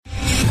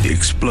The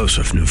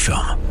explosive new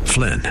film,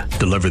 Flynn,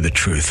 deliver the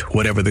truth,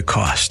 whatever the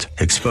cost.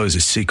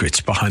 Exposes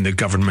secrets behind the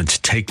government's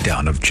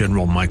takedown of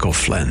General Michael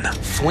Flynn.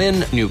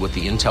 Flynn knew what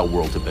the intel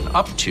world had been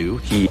up to.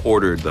 He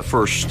ordered the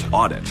first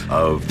audit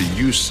of the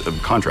use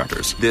of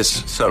contractors.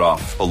 This set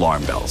off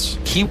alarm bells.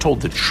 He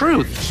told the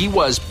truth. He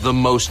was the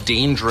most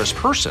dangerous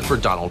person for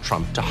Donald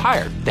Trump to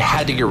hire. They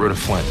had to get rid of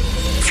Flynn.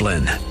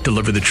 Flynn,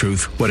 deliver the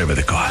truth, whatever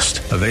the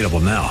cost. Available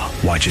now.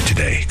 Watch it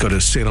today. Go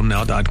to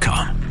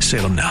salemnow.com.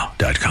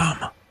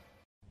 salemnow.com.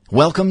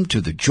 Welcome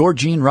to the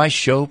Georgene Rice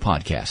Show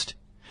podcast.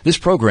 This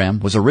program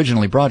was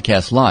originally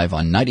broadcast live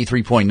on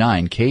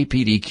 93.9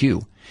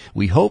 KPDQ.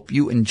 We hope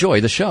you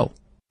enjoy the show.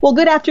 Well,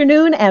 good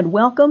afternoon and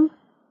welcome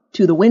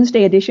to the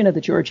Wednesday edition of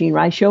the Georgene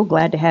Rice Show.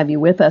 Glad to have you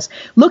with us.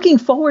 Looking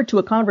forward to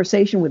a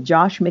conversation with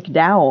Josh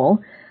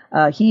McDowell.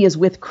 He is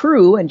with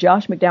Cru, and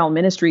Josh McDowell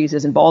Ministries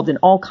is involved in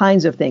all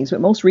kinds of things. But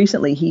most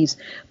recently, he's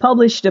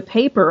published a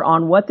paper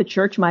on what the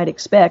church might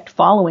expect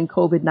following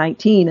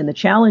COVID-19 and the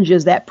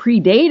challenges that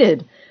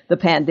predated the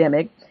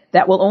pandemic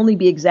that will only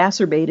be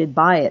exacerbated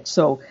by it.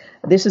 So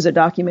this is a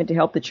document to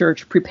help the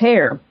church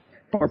prepare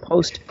for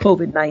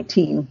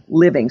post-COVID-19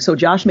 living. So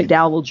Josh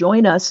McDowell will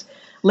join us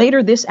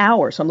later this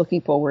hour, so I'm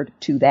looking forward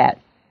to that.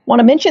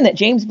 Want to mention that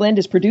James Blend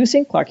is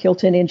producing, Clark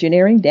Hilton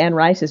Engineering. Dan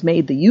Rice has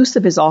made the use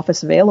of his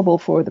office available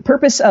for the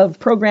purpose of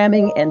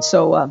programming, and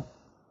so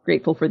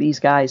grateful for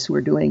these guys who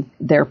are doing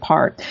their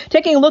part.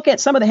 Taking a look at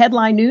some of the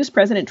headline news,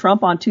 President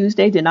Trump on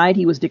Tuesday denied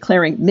he was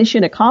declaring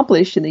mission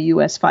accomplished in the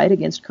U.S. fight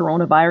against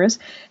coronavirus,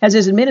 as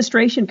his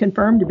administration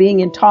confirmed being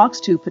in talks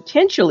to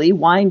potentially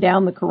wind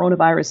down the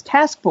coronavirus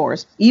task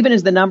force, even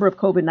as the number of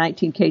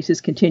COVID-19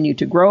 cases continue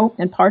to grow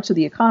and parts of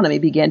the economy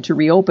began to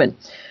reopen.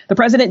 The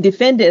president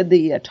defended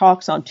the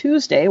talks on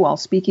Tuesday while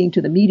speaking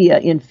to the media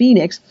in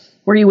Phoenix,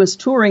 where he was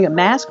touring a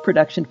mask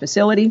production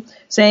facility,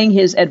 saying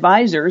his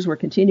advisors were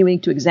continuing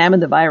to examine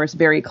the virus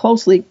very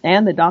closely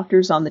and the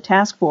doctors on the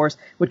task force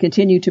would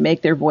continue to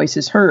make their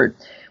voices heard.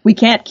 We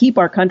can't keep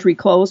our country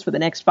closed for the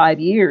next 5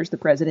 years, the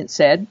president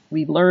said.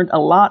 We've learned a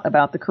lot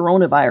about the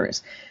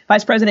coronavirus.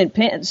 Vice President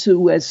Pence, who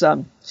was,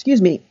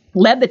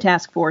 led the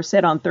task force,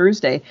 said on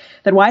Thursday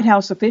that White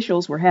House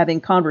officials were having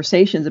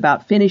conversations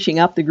about finishing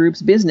up the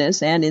group's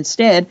business and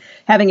instead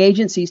having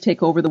agencies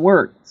take over the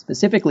work,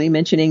 specifically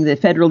mentioning the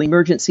Federal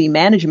Emergency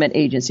Management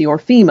Agency, or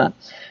FEMA.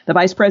 The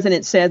vice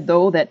president said,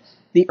 though, that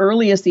the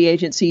earliest the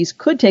agencies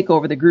could take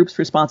over the group's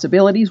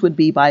responsibilities would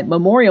be by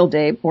Memorial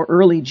Day or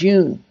early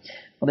June.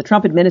 Well, the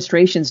Trump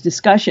administration's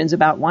discussions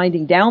about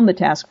winding down the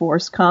task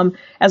force come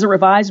as a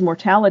revised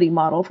mortality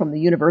model from the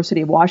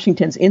University of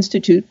Washington's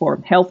Institute for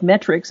Health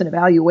Metrics and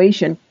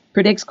Evaluation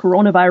predicts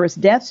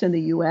coronavirus deaths in the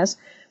U.S.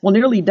 will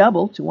nearly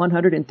double to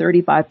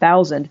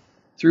 135,000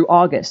 through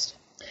August.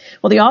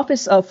 Well, the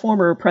office of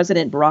former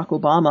President Barack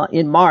Obama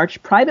in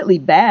March privately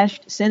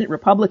bashed Senate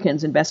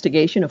Republicans'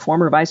 investigation of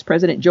former Vice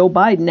President Joe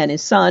Biden and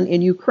his son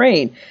in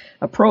Ukraine,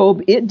 a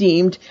probe it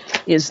deemed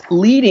is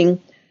lending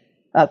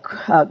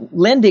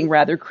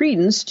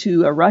credence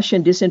to a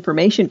Russian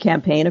disinformation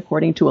campaign,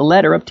 according to a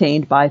letter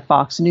obtained by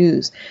Fox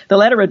News. The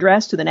letter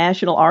addressed to the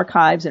National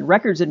Archives and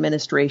Records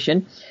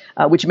Administration,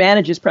 which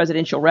manages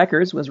presidential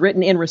records, was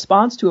written in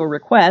response to a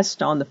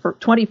request on the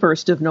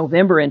 21st of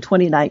November in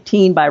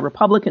 2019 by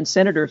Republican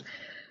Senators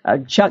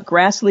Chuck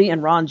Grassley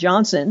and Ron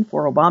Johnson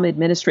for Obama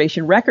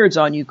administration records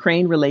on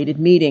Ukraine-related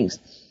meetings.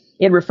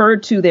 It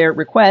referred to their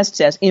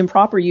requests as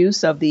improper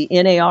use of the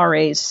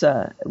NARA's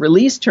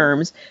release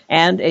terms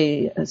and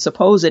a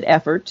supposed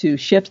effort to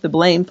shift the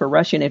blame for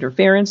Russian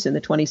interference in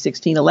the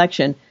 2016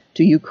 election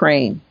to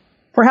Ukraine.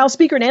 For House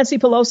Speaker Nancy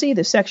Pelosi,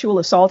 the sexual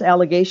assault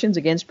allegations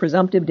against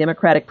presumptive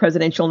Democratic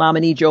presidential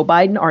nominee Joe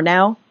Biden are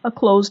now a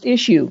closed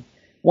issue,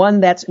 one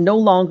that's no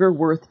longer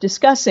worth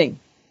discussing.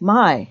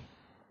 My,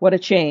 what a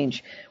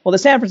change. Well, the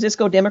San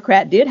Francisco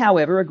Democrat did,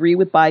 however, agree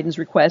with Biden's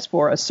request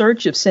for a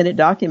search of Senate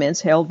documents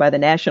held by the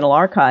National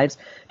Archives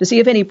to see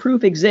if any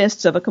proof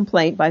exists of a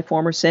complaint by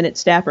former Senate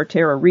staffer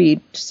Tara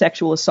Reade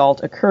sexual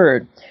assault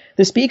occurred.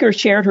 The speaker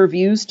shared her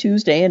views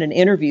Tuesday in an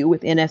interview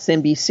with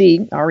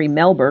MSNBC, Ari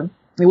Melber,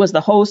 who was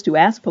the host who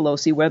asked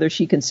Pelosi whether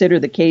she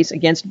considered the case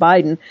against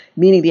Biden,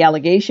 meaning the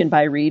allegation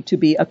by Reade, to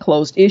be a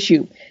closed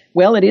issue.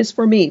 Well, it is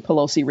for me,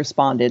 Pelosi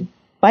responded.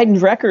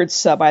 Biden's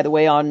records, by the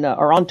way,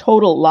 are on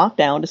total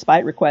lockdown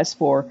despite requests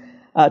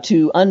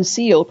to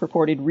unseal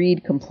purported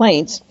Reade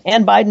complaints.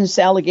 And Biden's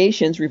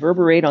allegations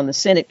reverberate on the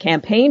Senate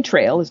campaign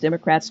trail as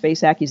Democrats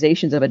face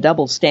accusations of a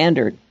double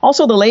standard.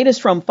 Also, the latest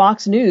from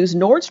Fox News,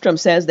 Nordstrom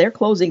says they're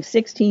closing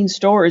 16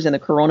 stores in the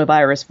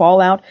coronavirus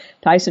fallout.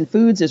 Tyson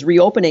Foods is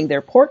reopening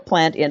their pork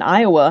plant in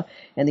Iowa,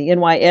 and the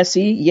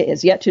NYSE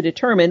is yet to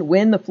determine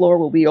when the floor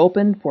will be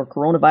opened for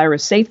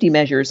coronavirus safety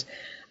measures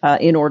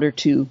in order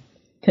to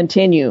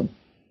continue.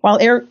 While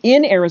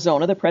in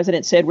Arizona, the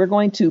president said, we're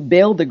going to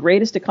build the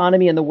greatest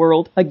economy in the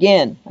world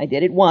again. I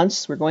did it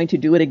once. We're going to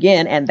do it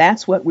again. And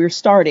that's what we're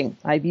starting.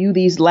 I view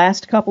these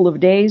last couple of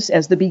days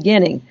as the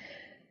beginning.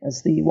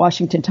 As the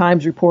Washington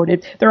Times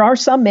reported, there are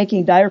some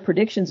making dire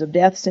predictions of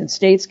deaths in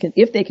states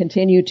if they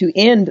continue to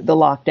end the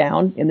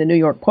lockdown, in the New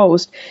York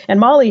Post. And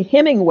Molly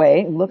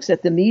Hemingway looks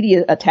at the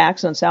media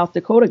attacks on South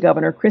Dakota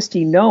Governor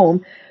Kristi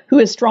Noem, who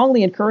has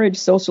strongly encouraged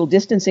social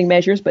distancing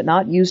measures but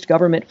not used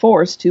government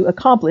force to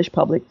accomplish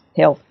public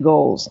health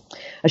goals.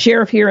 A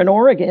sheriff here in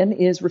Oregon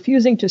is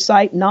refusing to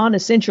cite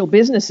non-essential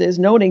businesses,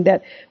 noting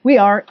that we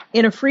are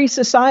in a free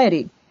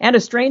society. And a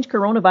strange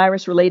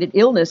coronavirus-related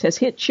illness has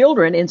hit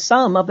children in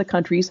some of the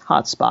country's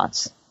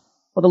hotspots.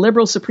 Well, the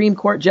liberal Supreme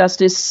Court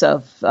justice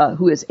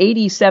who is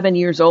 87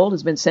 years old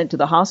has been sent to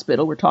the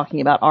hospital. We're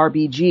talking about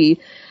RBG.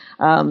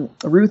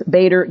 Ruth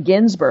Bader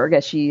Ginsburg,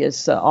 as she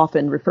is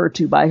often referred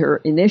to by her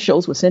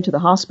initials, was sent to the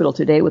hospital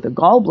today with a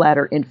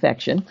gallbladder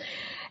infection.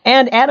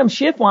 And Adam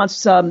Schiff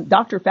wants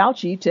Dr.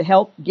 Fauci to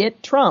help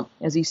get Trump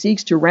as he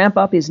seeks to ramp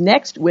up his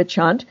next witch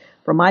hunt.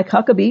 From Mike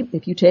Huckabee,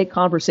 if you take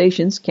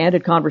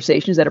candid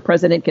conversations that a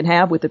president can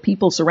have with the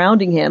people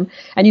surrounding him,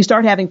 and you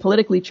start having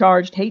politically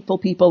charged, hateful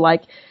people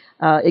like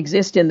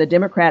exist in the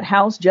Democrat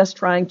House just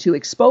trying to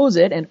expose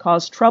it and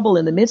cause trouble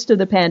in the midst of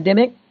the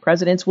pandemic,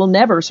 presidents will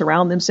never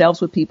surround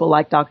themselves with people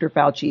like Dr.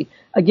 Fauci.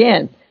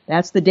 Again,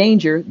 that's the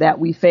danger that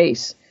we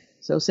face.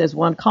 So says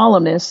one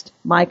columnist,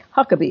 Mike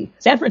Huckabee.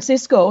 San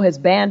Francisco has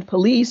banned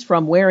police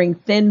from wearing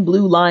thin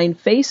blue line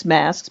face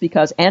masks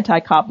because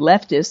anti-cop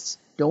leftists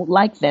don't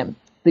like them,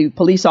 the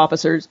police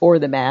officers or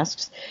the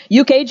masks.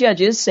 UK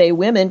judges say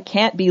women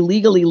can't be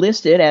legally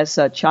listed as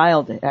a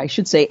child. I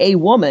should say a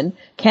woman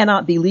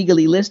cannot be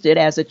legally listed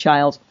as a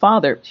child's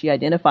father. She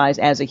identifies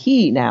as a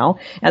he now,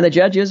 and the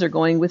judges are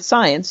going with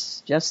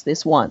science just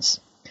this once.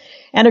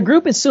 And a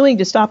group is suing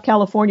to stop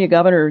California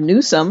Governor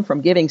Newsom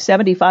from giving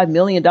 $75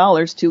 million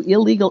to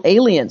illegal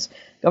aliens.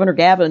 Governor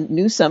Gavin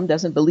Newsom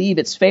doesn't believe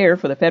it's fair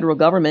for the federal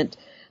government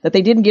that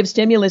they didn't give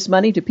stimulus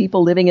money to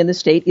people living in the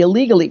state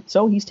illegally.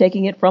 So he's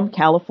taking it from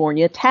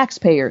California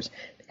taxpayers,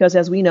 because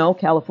as we know,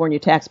 California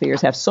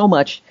taxpayers have so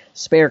much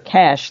spare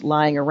cash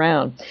lying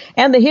around.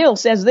 And The Hill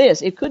says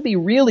this: it could be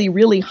really,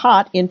 really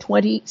hot in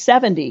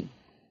 2070.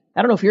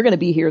 I don't know if you're going to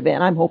be here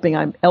then. I'm hoping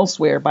I'm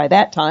elsewhere by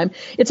that time.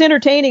 It's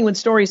entertaining when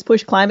stories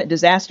push climate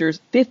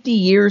disasters 50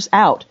 years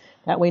out.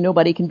 That way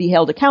nobody can be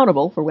held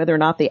accountable for whether or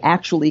not they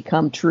actually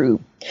come true.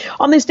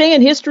 On this day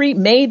in history,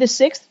 May the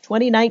 6th,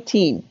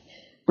 2019,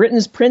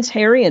 Britain's Prince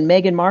Harry and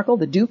Meghan Markle,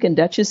 the Duke and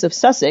Duchess of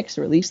Sussex,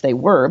 or at least they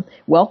were,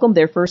 welcomed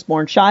their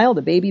firstborn child,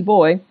 a baby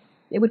boy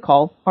they would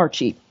call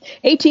Archie.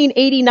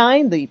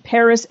 1889, the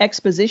Paris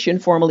Exposition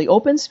formally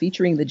opens,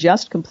 featuring the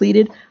just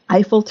completed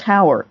Eiffel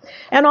Tower.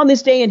 And on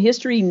this day in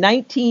history,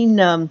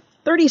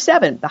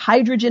 1937, the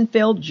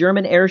hydrogen-filled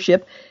German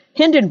airship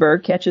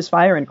Hindenburg catches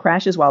fire and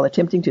crashes while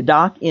attempting to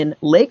dock in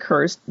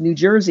Lakehurst, New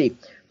Jersey.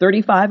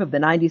 35 of the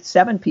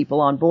 97 people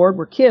on board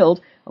were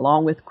killed,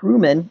 along with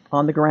crewmen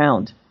on the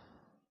ground.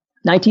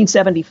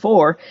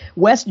 1974,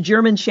 West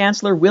German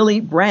Chancellor Willy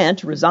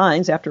Brandt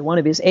resigns after one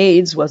of his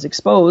aides was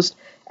exposed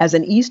as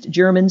an East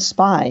German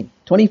spy.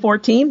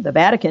 2014, the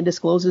Vatican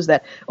discloses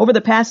that over the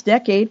past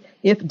decade,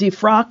 it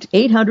defrocked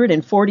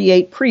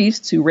 848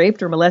 priests who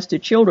raped or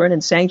molested children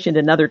and sanctioned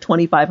another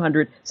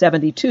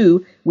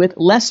 2,572 with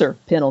lesser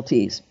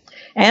penalties.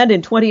 And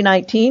in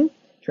 2019,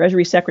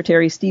 Treasury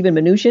Secretary Steven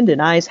Mnuchin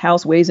denies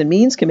House Ways and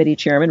Means Committee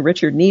Chairman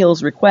Richard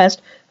Neal's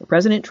request for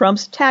President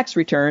Trump's tax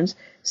returns,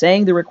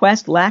 saying the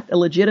request lacked a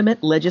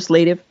legitimate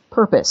legislative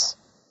purpose.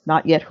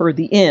 Not yet heard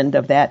the end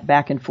of that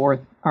back and forth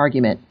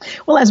argument.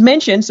 Well, as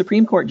mentioned,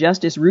 Supreme Court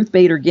Justice Ruth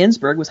Bader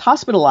Ginsburg was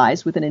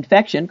hospitalized with an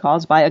infection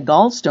caused by a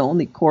gallstone,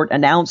 the court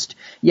announced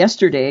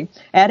yesterday,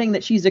 adding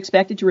that she's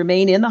expected to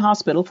remain in the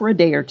hospital for a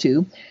day or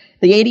two.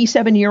 The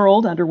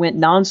 87-year-old underwent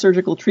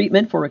non-surgical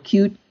treatment for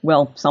acute,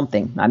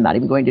 something. I'm not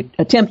even going to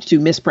attempt to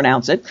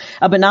mispronounce it.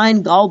 A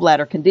benign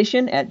gallbladder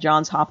condition at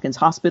Johns Hopkins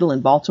Hospital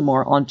in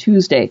Baltimore on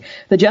Tuesday.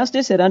 The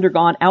justice had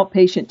undergone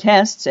outpatient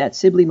tests at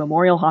Sibley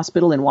Memorial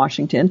Hospital in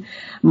Washington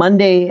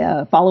Monday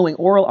following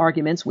oral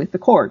arguments with the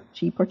court.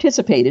 She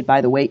participated,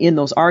 by the way, in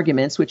those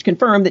arguments, which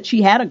confirmed that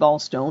she had a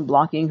gallstone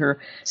blocking her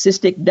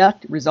cystic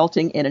duct,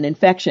 resulting in an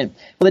infection.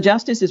 Well, the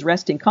justice is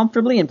resting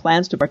comfortably and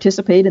plans to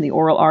participate in the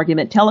oral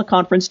argument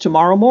teleconference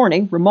tomorrow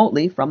morning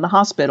remotely from the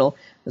hospital,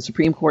 the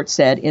Supreme Court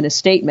said in a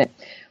statement.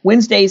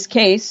 Wednesday's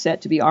case,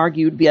 set to be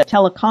argued via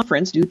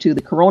teleconference due to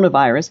the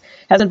coronavirus,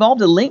 has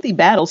involved a lengthy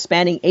battle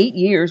spanning 8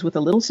 years with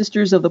the Little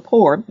Sisters of the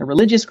Poor, a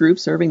religious group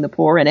serving the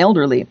poor and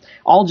elderly.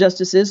 All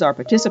justices are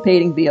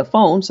participating via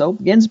phone, so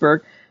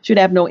Ginsburg should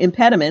have no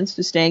impediments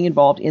to staying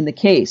involved in the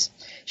case.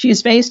 She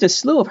has faced a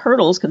slew of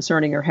hurdles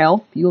concerning her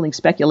health, fueling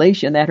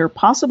speculation that her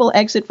possible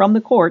exit from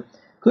the court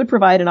could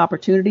provide an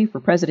opportunity for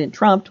President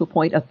Trump to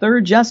appoint a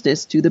third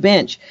justice to the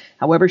bench.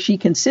 However, she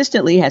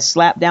consistently has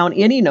slapped down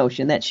any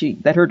notion that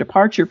her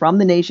departure from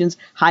the nation's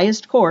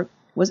highest court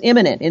was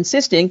imminent,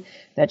 insisting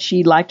that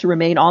she'd like to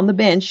remain on the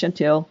bench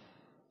until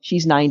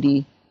she's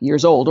 90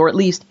 years old, or at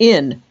least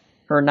in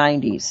her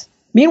 90s.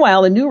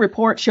 Meanwhile, a new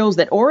report shows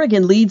that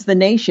Oregon leads the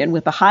nation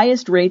with the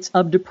highest rates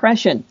of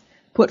depression.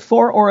 Put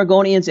 4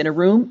 Oregonians in a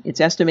room,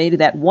 it's estimated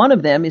that one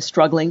of them is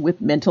struggling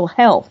with mental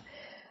health.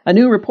 A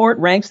new report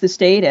ranks the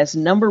state as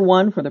number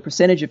one for the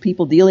percentage of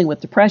people dealing with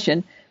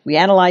depression. We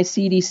analyze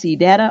CDC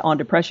data on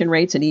depression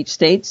rates in each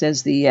state,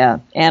 says the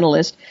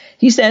analyst.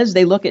 He says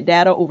they look at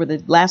data over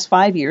the last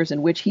 5 years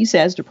in which he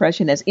says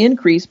depression has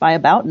increased by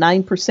about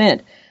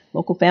 9%.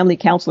 Local family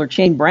counselor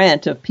Shane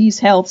Brandt of Peace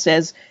Health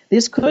says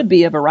this could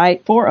be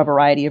for a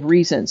variety of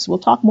reasons. We'll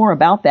talk more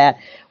about that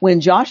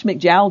when Josh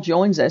McDowell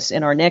joins us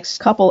in our next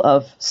couple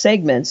of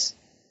segments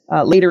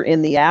later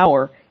in the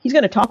hour. He's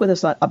going to talk with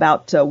us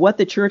about what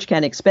the church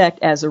can expect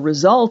as a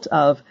result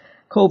of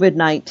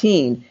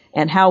COVID-19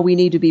 and how we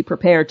need to be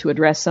prepared to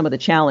address some of the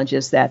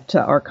challenges that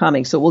are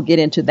coming. So we'll get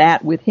into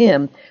that with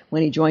him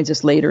when he joins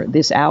us later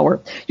this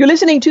hour. You're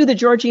listening to The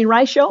Georgene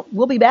Rice Show.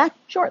 We'll be back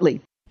shortly.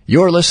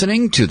 You're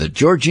listening to The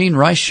Georgene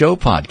Rice Show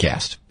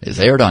podcast. It's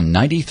aired on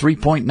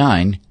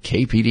 93.9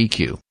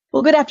 KPDQ.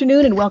 Well, good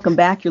afternoon and welcome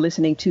back. You're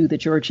listening to The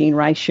Georgene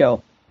Rice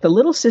Show. The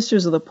Little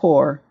Sisters of the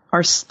Poor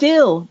are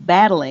still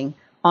battling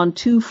on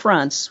two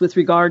fronts with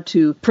regard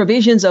to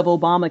provisions of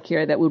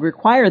Obamacare that would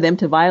require them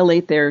to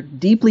violate their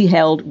deeply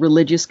held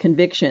religious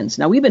convictions.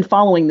 Now, we've been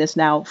following this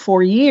now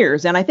for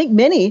years, and I think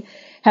many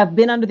have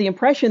been under the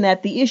impression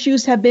that the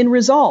issues have been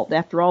resolved.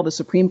 After all, the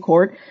Supreme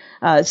Court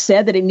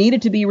said that it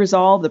needed to be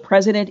resolved. The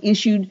president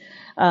issued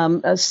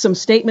some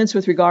statements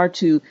with regard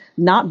to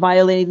not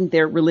violating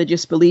their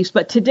religious beliefs.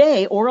 But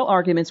today, oral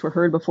arguments were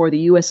heard before the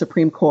U.S.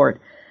 Supreme Court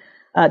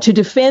to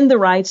defend the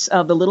rights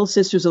of the Little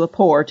Sisters of the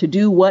Poor to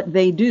do what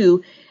they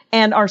do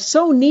and are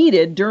so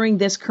needed during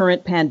this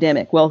current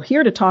pandemic. Well,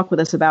 here to talk with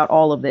us about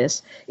all of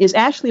this is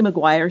Ashley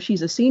McGuire.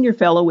 She's a senior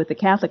fellow with the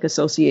Catholic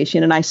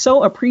Association, and I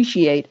so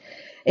appreciate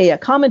a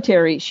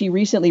commentary she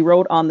recently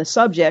wrote on the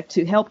subject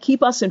to help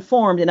keep us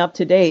informed and up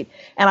to date.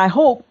 And I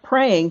hope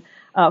praying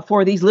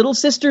for these little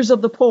sisters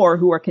of the poor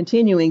who are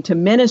continuing to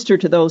minister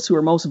to those who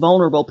are most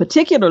vulnerable,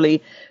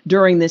 particularly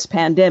during this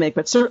pandemic,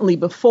 but certainly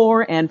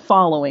before and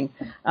following,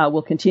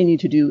 will continue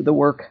to do the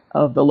work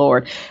of the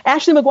Lord.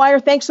 Ashley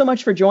McGuire, thanks so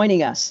much for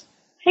joining us.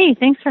 Hey,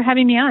 thanks for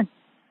having me on.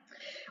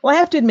 Well, I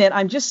have to admit,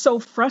 I'm just so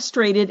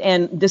frustrated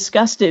and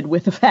disgusted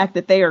with the fact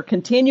that they are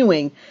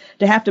continuing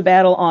to have to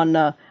battle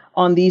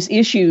on these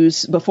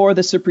issues before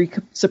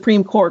the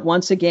Supreme Court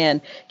once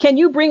again. Can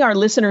you bring our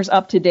listeners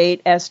up to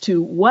date as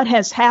to what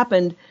has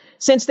happened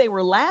since they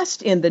were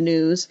last in the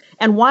news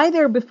and why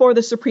they're before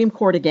the Supreme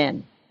Court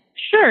again?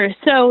 Sure.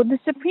 So the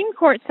Supreme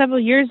Court several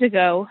years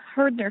ago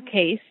heard their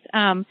case.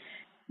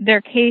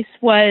 Their case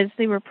was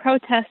they were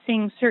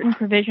protesting certain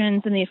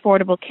provisions in the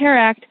Affordable Care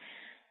Act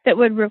that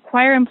would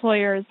require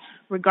employers,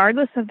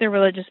 regardless of their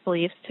religious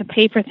beliefs, to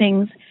pay for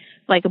things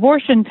like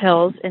abortion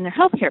pills in their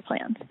health care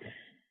plans.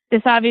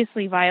 This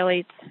obviously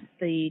violates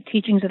the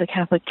teachings of the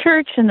Catholic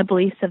Church and the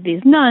beliefs of these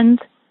nuns.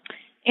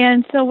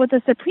 And so what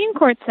the Supreme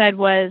Court said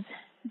was,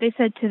 they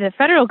said to the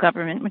federal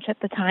government, which at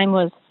the time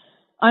was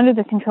under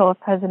the control of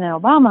President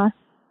Obama,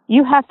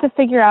 you have to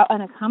figure out an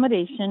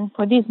accommodation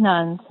for these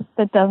nuns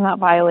that does not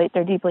violate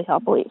their deeply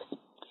held beliefs.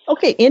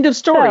 Okay, end of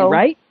story,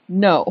 right?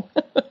 No.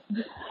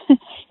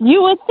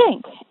 You would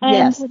think. And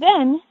yes.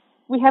 Then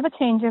we have a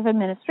change of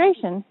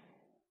administration.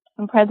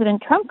 When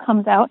President Trump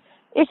comes out,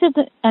 issues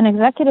an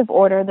executive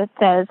order that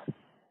says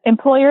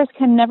employers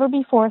can never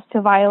be forced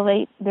to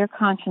violate their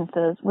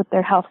consciences with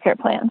their health care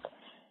plans,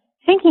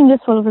 thinking this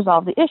will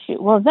resolve the issue.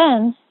 Well,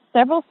 then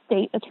several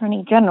state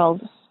attorney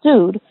generals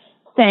sued,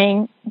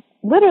 saying,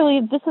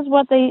 literally, this is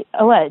what they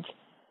allege,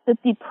 that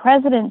the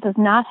president does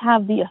not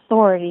have the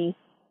authority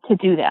to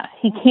do that.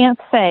 He can't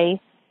say,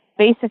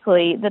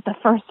 basically, that the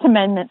First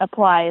Amendment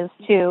applies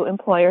to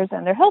employers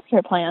and their health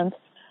care plans.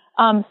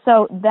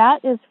 So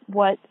that is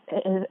what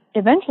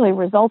eventually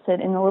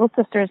resulted in the Little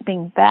Sisters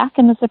being back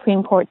in the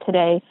Supreme Court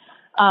today,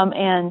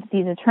 and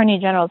these attorney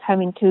generals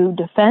having to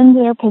defend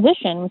their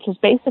position, which is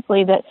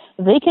basically that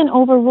they can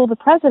overrule the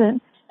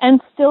president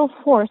and still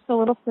force the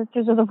Little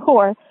Sisters of the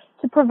Poor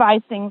to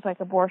provide things like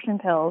abortion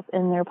pills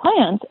in their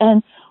plans.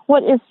 And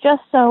what is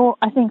just so,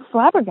 I think,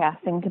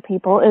 flabbergasting to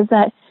people is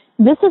that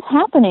this is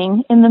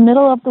happening in the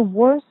middle of the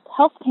worst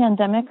health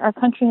pandemic our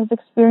country has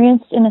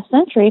experienced in a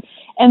century.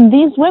 And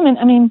these women,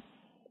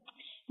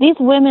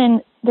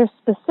 their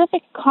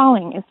specific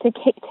calling is to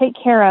take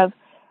care of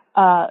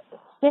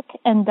sick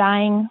and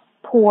dying,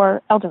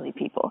 poor, elderly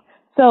people.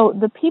 So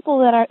the people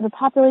that are the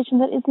population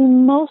that is the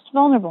most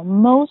vulnerable,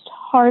 most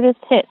hardest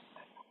hit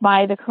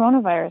by the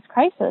coronavirus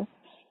crisis.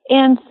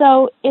 And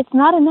so it's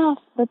not enough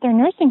that their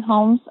nursing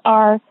homes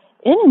are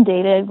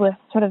inundated with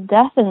sort of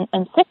death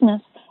and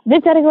sickness.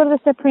 They've got to go to the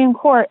Supreme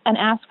Court and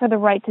ask for the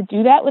right to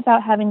do that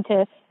without having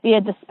to be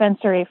a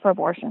dispensary for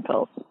abortion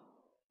pills.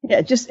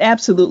 Yeah, just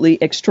absolutely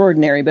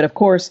extraordinary. But of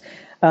course,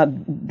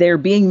 they're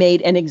being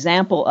made an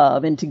example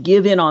of, and to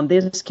give in on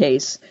this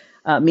case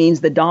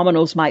means the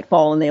dominoes might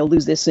fall, and they'll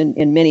lose this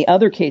in many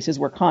other cases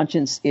where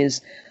conscience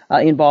is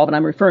involved. And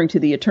I'm referring to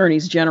the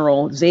attorneys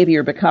general,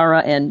 Xavier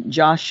Becerra and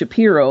Josh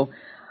Shapiro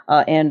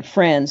and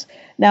friends.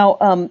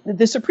 Now,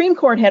 the Supreme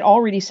Court had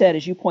already said,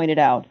 as you pointed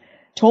out,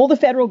 told the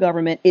federal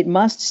government it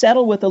must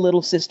settle with the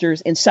Little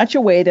Sisters in such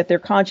a way that their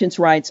conscience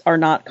rights are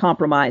not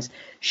compromised.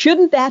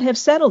 Shouldn't that have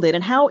settled it?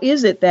 And how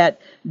is it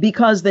that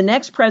because the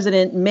next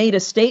president made a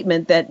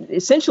statement that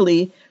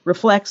essentially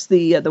reflects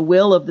the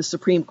will of the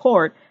Supreme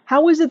Court,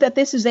 how is it that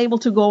this is able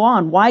to go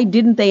on? Why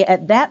didn't they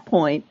at that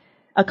point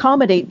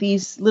accommodate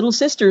these Little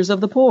Sisters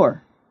of the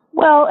poor?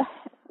 Well,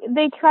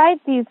 they tried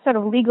these sort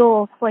of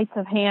legal sleights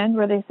of hand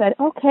where they said,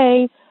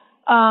 okay,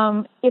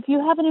 if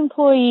you have an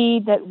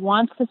employee that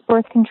wants this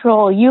birth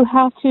control, you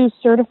have to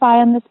certify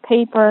on this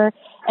paper,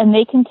 and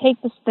they can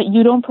take this, that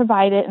you don't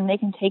provide it, and they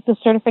can take the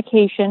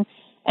certification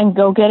and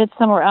go get it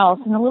somewhere else.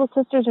 And the Little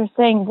Sisters are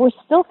saying, we're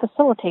still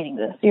facilitating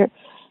this.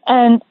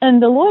 And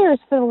the lawyers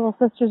for the Little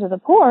Sisters of the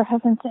Poor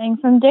have been saying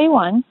from day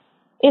one,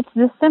 it's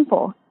this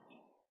simple.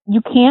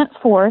 You can't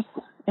force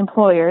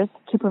employers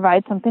to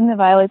provide something that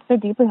violates their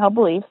deeply held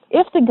beliefs.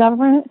 If the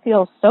government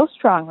feels so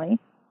strongly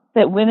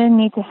that women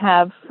need to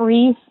have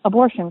free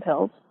abortion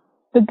pills,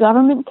 the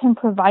government can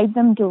provide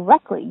them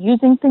directly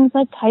using things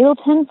like Title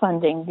X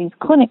funding, these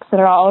clinics that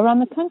are all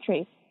around the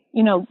country.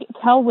 You know,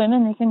 tell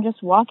women they can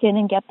just walk in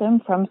and get them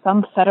from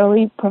some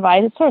federally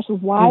provided source.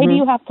 Why do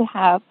you have to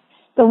have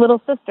the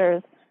Little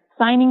Sisters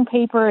signing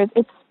papers?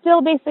 It's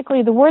still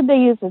basically, the word they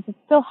use is it's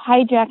still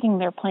hijacking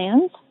their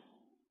plans,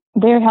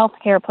 their health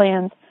care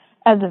plans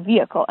as a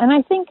vehicle. And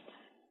I think,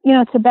 you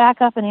know, to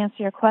back up and answer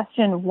your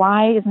question,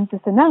 why isn't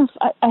this enough?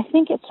 I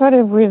think it sort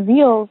of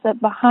reveals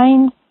that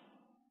behind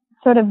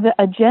sort of the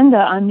agenda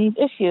on these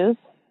issues,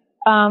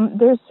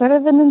 there's sort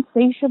of an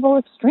insatiable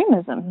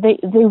extremism.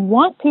 They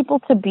want people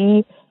to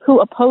be, who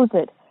oppose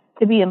it,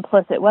 to be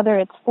implicit, whether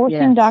it's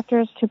forcing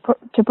doctors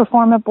to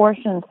perform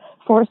abortions,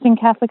 forcing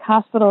Catholic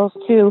hospitals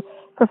to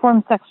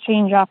perform sex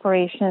change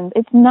operations.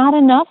 It's not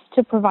enough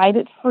to provide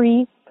it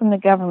free from the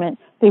government.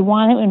 They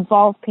want to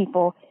involve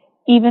people,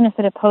 even if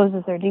it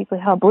opposes their deeply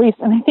held beliefs.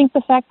 And I think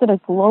the fact that a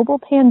global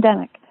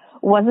pandemic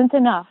wasn't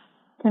enough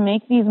to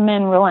make these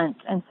men relent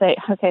and say,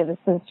 okay, this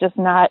is just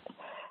not,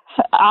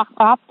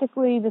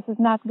 optically, this is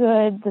not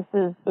good. This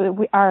is,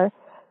 our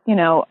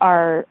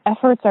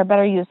efforts are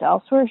better used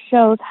elsewhere,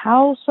 shows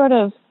how sort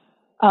of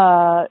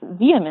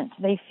vehement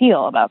they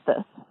feel about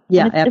this.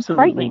 Yeah, it's absolutely.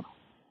 Frightening.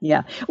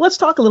 Yeah. Let's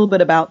talk a little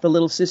bit about the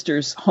Little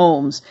Sisters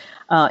homes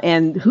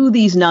and who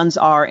these nuns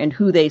are and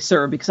who they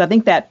serve, because I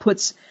think that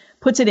puts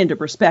it into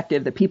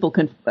perspective that people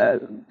can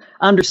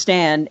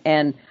understand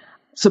and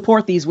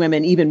support these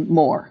women even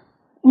more.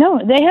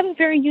 No, they have a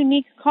very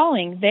unique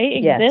calling.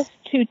 They exist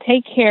to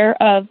take care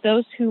of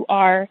those who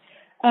are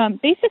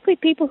basically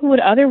people who would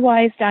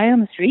otherwise die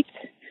on the streets,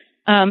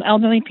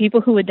 elderly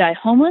people who would die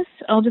homeless,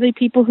 elderly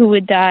people who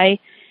would die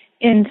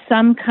in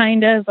some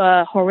kind of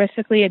a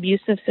horrifically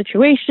abusive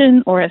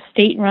situation or a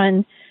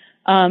state-run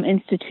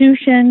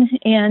institution.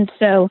 And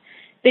so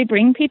they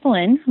bring people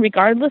in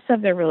regardless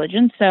of their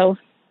religion. So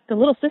the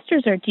Little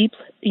Sisters are deep,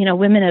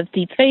 women of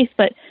deep faith,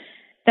 but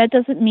that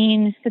doesn't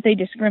mean that they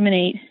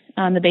discriminate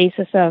on the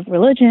basis of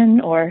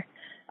religion or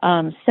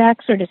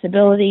sex or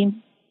disability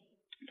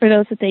for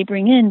those that they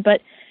bring in. But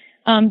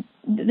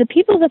the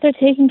people that they're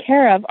taking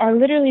care of are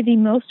literally the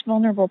most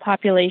vulnerable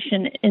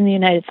population in the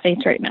United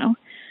States right now.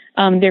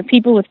 They're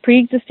people with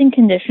pre-existing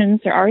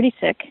conditions. They're already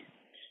sick.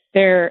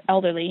 They're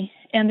elderly,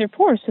 and they're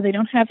poor, so they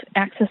don't have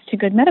access to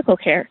good medical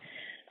care.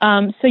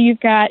 So you've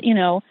got,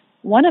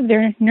 one of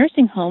their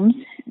nursing homes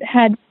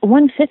had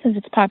 1/5 of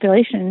its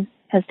population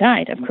has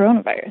died of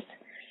coronavirus.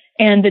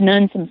 And the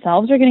nuns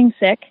themselves are getting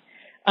sick.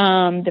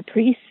 The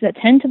priests that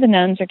tend to the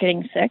nuns are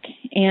getting sick.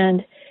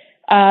 And,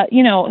 as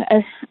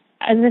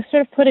I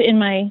sort of put it in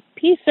my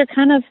piece,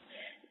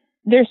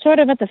 they're sort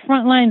of at the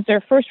front lines.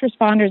 They're first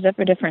responders of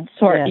a different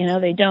sort.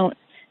 Yes.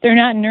 They're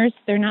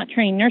not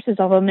trained nurses,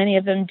 although many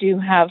of them do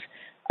have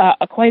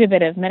quite a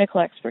bit of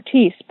medical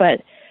expertise.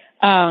 But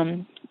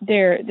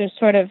they're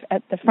sort of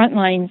at the front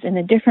lines in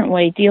a different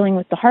way, dealing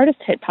with the hardest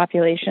hit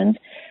populations.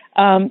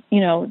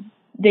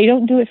 They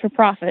don't do it for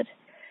profit.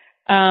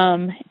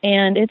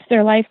 And it's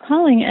their life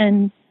calling.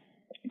 And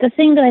the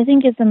thing that I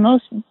think is the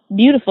most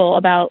beautiful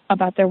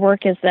about their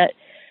work is that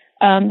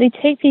they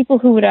take people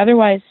who would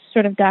otherwise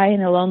sort of die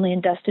in a lonely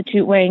and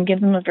destitute way and give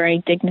them a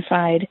very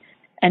dignified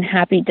and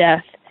happy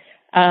death.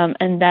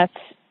 And that's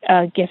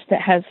a gift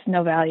that has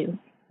no value.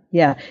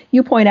 Yeah.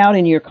 You point out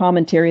in your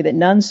commentary that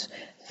nuns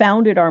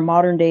founded our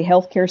modern-day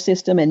healthcare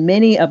system, and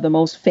many of the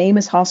most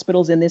famous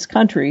hospitals in this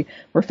country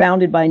were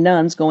founded by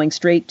nuns going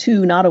straight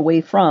to, not away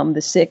from,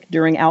 the sick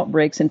during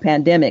outbreaks and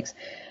pandemics.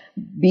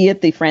 Be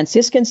it the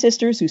Franciscan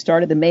sisters who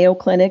started the Mayo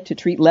Clinic to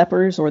treat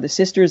lepers, or the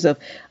Sisters of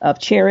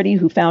Charity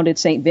who founded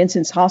St.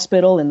 Vincent's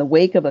Hospital in the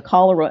wake of the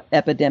cholera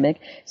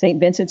epidemic. St.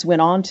 Vincent's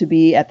went on to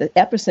be at the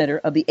epicenter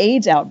of the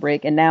AIDS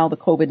outbreak and now the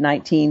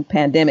COVID-19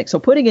 pandemic. So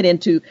putting it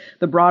into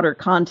the broader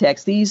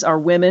context, these are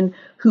women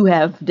who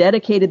have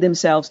dedicated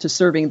themselves to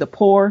serving the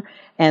poor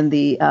and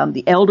the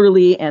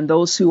elderly and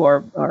those who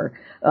are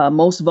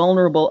most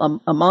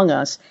vulnerable among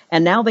us.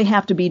 And now they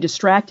have to be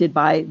distracted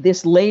by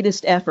this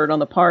latest effort on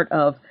the part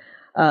of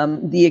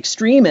the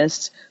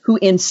extremists who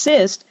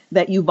insist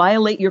that you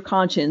violate your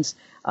conscience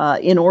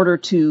in order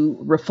to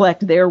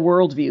reflect their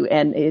worldview.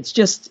 And it's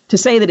just, to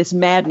say that it's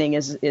maddening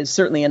is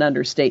certainly an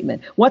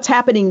understatement. What's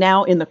happening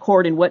now in the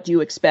court, and what do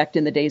you expect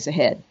in the days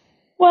ahead?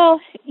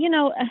 Well,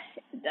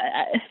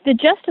 the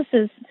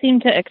justices seem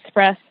to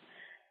express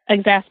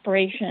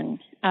exasperation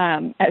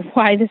at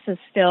why this is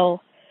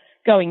still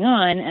going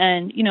on.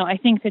 And, I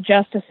think the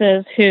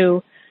justices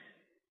who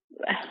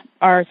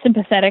are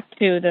sympathetic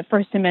to the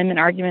First Amendment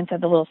arguments of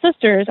the Little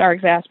Sisters are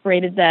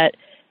exasperated that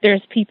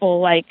there's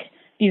people like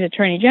these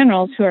attorney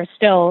generals who are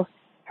still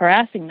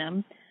harassing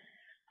them.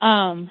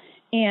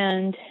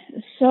 And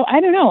so I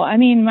don't know. I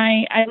mean,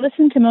 I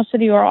listened to most of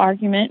the oral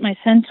argument. My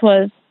sense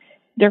was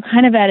they're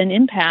kind of at an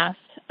impasse.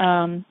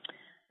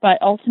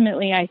 But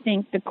ultimately, I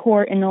think the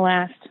court in the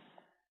last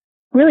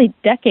really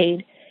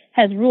decade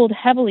has ruled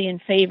heavily in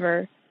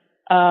favor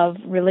of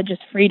religious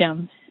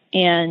freedom,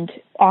 and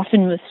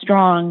often with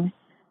strong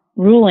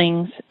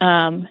rulings,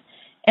 and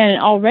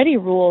already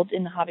ruled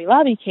in the Hobby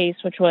Lobby case,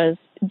 which was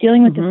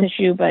dealing with this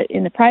issue, but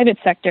in the private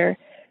sector,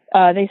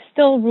 they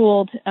still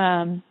ruled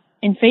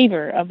in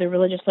favor of the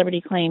religious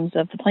liberty claims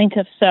of the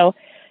plaintiffs. So,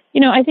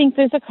 I think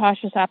there's a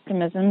cautious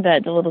optimism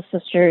that the Little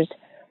Sisters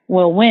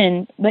will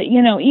win. But,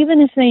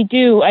 even if they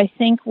do, I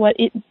think what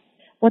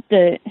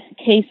the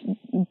case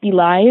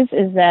belies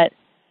is that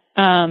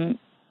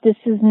this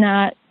is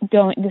not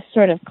this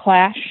sort of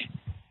clash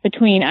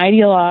between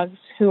ideologues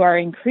who are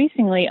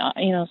increasingly, I'm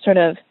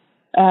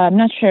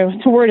not sure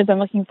what the word is I'm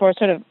looking for,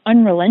 sort of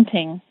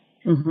unrelenting.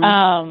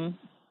 And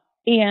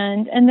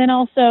then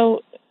also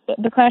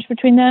the clash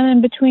between them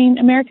and between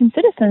American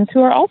citizens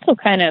who are also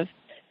kind of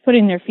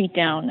putting their feet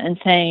down and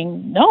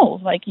saying, no,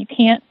 like you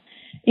can't,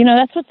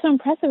 that's what's so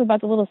impressive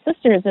about the Little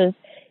Sisters is,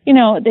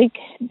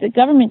 the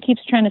government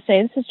keeps trying to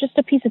say, this is just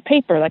a piece of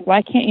paper. Like,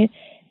 why can't you?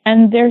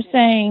 And they're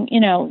saying,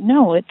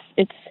 no,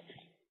 it's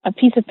a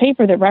piece of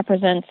paper that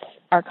represents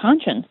our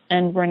conscience,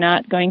 and we're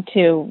not going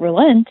to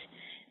relent.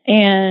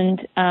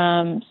 And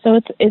so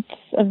it's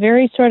a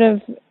very sort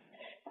of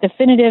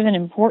definitive and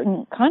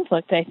important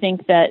conflict, I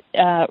think, that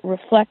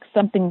reflects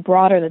something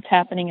broader that's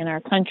happening in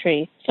our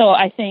country. So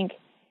I think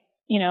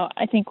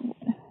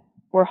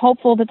we're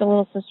hopeful that the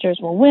Little Sisters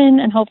will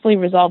win and hopefully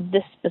resolve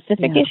this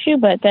specific issue.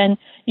 But then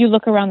you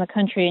look around the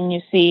country and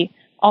you see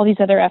all these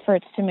other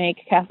efforts to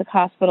make Catholic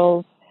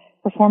hospitals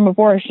perform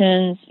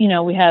abortions.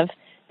 We have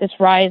this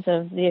rise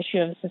of the issue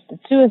of assisted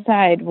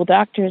suicide. Will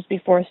doctors be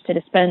forced to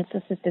dispense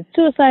assisted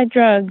suicide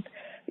drugs?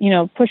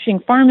 Pushing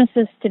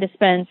pharmacists to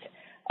dispense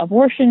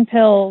abortion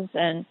pills.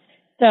 And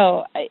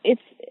so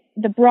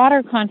the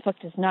broader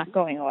conflict is not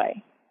going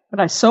away.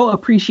 But I so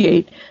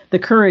appreciate the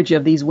courage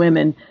of these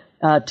women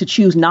to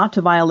choose not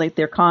to violate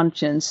their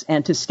conscience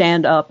and to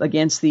stand up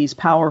against these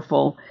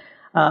powerful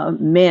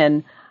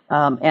men.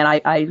 And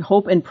I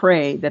hope and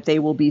pray that they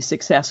will be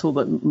successful,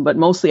 but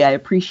mostly I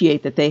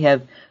appreciate that they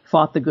have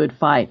fought the good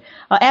fight.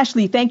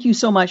 Ashley, thank you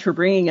so much for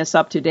bringing us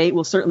up to date.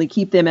 We'll certainly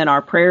keep them in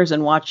our prayers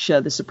and watch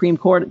the Supreme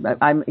Court.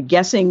 I'm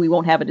guessing we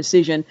won't have a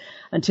decision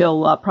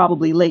until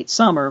probably late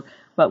summer,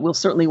 but we'll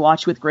certainly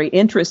watch with great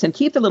interest and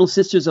keep the Little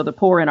Sisters of the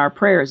Poor in our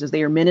prayers as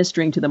they are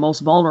ministering to the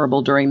most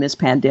vulnerable during this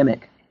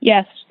pandemic.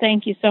 Yes,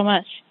 thank you so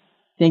much.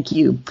 Thank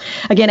you.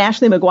 Again,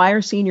 Ashley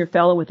McGuire, Senior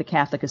Fellow with the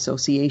Catholic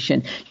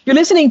Association. You're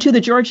listening to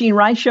The Georgene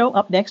Rice Show.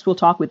 Up next, we'll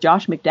talk with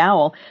Josh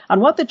McDowell on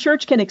what the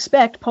church can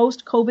expect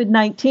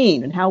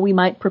post-COVID-19 and how we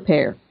might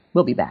prepare.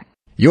 We'll be back.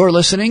 You're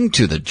listening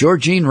to The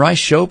Georgene Rice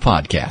Show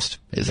podcast.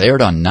 It's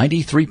aired on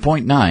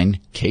 93.9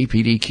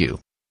 KPDQ.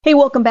 Hey,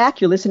 welcome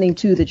back. You're listening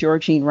to The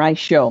Georgene Rice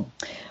Show.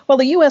 Well,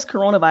 the U.S.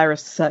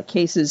 coronavirus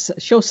cases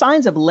show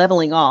signs of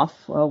leveling off.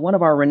 One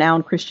of our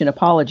renowned Christian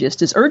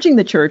apologists is urging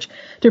the church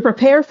to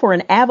prepare for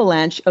an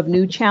avalanche of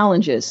new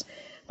challenges.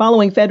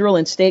 Following federal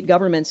and state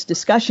governments'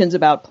 discussions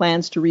about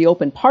plans to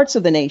reopen parts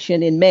of the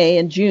nation in May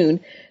and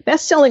June,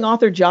 best-selling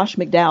author Josh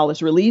McDowell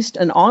has released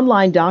an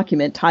online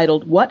document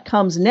titled What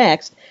Comes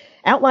Next,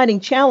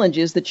 outlining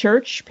challenges the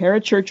church,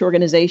 parachurch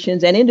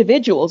organizations, and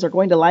individuals are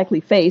going to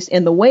likely face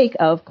in the wake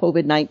of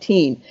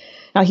COVID-19.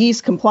 Now,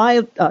 he's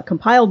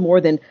compiled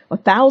more than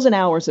 1,000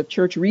 hours of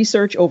church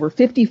research over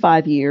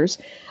 55 years.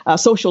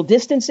 Social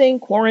distancing,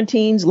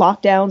 quarantines,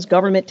 lockdowns,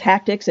 government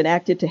tactics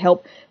enacted to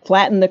help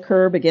flatten the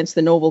curve against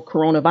the novel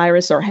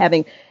coronavirus are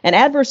having an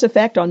adverse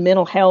effect on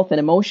mental health and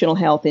emotional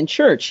health in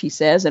church, he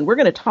says. And we're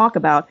going to talk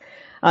about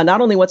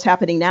not only what's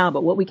happening now,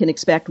 but what we can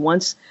expect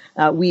once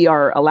we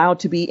are allowed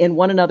to be in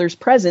one another's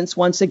presence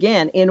once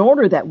again, in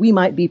order that we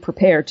might be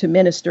prepared to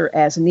minister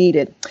as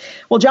needed.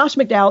 Well, Josh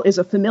McDowell is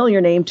a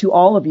familiar name to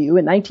all of you.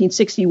 In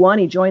 1961,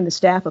 he joined the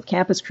staff of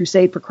Campus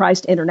Crusade for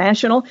Christ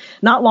International.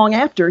 Not long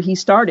after, he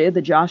started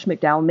the Josh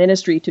McDowell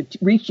Ministry to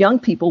reach young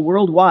people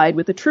worldwide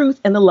with the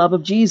truth and the love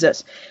of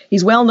Jesus.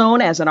 He's well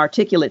known as an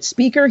articulate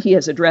speaker. He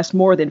has addressed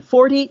more than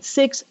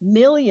 46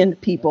 million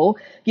people,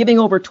 giving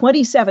over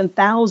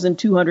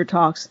 27,200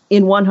 talks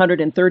in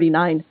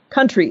 139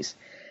 countries.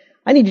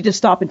 I need to just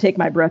stop and take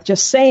my breath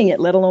just saying it,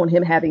 let alone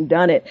him having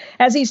done it.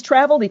 As he's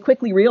traveled, he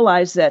quickly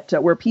realized that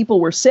where people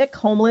were sick,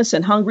 homeless,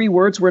 and hungry,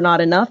 words were not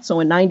enough. So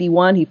in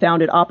 91, he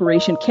founded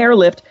Operation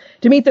CareLift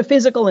to meet the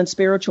physical and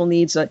spiritual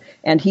needs.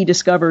 And he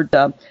discovered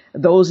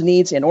those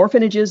needs in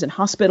orphanages and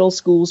hospitals,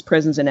 schools,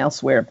 prisons, and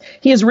elsewhere.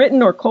 He has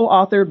written or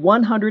co-authored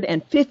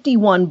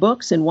 151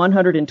 books in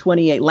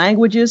 128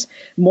 languages,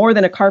 more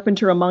than a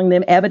carpenter among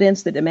them,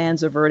 evidence that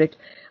demands a verdict.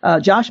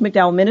 Josh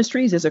McDowell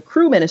Ministries is a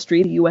Cru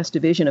ministry, the U.S.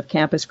 division of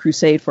Campus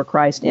Crusade for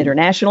Christ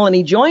International, and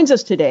he joins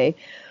us today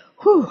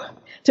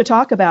to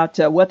talk about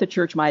what the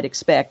church might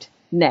expect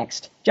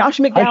next. Josh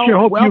McDowell, I sure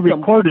hope welcome. You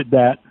recorded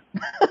that.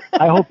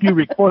 I hope you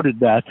recorded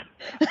that.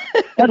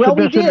 That's well,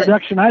 the best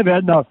introduction I've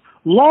had in a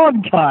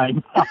long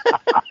time. Well,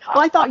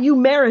 I thought you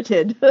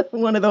merited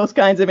one of those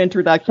kinds of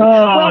introductions.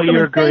 Oh, welcome,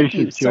 you're and thank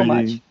gracious, you so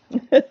much.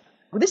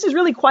 This is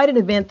really quite an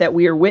event that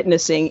we are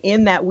witnessing,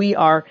 in that we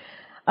are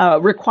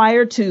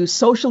required to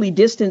socially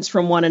distance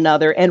from one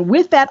another. And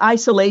with that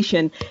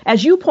isolation,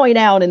 as you point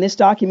out in this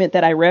document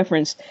that I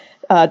referenced,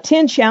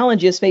 10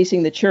 challenges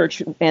facing the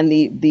church, and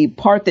the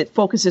part that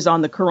focuses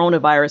on the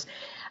coronavirus,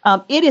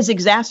 it is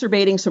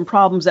exacerbating some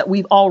problems that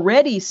we've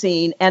already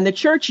seen, and the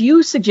church,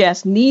 you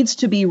suggest, needs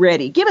to be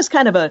ready. Give us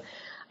kind of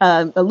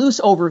a loose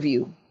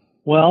overview.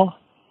 Well,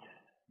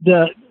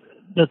 the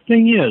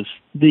thing is,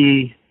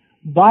 the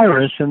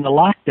virus and the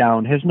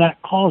lockdown has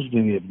not caused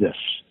any of this.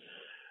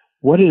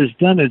 What it has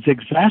done is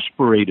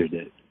exasperated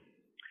it.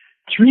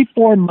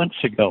 3-4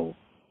 months ago,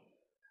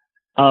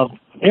 of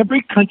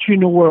every country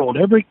in the world,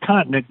 every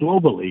continent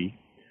globally,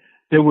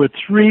 there were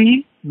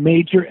 3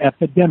 major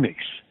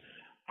epidemics: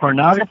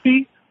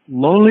 pornography,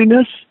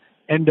 loneliness,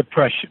 and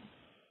depression.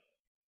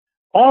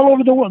 All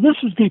over the world.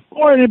 This was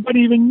before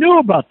anybody even knew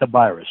about the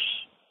virus.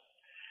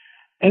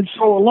 And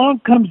so along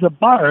comes the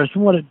virus,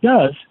 and what it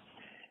does,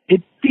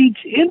 it feeds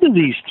into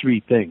these 3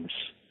 things.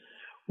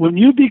 When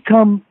you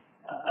become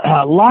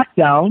locked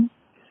down,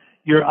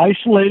 you're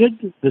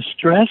isolated, the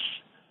stress,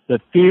 the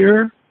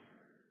fear,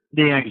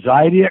 the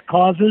anxiety it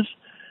causes,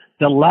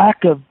 the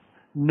lack of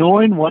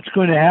knowing what's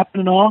going to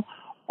happen and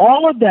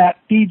all of that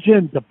feeds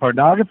into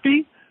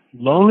pornography,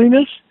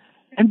 loneliness,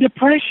 and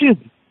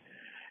depression.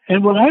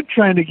 And what I'm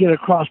trying to get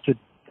across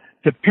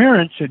to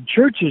parents and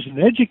churches and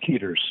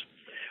educators,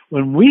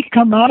 when we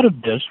come out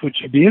of this, which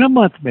will be in a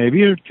month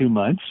maybe, or 2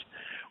 months,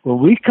 when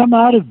we come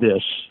out of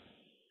this,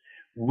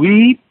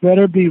 we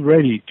better be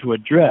ready to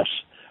address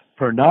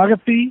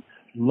pornography,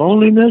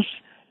 loneliness,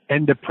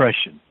 and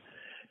depression.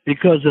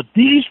 Because if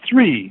these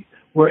 3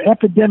 were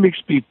epidemics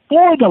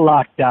before the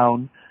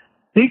lockdown,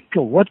 think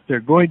of what they're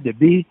going to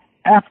be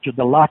after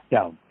the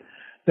lockdown.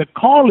 The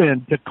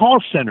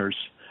call centers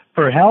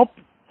for help,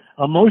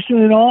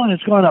 emotionally and all,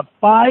 has gone up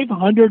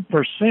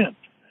 500%.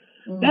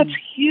 That's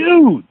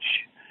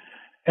huge.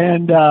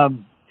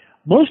 And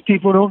most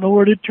people don't know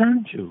where to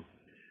turn to.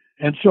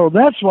 And so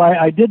that's why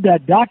I did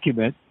that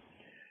document,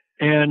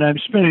 and I'm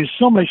spending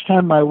so much time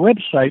on my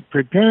website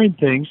preparing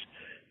things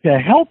to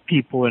help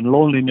people in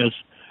loneliness,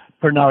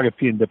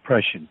 pornography, and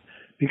depression.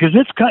 Because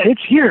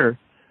it's here,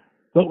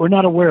 but we're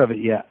not aware of it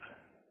yet.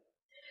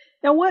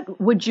 Now,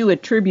 what would you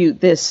attribute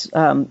this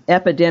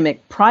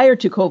epidemic prior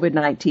to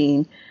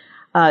COVID-19,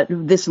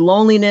 this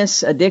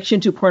loneliness, addiction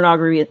to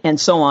pornography, and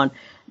so on,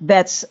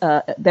 that's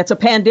a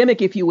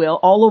pandemic, if you will,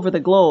 all over the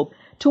globe?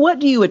 To what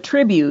do you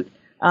attribute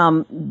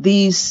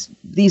these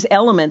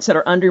elements that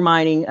are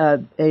undermining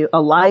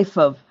a life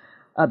of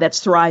that's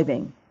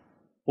thriving?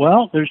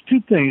 Well, there's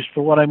 2 things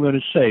for what I'm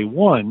going to say.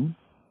 One,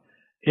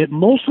 it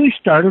mostly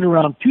started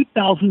around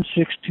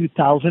 2006,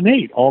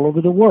 2008, all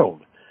over the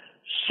world.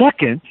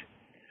 Second,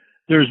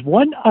 there's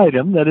one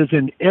item that is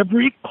in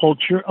every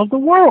culture of the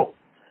world,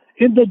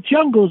 in the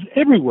jungles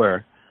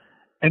everywhere,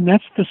 and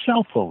that's the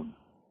cell phone.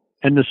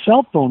 And the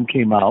cell phone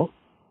came out,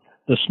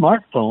 the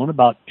smartphone,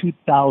 about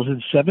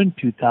 2007,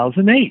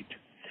 2008.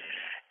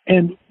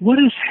 And what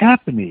is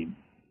happening,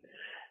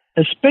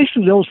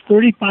 especially those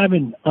 35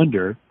 and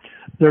under,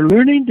 they're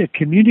learning to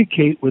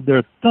communicate with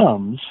their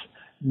thumbs,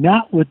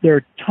 not with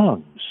their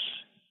tongues.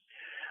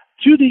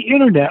 Through the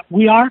internet,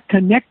 we are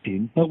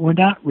connecting, but we're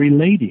not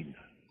relating.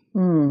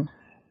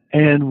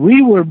 And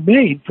we were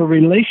made for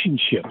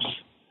relationships.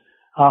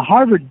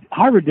 Harvard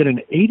did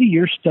an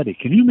 80-year study.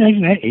 Can you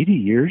imagine that, 80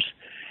 years?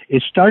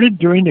 It started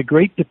during the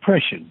Great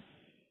Depression,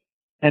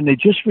 and they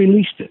just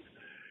released it.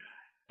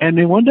 And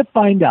they wanted to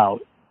find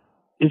out,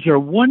 is there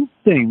one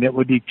thing that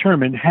would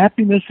determine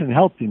happiness and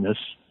healthiness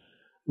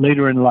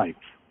later in life?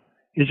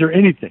 Is there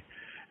anything?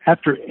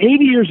 After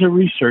 80 years of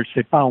research,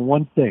 they found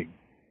one thing,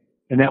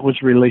 and that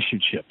was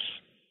relationships.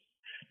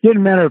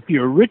 Didn't matter if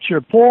you're rich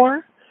or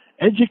poor,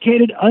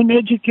 educated,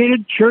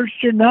 uneducated,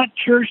 churched or not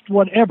churched,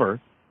 whatever.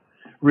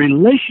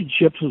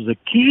 Relationships was a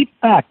key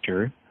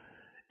factor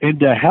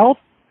into health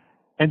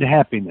and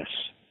happiness.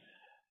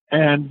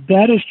 And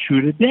that is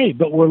true today,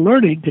 but we're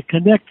learning to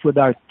connect with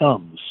our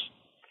thumbs.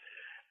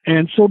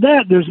 And so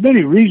there's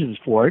many reasons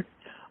for it.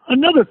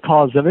 Another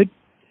cause of it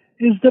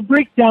is the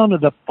breakdown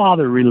of the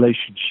father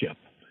relationship,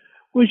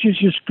 which is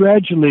just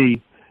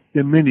gradually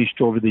diminished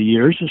over the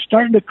years. It's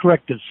starting to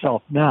correct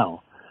itself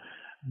now.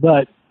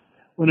 But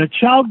when a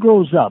child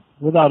grows up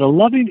without a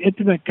loving,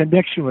 intimate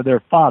connection with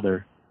their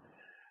father,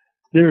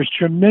 there's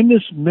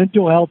tremendous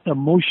mental health,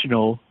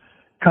 emotional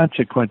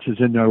consequences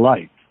in their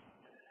life.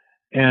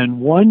 And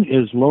one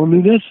is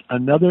loneliness,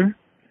 another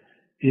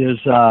is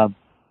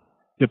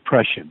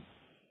depression.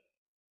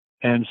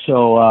 And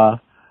so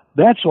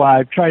that's why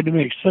I've tried to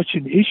make such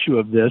an issue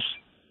of this.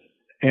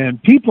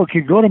 And people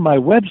can go to my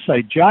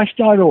website,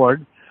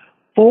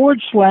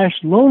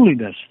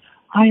 josh.org/loneliness.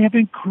 I have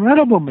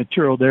incredible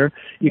material there.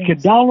 You can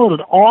download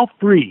it all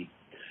free.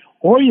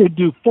 Or you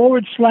do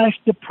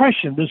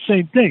 /depression, the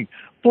same thing.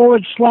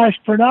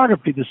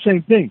 /pornography, the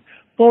same thing.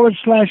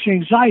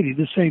 /anxiety,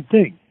 the same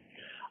thing.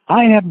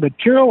 I have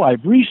material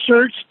I've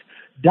researched,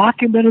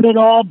 documented it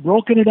all,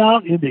 broken it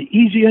out into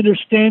easy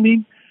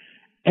understanding.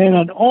 And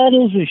on all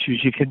those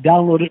issues, you can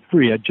download it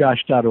free at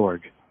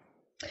josh.org.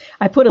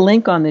 I put a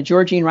link on the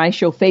Georgene Rice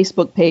Show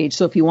Facebook page,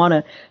 so if you want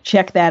to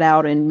check that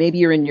out, and maybe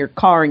you're in your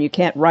car and you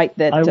can't write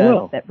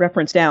that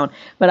reference down,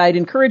 but I'd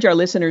encourage our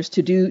listeners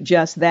to do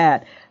just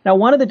that. Now,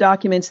 one of the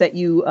documents that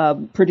you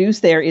produce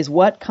there is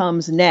What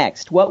Comes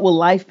Next? What will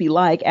life be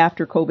like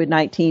after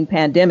COVID-19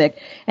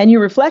 pandemic? And you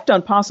reflect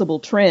on possible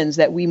trends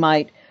that we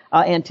might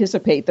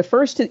anticipate. The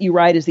first that you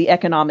write is the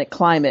economic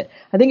climate.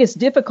 I think it's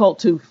difficult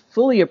to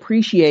fully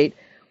appreciate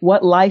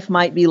what life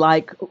might be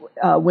like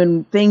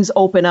when things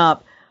open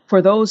up for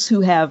those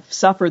who have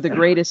suffered the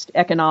greatest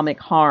economic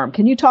harm.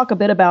 Can you talk a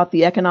bit about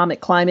the economic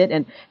climate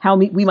and how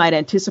we might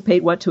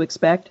anticipate what to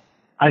expect?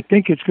 I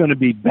think it's going to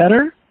be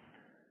better,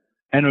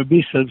 and it will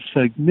be some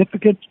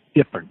significant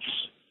difference.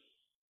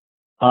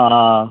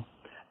 And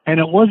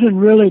it wasn't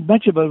really,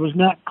 much of it was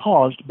not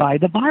caused by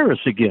the virus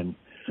again.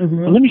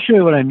 Mm-hmm. Let me show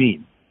you what I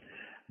mean.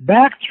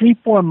 Back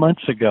 3-4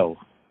 months ago,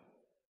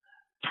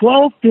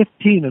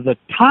 15 of the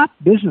top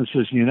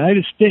businesses in the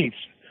United States,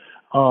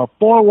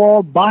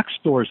 four-walled box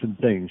stores and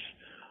things,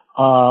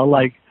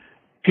 like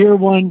Pier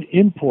 1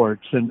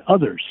 Imports and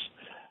others,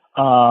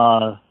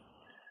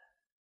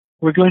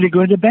 we're going to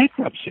go into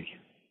bankruptcy.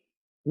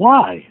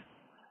 Why?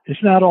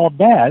 It's not all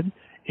bad.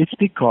 It's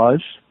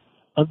because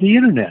of the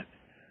Internet,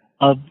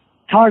 of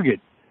Target,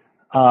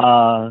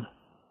 Walmart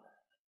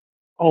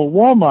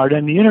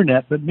and the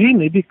Internet, but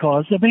mainly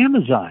because of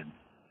Amazon.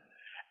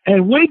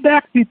 And way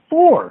back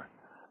before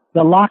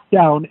the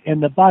lockdown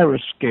and the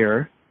virus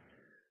scare,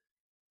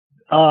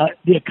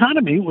 the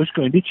economy was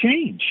going to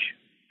change.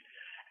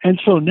 And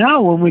so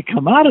now when we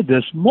come out of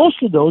this,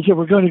 most of those that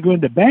were going to go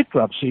into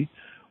bankruptcy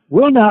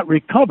will not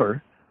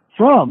recover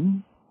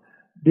from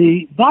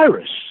the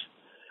virus.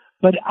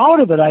 But out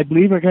of it, I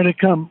believe, we're going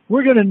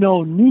to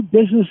know new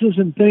businesses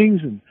and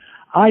things and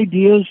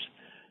ideas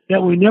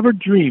that we never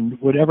dreamed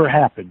would ever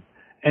happen.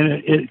 And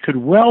it could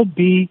well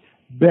be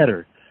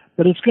better.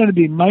 But it's going to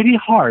be mighty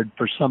hard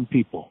for some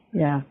people.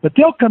 Yeah. But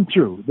they'll come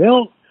through.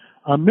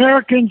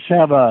 Americans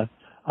have a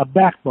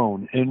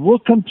backbone, and we'll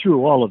come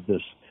through all of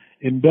this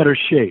in better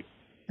shape.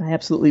 I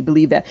absolutely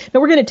believe that. Now,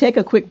 we're going to take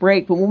a quick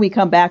break, but when we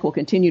come back, we'll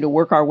continue to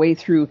work our way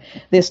through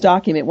this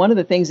document. One of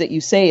the things that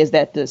you say is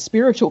that the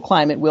spiritual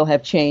climate will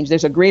have changed.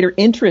 There's a greater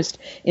interest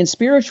in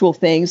spiritual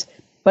things,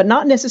 but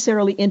not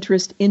necessarily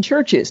interest in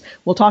churches.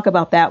 We'll talk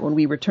about that when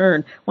we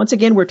return. Once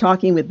again, we're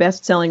talking with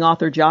best-selling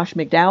author Josh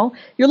McDowell.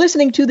 You're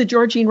listening to The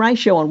Georgene Rice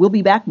Show, and we'll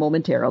be back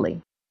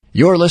momentarily.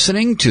 You're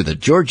listening to The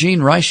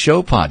Georgene Rice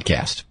Show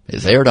podcast.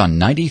 It's aired on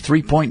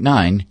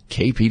 93.9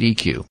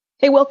 KPDQ.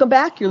 Hey, welcome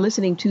back. You're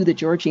listening to The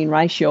Georgene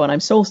Rice Show, and I'm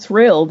so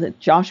thrilled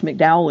that Josh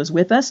McDowell is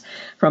with us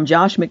from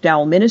Josh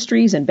McDowell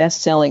Ministries and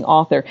best-selling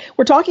author.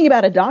 We're talking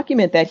about a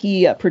document that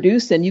he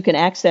produced, and you can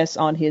access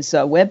on his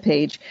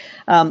webpage.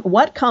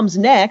 What Comes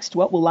Next?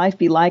 What Will Life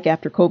Be Like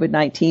After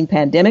COVID-19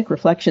 Pandemic?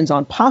 Reflections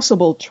on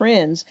Possible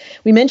Trends.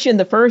 We mentioned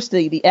the first,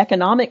 the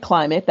economic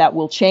climate that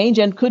will change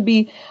and could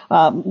be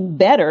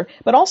better,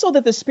 but also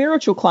that the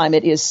spiritual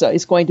climate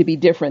is going to be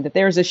different, that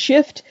there's a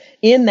shift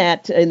in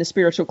the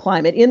spiritual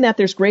climate, in that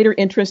there's greater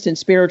interest in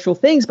spiritual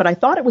things. But I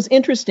thought it was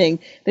interesting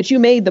that you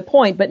made the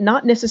point, but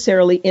not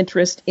necessarily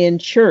interest in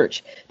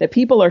church, that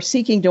people are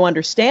seeking to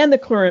understand the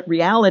current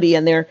reality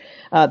and their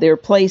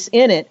place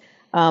in it.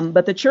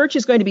 But the church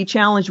is going to be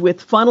challenged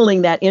with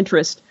funneling that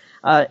interest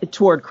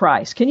toward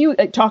Christ. Can you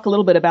talk a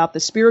little bit about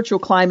the spiritual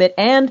climate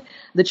and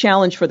the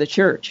challenge for the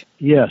church?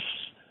 Yes.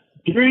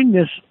 During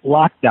this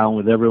lockdown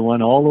with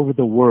everyone all over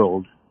the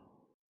world,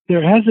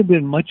 there hasn't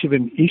been much of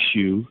an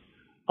issue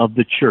of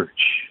the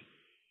church.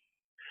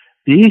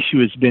 The issue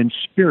has been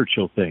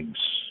spiritual things,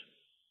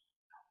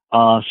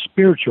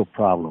 spiritual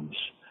problems.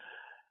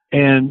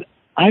 And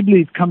I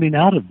believe coming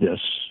out of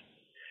this,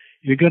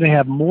 you're going to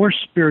have more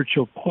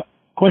spiritual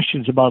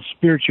questions about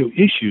spiritual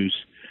issues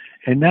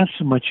and not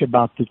so much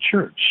about the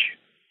church.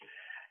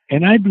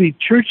 And I believe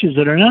churches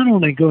that are not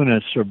only going to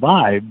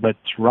survive, but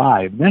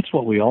thrive, and that's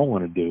what we all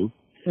want to do,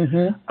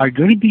 are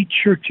going to be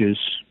churches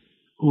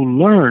who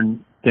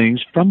learn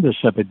things from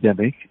this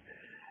epidemic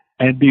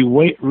and be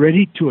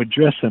ready to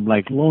address them,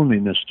 like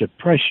loneliness,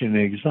 depression,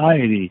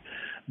 anxiety,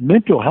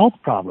 mental health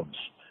problems.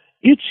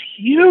 It's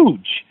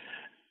huge.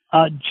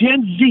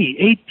 Gen Z,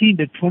 18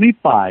 to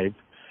 25,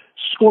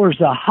 scores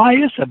the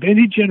highest of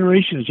any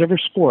generation has ever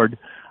scored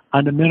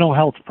on the mental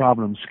health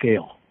problem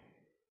scale.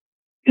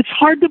 It's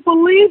hard to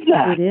believe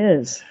that. It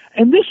is.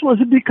 And this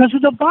wasn't because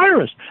of the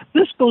virus.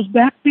 This goes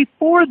back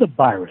before the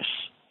virus.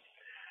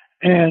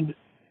 And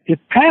if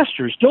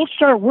pastors don't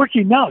start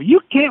working now,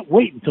 you can't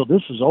wait until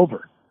this is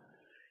over.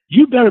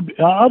 You better,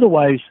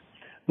 otherwise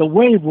the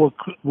wave will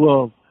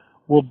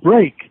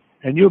break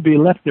and you'll be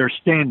left there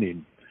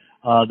standing.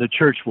 The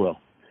church will.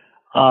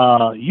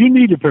 You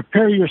need to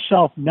prepare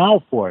yourself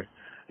now for it.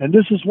 And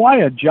this is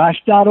why at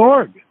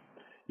josh.org,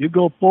 you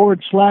go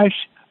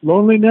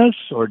 /loneliness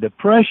or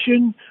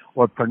depression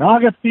or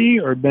pornography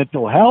or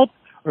mental health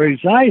or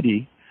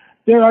anxiety.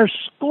 There are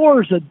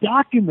scores of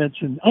documents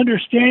and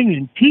understanding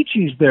and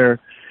teachings there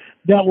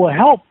that will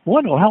help.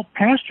 One will help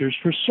pastors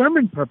for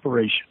sermon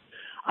preparation.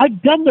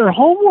 I've done their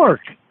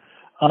homework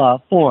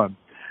for them,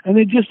 and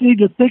they just need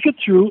to think it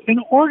through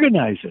and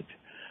organize it.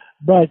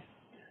 But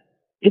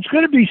it's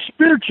going to be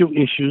spiritual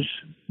issues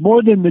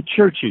more than the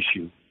church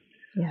issue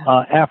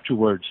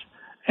afterwards.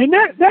 And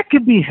that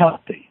could be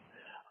healthy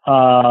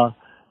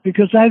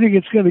because I think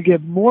it's going to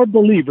give more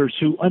believers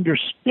who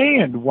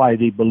understand why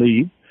they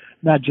believe,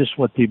 not just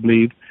what they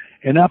believe,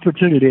 an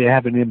opportunity to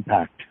have an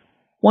impact.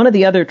 One of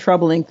the other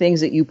troubling things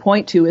that you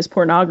point to is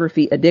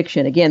pornography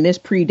addiction. Again, this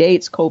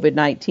predates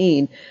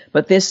COVID-19,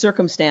 but this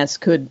circumstance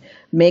could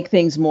make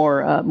things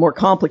more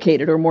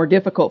complicated or more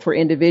difficult for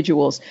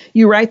individuals.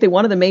 You write that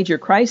one of the major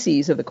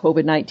crises of the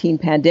COVID-19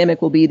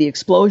 pandemic will be the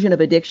explosion of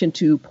addiction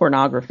to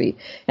pornography.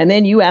 And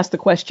then you ask the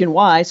question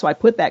why, so I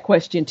put that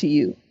question to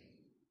you.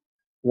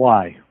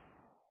 Why?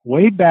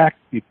 Way back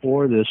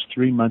before this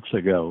 3 months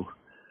ago,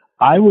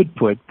 I would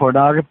put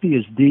pornography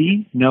as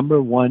the number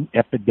one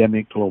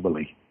epidemic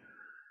globally.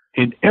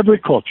 In every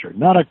culture,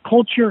 not a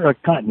culture or a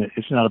continent,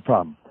 it's not a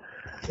problem.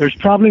 There's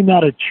probably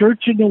not a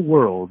church in the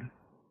world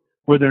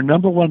where their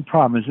number one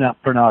problem is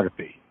not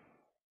pornography.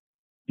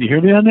 You hear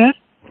me on that?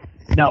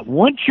 Not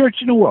one church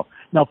in the world.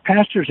 Now,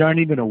 pastors aren't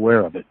even aware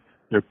of it.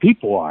 Their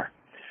people are.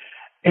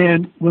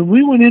 And when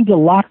we went into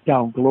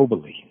lockdown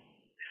globally,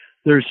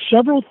 there's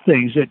several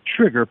things that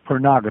trigger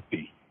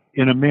pornography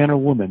in a man or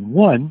woman.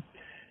 One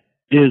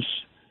is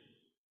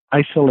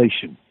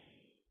isolation.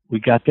 We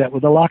got that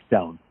with a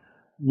lockdown.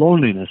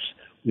 Loneliness,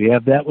 we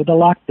have that with a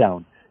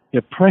lockdown.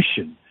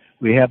 Depression,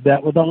 we have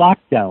that with a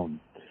lockdown.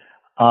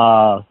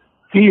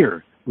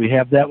 Fear, we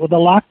have that with a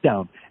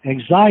lockdown.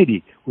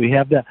 Anxiety, we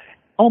have that.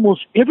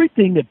 Almost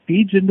everything that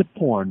feeds into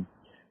porn,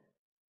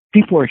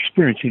 people are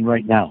experiencing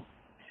right now.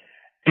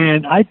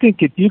 And I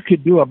think if you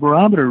could do a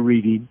barometer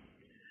reading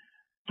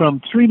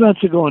from 3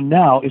 months ago and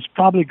now, it's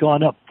probably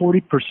gone up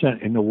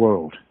 40% in the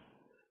world.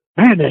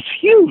 Man, that's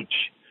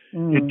huge.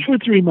 In 2 or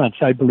 3 months,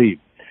 I believe.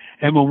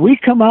 And when we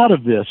come out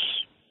of this,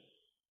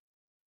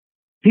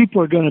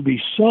 people are going to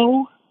be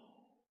so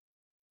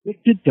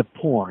addicted to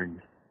porn,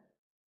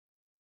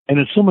 and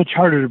it's so much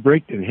harder to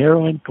break than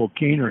heroin,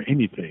 cocaine, or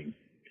anything,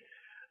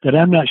 that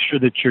I'm not sure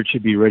the church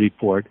should be ready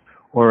for it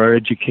or our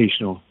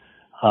educational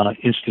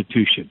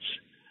institutions.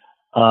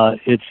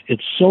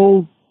 It's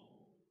so,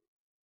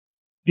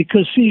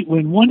 because see,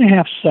 when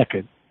 1.5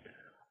 seconds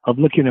of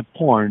looking at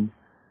porn,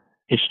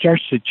 it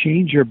starts to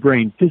change your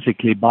brain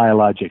physically,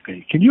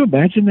 biologically. Can you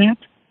imagine that?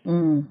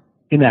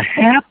 In a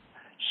half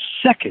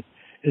second,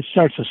 it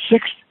starts a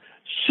 6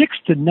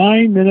 to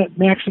 9 minute,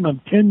 maximum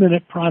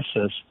 10-minute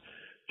process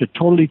to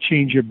totally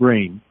change your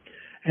brain.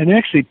 And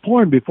actually,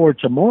 porn, before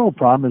it's a moral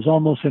problem, is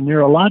almost a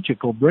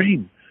neurological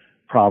brain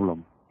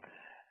problem.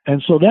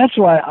 And so that's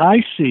why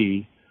I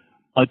see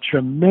a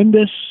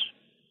tremendous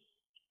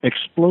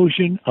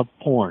explosion of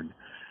porn.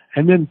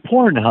 And then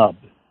Pornhub.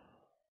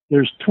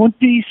 There's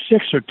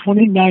 26 or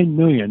 29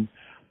 million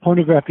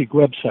pornographic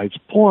websites.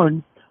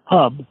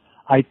 Pornhub,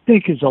 I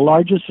think, is the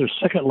largest or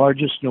second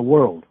largest in the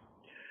world.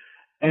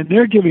 And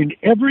they're giving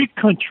every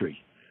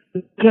country,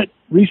 they've done it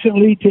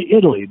recently to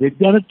Italy, they've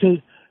done it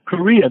to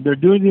Korea, they're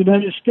doing the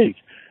United States.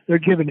 They're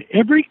giving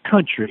every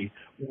country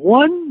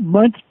 1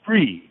 month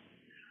free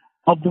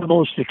of the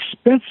most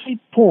expensive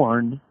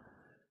porn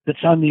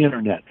that's on the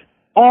internet.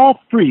 All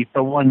free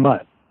for 1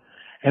 month.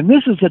 And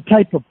this is the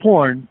type of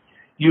porn,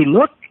 you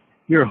look,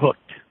 you're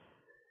hooked.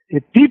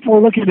 If people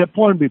were looking at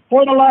porn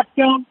before the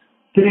lockdown,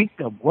 think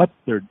of what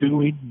they're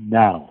doing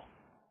now.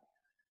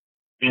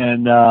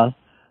 And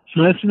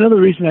so that's another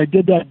reason I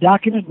did that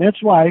document. And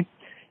that's why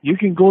you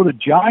can go to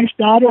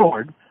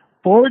josh.org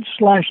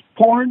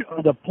 /porn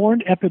or the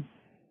porn epi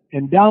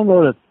and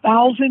download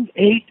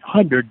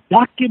 1,800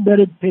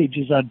 documented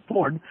pages on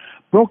porn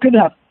broken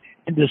up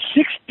into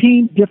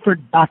 16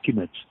 different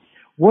documents.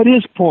 What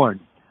is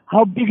porn?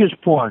 How big is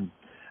porn?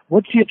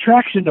 What's the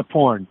attraction to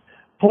porn?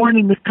 Porn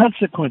and the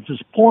consequences,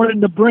 porn in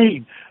the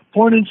brain,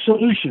 porn in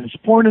solutions,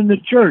 porn in the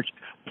church,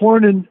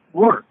 porn in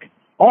work,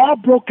 all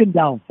broken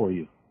down for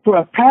you. For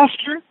a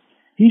pastor,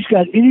 he's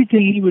got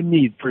anything he would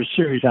need for a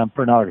series on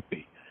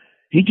pornography.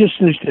 He just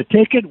needs to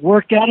take it,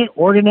 work at it,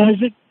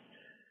 organize it,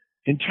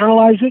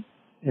 internalize it,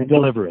 and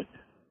deliver it.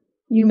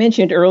 You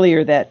mentioned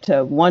earlier that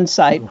one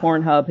site,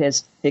 Pornhub,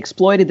 has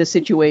exploited the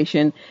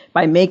situation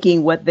by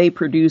making what they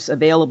produce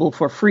available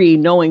for free,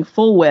 knowing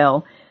full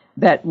well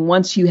that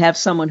once you have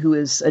someone who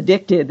is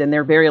addicted, then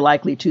they're very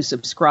likely to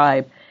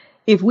subscribe.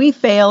 if we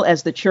fail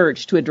as the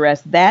church to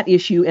address that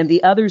issue and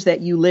the others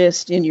that you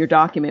list in your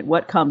document,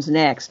 what comes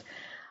next,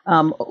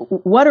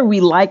 what are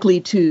we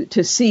likely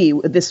to see,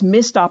 this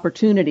missed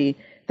opportunity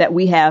that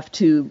we have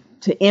to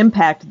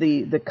impact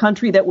the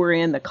country that we're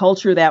in, the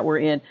culture that we're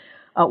in?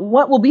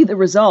 What will be the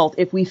result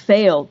if we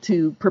fail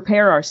to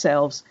prepare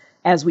ourselves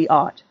as we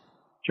ought?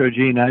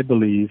 Georgine, I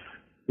believe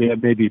we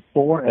have maybe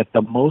 4, at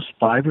the most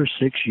 5 or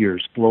 6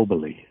 years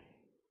globally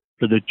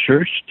for the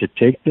church to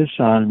take this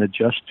on and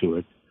adjust to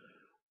it,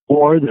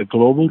 or the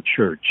global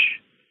church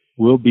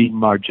will be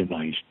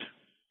marginalized.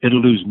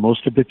 It'll lose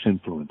most of its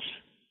influence.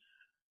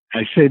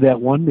 I say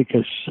that, one,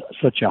 because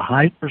such a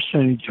high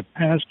percentage of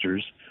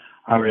pastors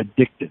are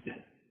addicted,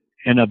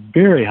 and a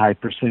very high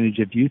percentage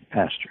of youth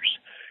pastors.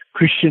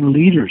 Christian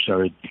leaders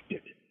are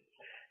addicted,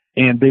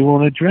 and they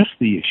won't address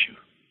the issue.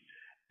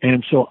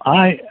 And so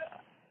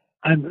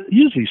I'm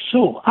usually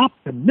so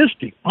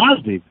optimistic,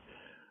 positive,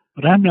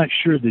 but I'm not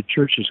sure the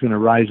church is going to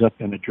rise up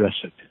and address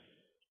it.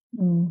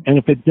 And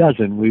if it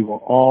doesn't, we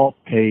will all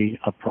pay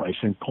a price,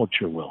 and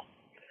culture will.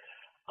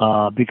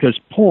 Because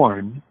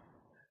porn,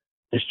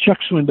 as Chuck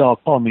Swindoll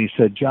called me,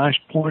 he said, Josh,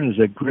 porn is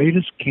the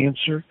greatest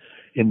cancer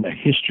in the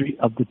history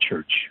of the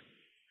church.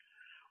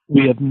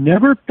 We have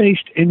never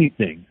faced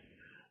anything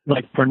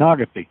like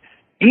pornography.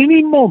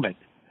 Any moment,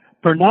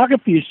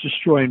 pornography is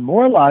destroying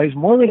more lives,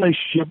 more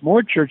relationships,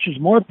 more churches,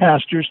 more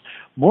pastors,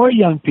 more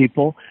young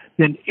people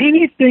than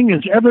anything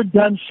has ever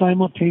done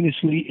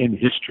simultaneously in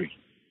history.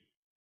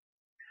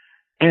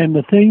 And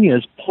the thing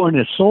is, porn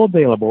is so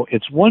available,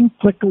 it's one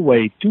click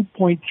away,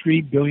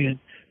 2.3 billion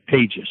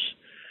pages.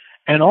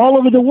 And all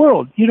over the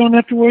world, you don't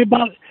have to worry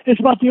about it. It's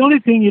about the only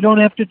thing you don't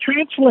have to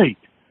translate.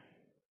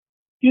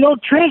 You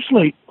don't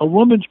translate a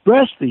woman's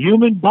breast, the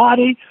human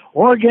body,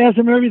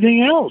 orgasm,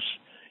 everything else.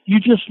 You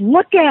just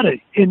look at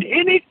it. In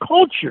any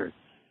culture,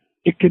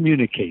 it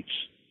communicates.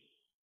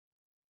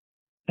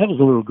 That was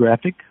a little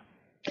graphic.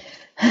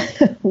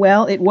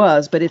 Well, it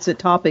was, but it's a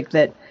topic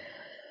that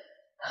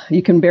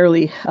you can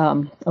barely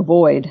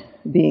avoid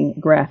being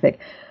graphic.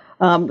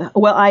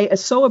 Well, I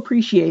so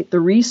appreciate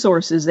the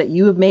resources that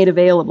you have made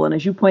available. And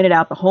as you pointed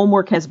out, the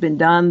homework has been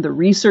done. The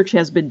research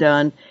has been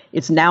done.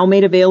 It's now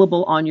made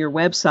available on your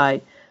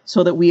website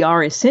so that we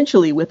are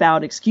essentially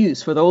without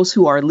excuse. For those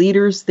who are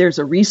leaders, there's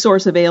a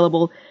resource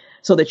available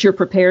so that you're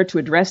prepared to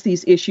address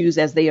these issues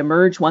as they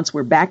emerge once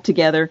we're back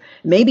together,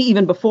 maybe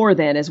even before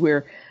then as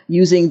we're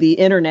using the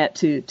internet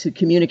to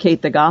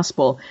communicate the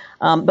gospel.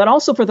 But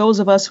also for those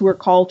of us who are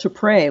called to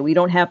pray. We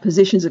don't have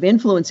positions of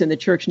influence in the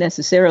church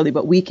necessarily,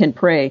 but we can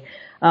pray.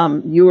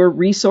 Your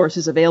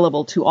resources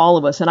available to all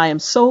of us. And I am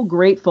so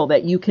grateful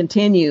that you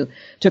continue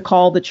to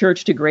call the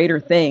church to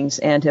greater things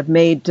and have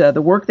made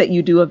the work that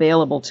you do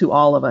available to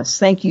all of us.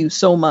 Thank you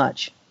so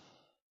much.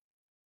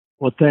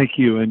 Well, thank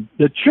you. And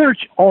the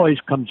church always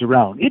comes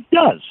around. It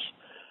does.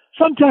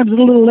 Sometimes a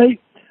little late,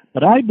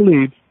 but I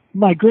believe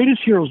my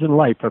greatest heroes in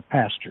life are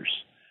pastors.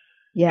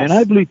 Yes. And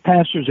I believe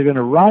pastors are going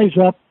to rise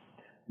up,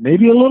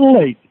 maybe a little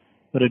late,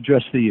 but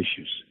address the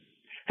issues.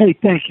 Hey,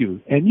 thank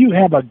you. And you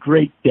have a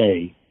great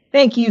day.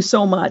 Thank you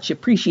so much.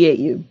 Appreciate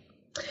you.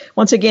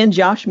 Once again,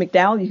 Josh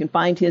McDowell, you can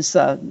find his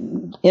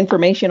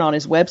information on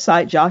his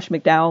website,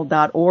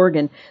 joshmcdowell.org,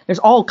 and there's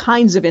all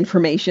kinds of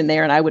information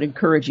there, and I would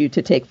encourage you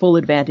to take full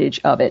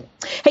advantage of it.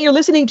 Hey, you're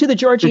listening to the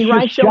Georgene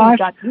Rice Show. We've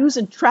got news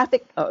and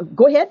traffic.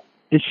 Go ahead.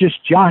 It's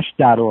just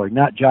josh.org,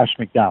 not Josh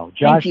McDowell.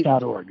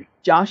 Josh.org.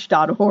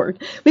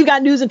 Josh.org. We've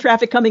got news and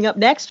traffic coming up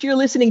next. You're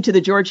listening to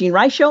the Georgene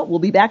Rice Show. We'll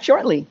be back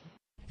shortly.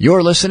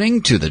 You're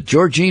listening to the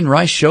Georgene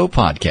Rice Show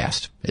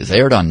podcast. It's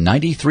aired on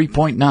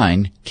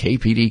 93.9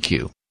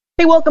 KPDQ.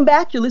 Hey, welcome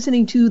back. You're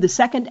listening to the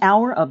second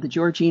hour of the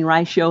Georgene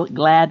Rice Show.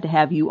 Glad to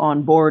have you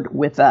on board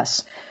with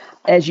us.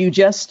 As you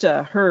just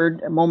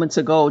heard moments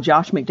ago,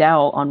 Josh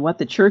McDowell on what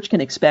the church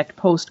can expect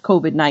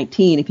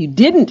post-COVID-19. If you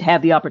didn't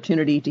have the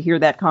opportunity to hear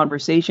that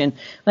conversation,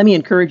 let me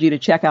encourage you to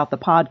check out the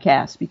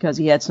podcast because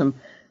he had some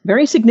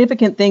very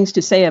significant things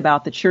to say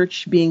about the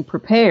church being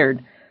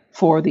prepared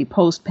for the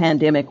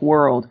post-pandemic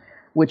world,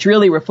 which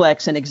really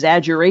reflects an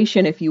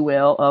exaggeration, if you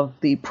will, of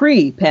the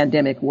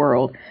pre-pandemic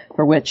world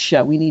for which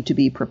we need to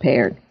be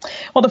prepared.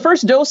 Well, the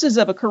first doses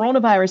of a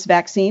coronavirus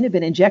vaccine have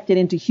been injected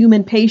into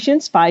human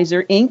patients.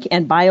 Pfizer, Inc.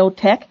 and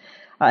BioNTech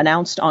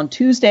announced on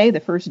Tuesday the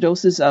first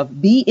doses of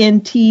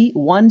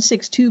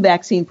BNT162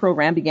 vaccine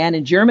program began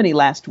in Germany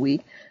last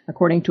week,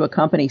 according to a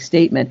company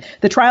statement.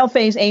 The trial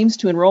phase aims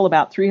to enroll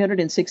about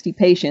 360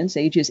 patients,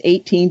 ages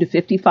 18 to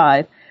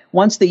 55,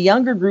 once the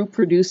younger group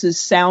produces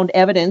sound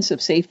evidence of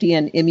safety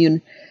and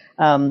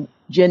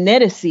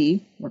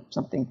immunogenicity, or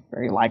something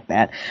very like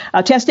that.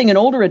 Testing in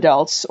older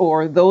adults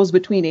or those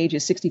between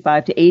ages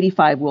 65 to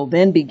 85 will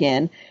then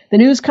begin. The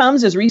news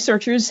comes as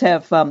researchers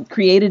have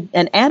created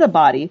an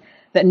antibody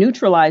that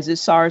neutralizes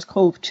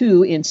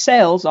SARS-CoV-2 in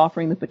cells,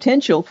 offering the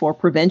potential for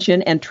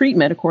prevention and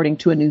treatment, according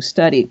to a new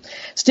study.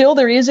 Still,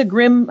 there is a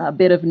grim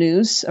bit of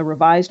news. A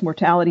revised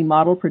mortality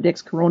model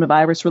predicts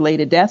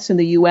coronavirus-related deaths in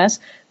the U.S.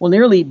 will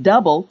nearly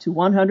double to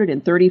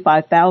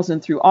 135,000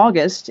 through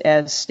August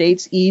as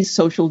states ease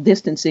social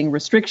distancing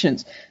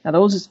restrictions. Now,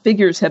 those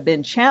figures have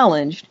been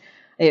challenged.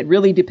 It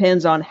really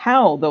depends on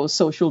how those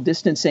social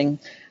distancing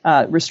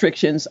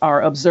restrictions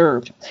are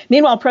observed.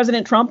 Meanwhile,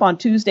 President Trump on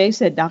Tuesday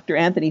said Dr.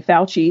 Anthony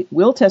Fauci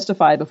will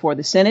testify before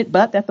the Senate,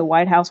 but that the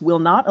White House will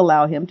not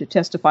allow him to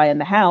testify in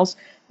the House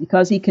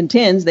because he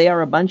contends they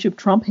are a bunch of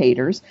Trump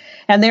haters.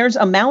 And there is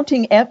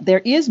mounting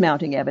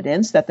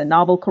evidence that the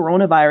novel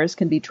coronavirus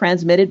can be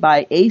transmitted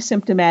by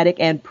asymptomatic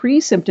and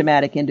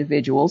pre-symptomatic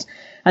individuals.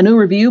 A new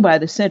review by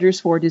the Centers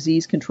for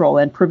Disease Control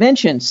and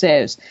Prevention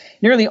says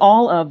nearly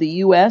all of the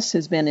U.S.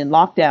 has been in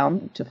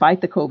lockdown to fight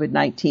the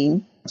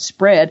COVID-19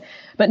 spread,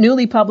 but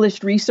newly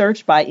published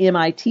research by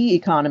MIT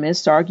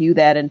economists argue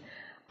that an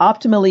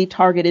optimally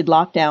targeted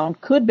lockdown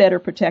could better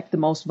protect the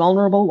most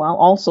vulnerable while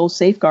also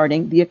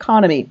safeguarding the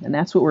economy. And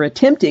that's what we're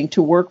attempting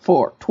to work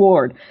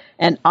toward,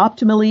 an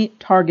optimally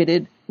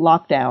targeted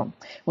lockdown.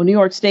 Well, New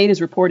York State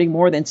is reporting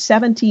more than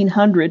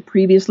 1,700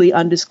 previously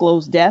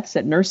undisclosed deaths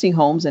at nursing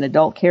homes and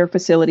adult care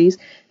facilities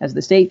as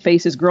the state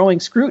faces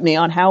growing scrutiny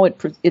on how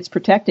it's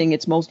protecting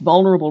its most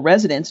vulnerable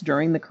residents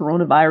during the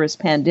coronavirus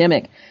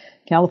pandemic.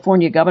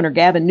 California Governor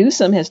Gavin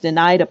Newsom has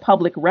denied a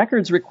public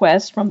records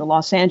request from the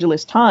Los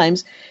Angeles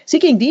Times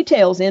seeking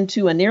details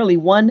into a nearly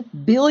 $1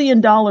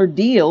 billion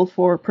deal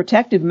for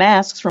protective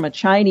masks from a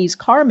Chinese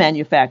car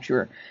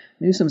manufacturer.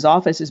 Newsom's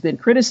office has been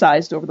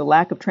criticized over the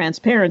lack of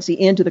transparency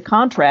into the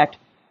contract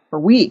for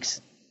weeks.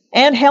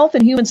 And Health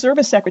and Human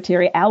Service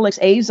Secretary Alex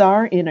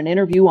Azar, in an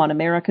interview on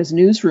America's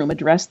Newsroom,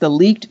 addressed the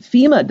leaked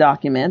FEMA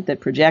document that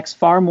projects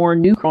far more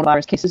new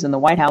coronavirus cases than the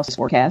White House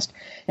forecast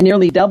and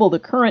nearly double the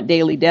current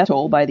daily death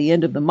toll by the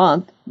end of the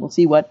month. We'll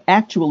see what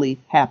actually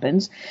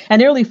happens.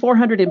 And nearly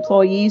 400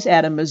 employees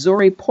at a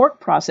Missouri pork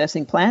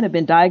processing plant have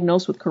been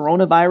diagnosed with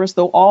coronavirus,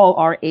 though all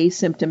are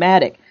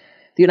asymptomatic.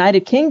 The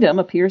United Kingdom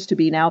appears to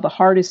be now the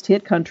hardest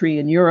hit country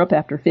in Europe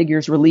after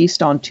figures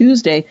released on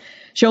Tuesday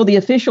show the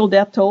official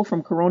death toll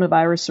from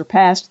coronavirus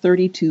surpassed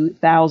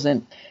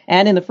 32,000.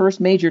 And in the first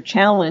major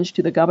challenge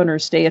to the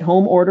governor's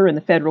stay-at-home order in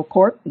the federal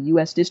court, the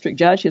U.S. District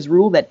Judge has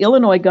ruled that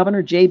Illinois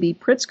Governor J.B.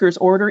 Pritzker's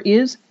order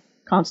is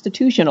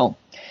constitutional.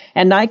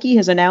 And Nike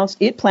has announced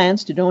it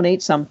plans to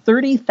donate some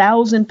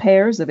 30,000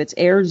 pairs of its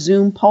Air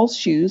Zoom Pulse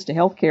shoes to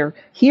healthcare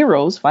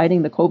heroes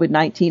fighting the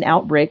COVID-19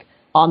 outbreak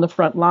on the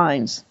front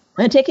lines.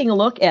 And taking a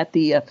look at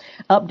the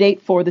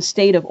update for the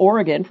state of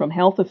Oregon from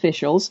health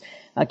officials,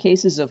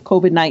 cases of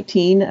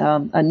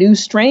COVID-19, a new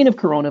strain of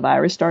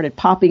coronavirus started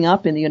popping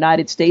up in the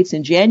United States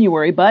in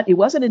January, but it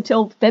wasn't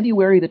until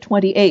February the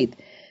 28th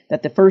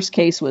that the first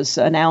case was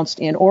announced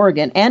in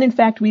Oregon. And in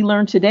fact, we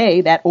learned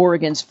today that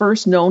Oregon's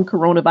first known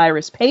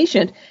coronavirus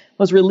patient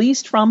was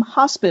released from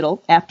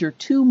hospital after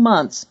 2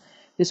 months.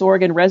 This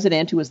Oregon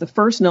resident, who was the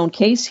first known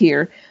case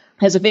here,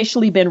 has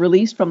officially been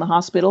released from the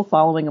hospital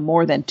following a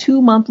more than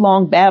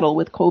 2-month-long battle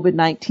with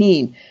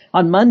COVID-19.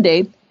 On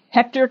Monday,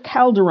 Hector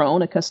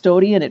Calderon, a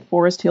custodian at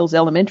Forest Hills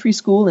Elementary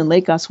School in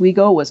Lake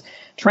Oswego, was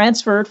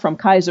transferred from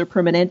Kaiser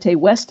Permanente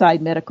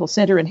Westside Medical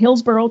Center in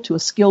Hillsborough to a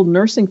skilled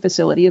nursing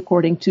facility,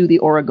 according to the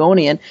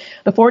Oregonian.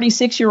 The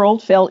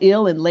 46-year-old fell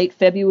ill in late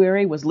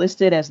February, was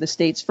listed as the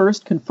state's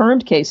first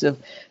confirmed case of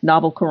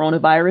novel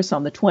coronavirus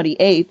on the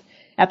 28th.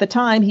 At the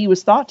time, he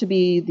was thought to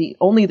be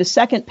only the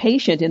second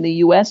patient in the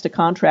U.S. to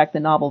contract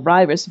the novel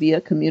virus via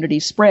community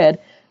spread,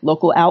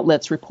 local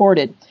outlets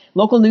reported.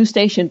 Local news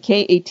station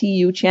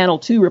KATU Channel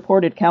 2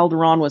 reported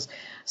Calderon was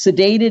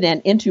sedated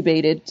and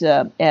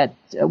intubated at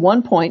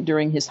one point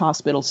during his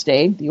hospital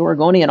stay. The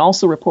Oregonian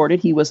also reported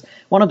he was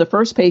one of the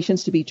first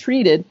patients to be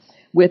treated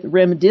with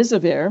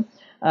remdesivir,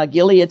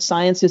 Gilead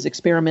Sciences'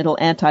 experimental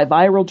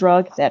antiviral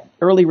drug that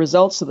early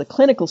results of the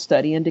clinical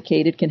study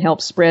indicated can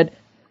help speed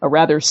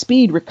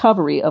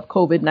recovery of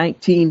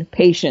COVID-19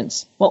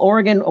 patients. Well,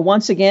 Oregon,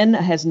 once again,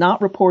 has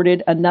not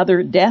reported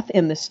another death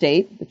in the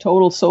state. The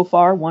total so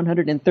far,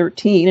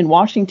 113. In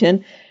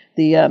Washington,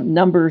 the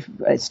number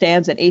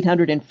stands at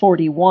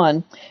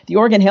 841. The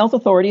Oregon Health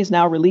Authority is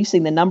now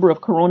releasing the number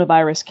of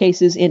coronavirus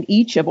cases in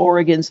each of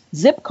Oregon's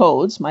zip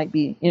codes. Might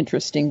be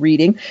interesting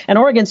reading. And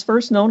Oregon's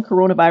first known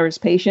coronavirus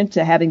patient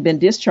having been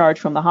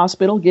discharged from the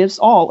hospital gives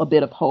all a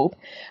bit of hope.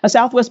 A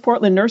Southwest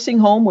Portland nursing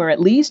home where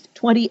at least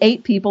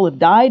 28 people have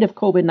died of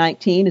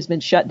COVID-19 has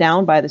been shut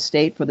down by the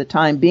state for the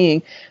time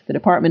being. The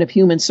Department of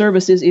Human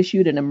Services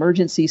issued an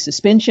emergency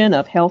suspension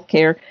of health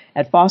care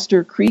at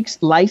Foster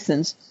Creek's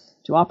license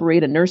to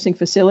operate a nursing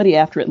facility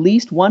after at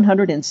least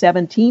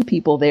 117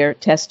 people there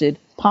tested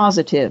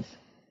positive.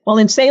 Well,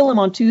 in Salem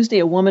on Tuesday,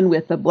 a woman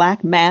with a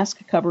black mask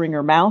covering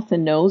her mouth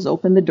and nose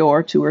opened the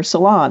door to her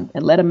salon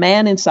and led a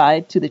man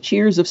inside to the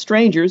cheers of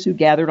strangers who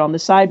gathered on the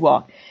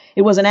sidewalk.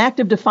 It was an act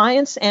of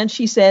defiance and,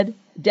 she said,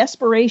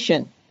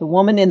 desperation. The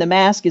woman in the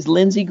mask is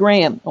Lindsey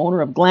Graham,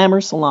 owner of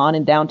Glamour Salon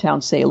in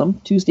downtown Salem.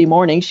 Tuesday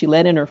morning, she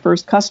let in her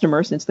first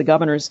customer since the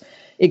governor's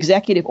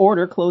executive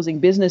order closing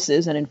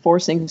businesses and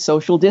enforcing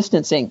social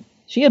distancing.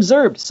 She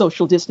observed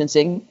social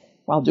distancing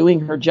while doing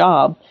her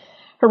job.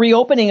 Her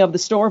reopening of the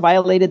store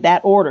violated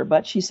that order,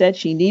 but she said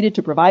she needed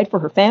to provide for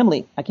her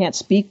family. I can't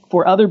speak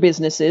for other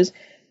businesses.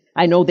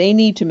 I know they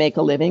need to make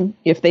a living.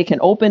 If they can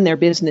open their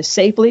business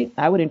safely,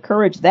 I would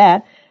encourage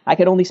that. I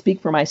can only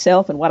speak for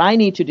myself, and what I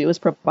need to do is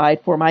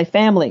provide for my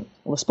family.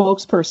 Well, a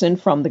spokesperson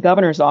from the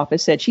governor's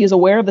office said she is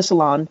aware of the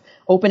salon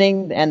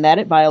opening and that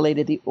it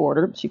violated the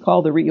order. She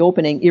called the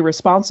reopening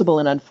irresponsible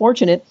and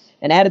unfortunate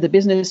and added the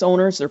business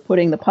owners are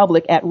putting the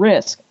public at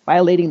risk.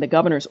 Violating the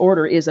governor's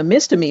order is a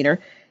misdemeanor,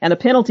 and the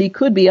penalty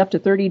could be up to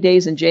 30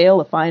 days in jail,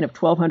 a fine of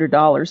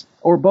 $1,200,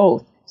 or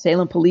both.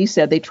 Salem police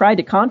said they tried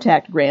to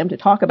contact Graham to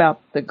talk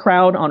about the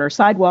crowd on her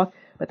sidewalk,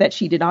 but that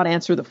she did not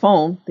answer the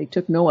phone. They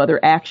took no other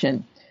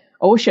action.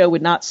 OSHA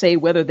would not say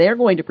whether they're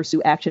going to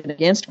pursue action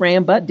against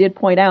Graham, but did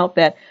point out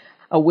that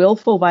a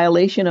willful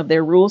violation of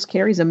their rules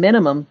carries a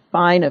minimum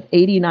fine of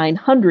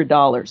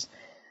 $8,900.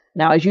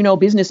 Now, as you know,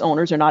 business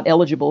owners are not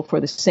eligible for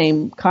the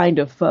same kind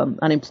of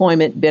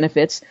unemployment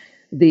benefits.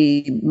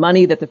 The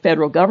money that the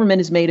federal government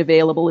has made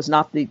available is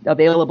not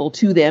available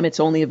to them.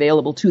 It's only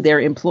available to their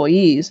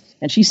employees.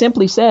 And she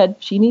simply said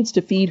she needs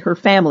to feed her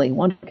family.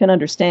 One can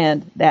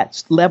understand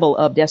that level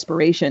of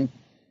desperation.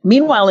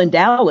 Meanwhile, in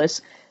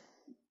Dallas,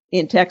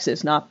 in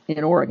Texas, not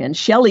in Oregon,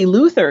 Shelley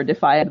Luther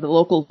defied the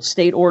local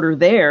state order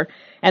there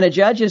and a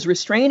judge's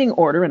restraining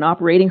order in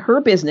operating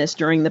her business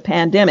during the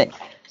pandemic.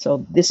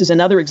 So this is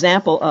another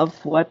example of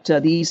what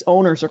these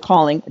owners are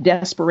calling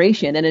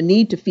desperation and a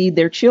need to feed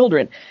their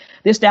children.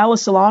 This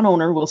Dallas salon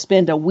owner will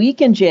spend a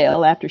week in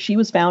jail after she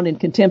was found in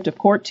contempt of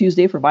court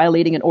Tuesday for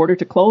violating an order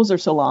to close her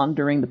salon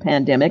during the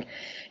pandemic.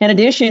 In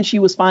addition, she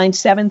was fined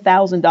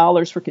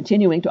 $7,000 for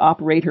continuing to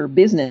operate her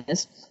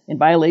business in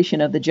violation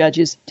of the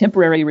judge's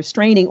temporary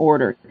restraining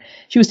order.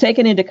 She was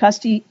taken into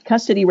custody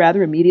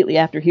immediately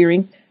after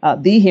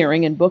the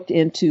hearing and booked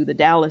into the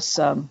Dallas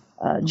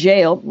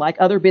jail, like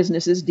other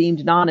businesses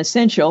deemed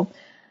non-essential.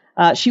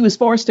 She was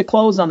forced to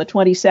close on the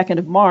 22nd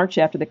of March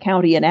after the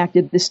county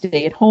enacted the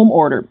stay-at-home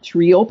order. She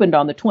reopened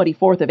on the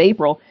 24th of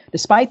April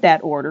despite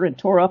that order and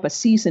tore up a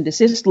cease and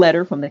desist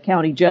letter from the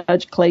county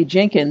judge, Clay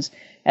Jenkins,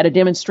 at a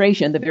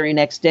demonstration the very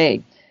next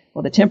day.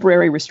 Well, the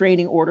temporary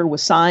restraining order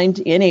was signed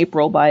in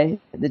April by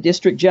the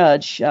district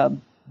judge,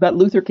 but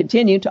Luther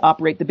continued to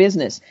operate the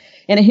business.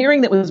 In a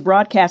hearing that was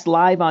broadcast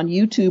live on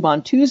YouTube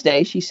on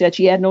Tuesday, she said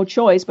she had no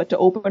choice but to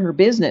open her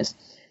business.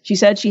 She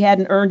said she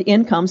hadn't earned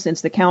income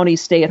since the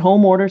county's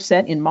stay-at-home order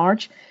set in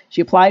March. She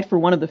applied for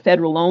one of the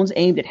federal loans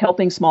aimed at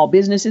helping small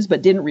businesses,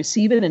 but didn't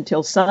receive it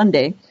until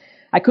Sunday.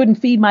 I couldn't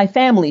feed my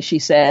family, she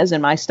says,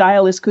 and my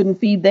stylist couldn't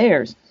feed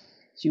theirs.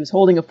 She was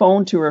holding a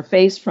phone to her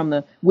face from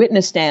the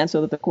witness stand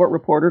so that the court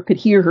reporter could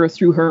hear her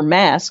through her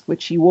mask,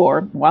 which she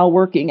wore while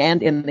working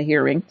and in the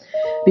hearing.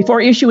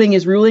 Before issuing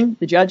his ruling,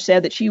 the judge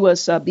said that she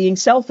was being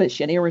selfish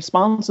and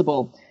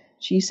irresponsible.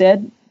 She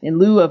said, in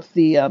lieu of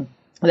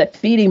that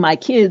feeding my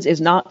kids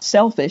is not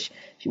selfish.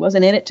 She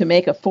wasn't in it to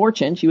make a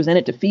fortune. She was in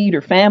it to feed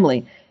her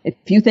family. If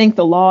you think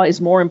the law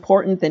is more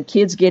important than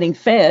kids getting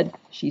fed,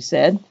 she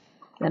said,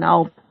 then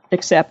I'll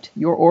accept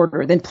your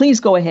order. Then please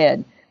go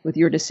ahead with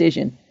your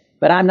decision.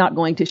 But I'm not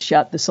going to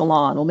shut the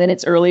salon. Well,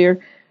 minutes earlier,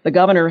 the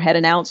governor had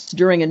announced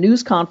during a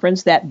news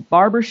conference that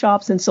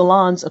barbershops and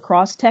salons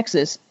across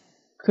Texas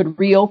could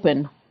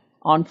reopen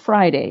on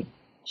Friday.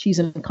 She's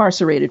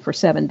incarcerated for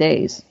 7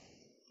 days.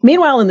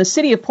 Meanwhile, in the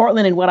city of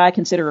Portland, in what I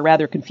consider a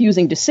rather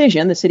confusing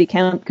decision, the city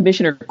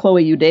commissioner,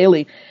 Chloe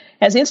Eudaly,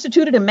 has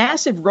instituted a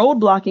massive road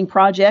blocking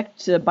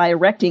project by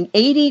erecting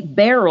 80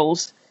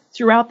 barrels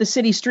throughout the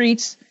city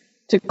streets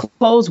to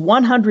close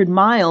 100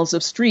 miles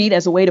of street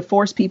as a way to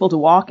force people to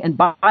walk and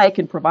bike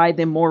and provide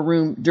them more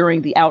room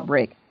during the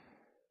outbreak.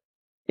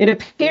 It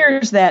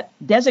appears that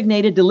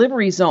designated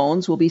delivery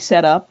zones will be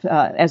set up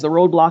as the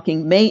road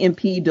blocking may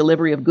impede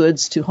delivery of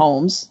goods to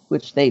homes,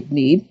 which they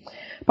need.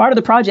 Part of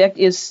the project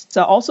is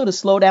also to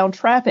slow down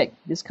traffic.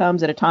 This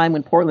comes at a time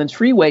when Portland's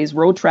freeways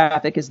road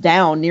traffic is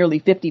down nearly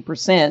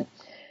 50%.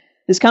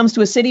 This comes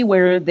to a city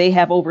where they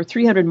have over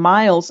 300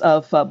 miles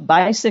of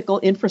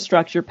bicycle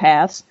infrastructure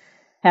paths,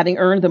 having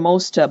earned the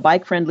most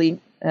bike-friendly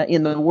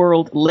in the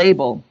world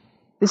label.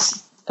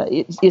 This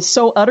is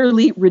so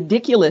utterly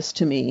ridiculous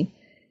to me,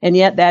 and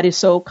yet that is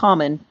so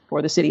common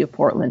for the city of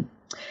Portland.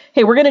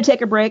 Hey, we're going to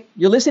take a break.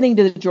 You're listening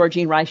to The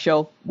Georgene Rice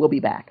Show. We'll be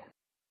back.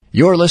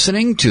 You're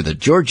listening to The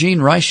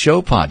Georgene Rice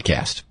Show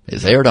podcast.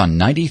 It's aired on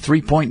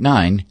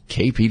 93.9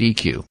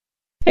 KPDQ.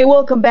 Hey,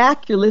 welcome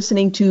back. You're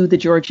listening to The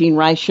Georgene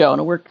Rice Show,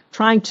 and we're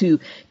trying to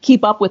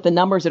keep up with the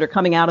numbers that are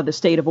coming out of the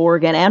state of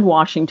Oregon and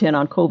Washington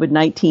on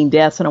COVID-19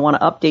 deaths, and I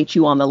want to update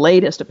you on the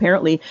latest.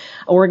 Apparently,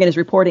 Oregon is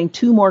reporting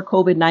 2 more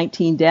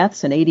COVID-19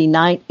 deaths, an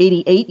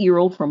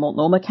 88-year-old from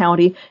Multnomah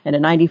County and a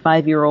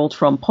 95-year-old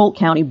from Polk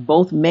County,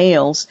 both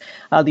males.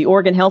 The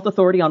Oregon Health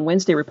Authority on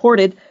Wednesday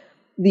reported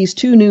these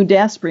 2 new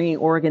deaths, bringing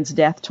Oregon's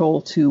death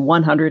toll to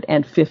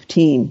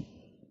 115.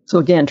 So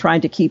again,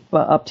 trying to keep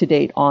up to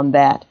date on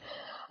that.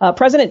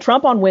 President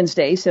Trump on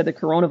Wednesday said the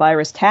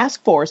coronavirus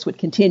task force would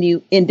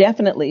continue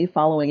indefinitely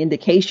following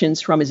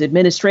indications from his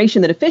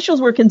administration that officials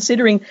were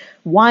considering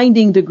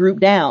winding the group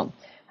down.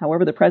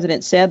 However, the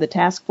president said the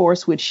task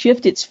force would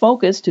shift its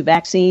focus to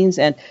vaccines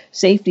and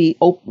safety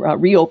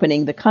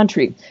reopening the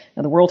country.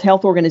 Now, the World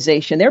Health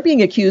Organization, they're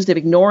being accused of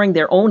ignoring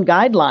their own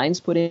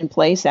guidelines put in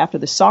place after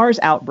the SARS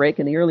outbreak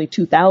in the early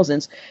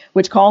 2000s,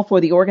 which call for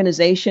the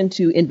organization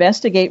to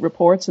investigate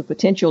reports of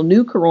potential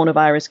new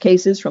coronavirus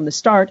cases from the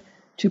start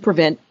to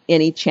prevent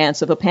any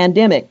chance of a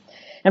pandemic.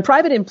 And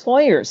private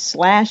employers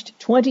slashed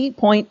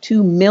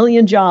 20.2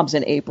 million jobs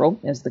in April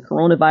as the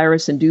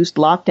coronavirus-induced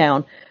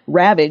lockdown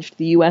ravaged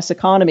the U.S.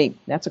 economy.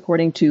 That's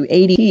according to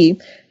ADP,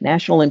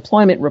 National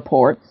Employment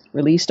Report,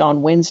 released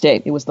on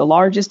Wednesday. It was the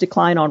largest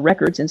decline on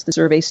record since the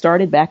survey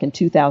started back in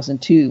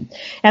 2002.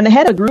 And the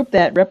head of a group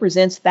that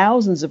represents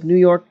thousands of New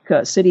York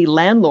City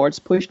landlords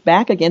pushed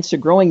back against a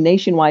growing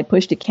nationwide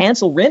push to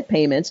cancel rent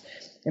payments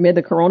amid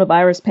the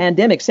coronavirus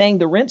pandemic, saying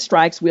the rent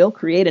strikes will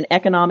create an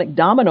economic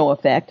domino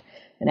effect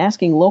and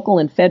asking local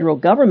and federal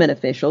government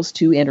officials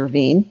to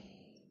intervene.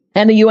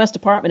 And the U.S.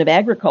 Department of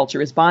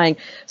Agriculture is buying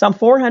some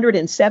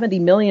 $470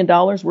 million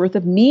worth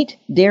of meat,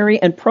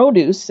 dairy, and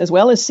produce, as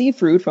well as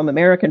seafood from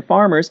American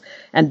farmers,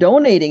 and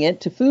donating it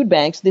to food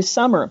banks this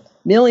summer.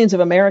 Millions of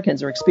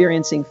Americans are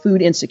experiencing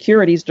food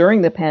insecurities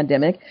during the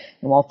pandemic,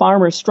 and while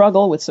farmers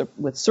struggle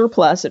with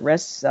surplus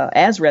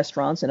as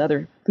restaurants and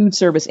other food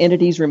service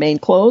entities remain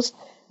closed,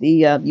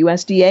 the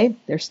USDA,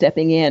 they're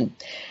stepping in.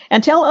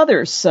 And tell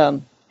others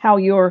how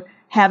you're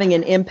having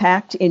an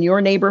impact in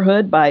your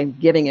neighborhood by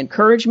giving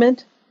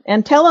encouragement.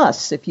 And tell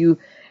us if you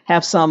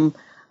have some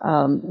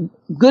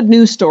good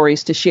news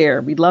stories to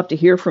share. We'd love to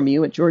hear from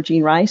you at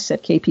Georgene Rice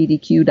at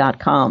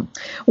kpdq.com.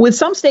 With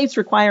some states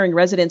requiring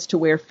residents to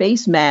wear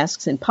face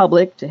masks in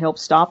public to help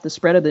stop the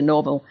spread of the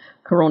novel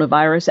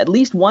coronavirus, at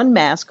least one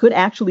mask could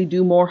actually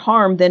do more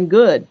harm than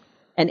good.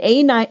 An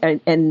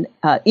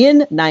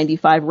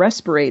N95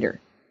 respirator.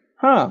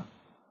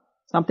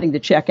 Something to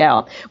check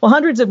out. Well,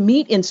 hundreds of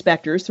meat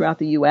inspectors throughout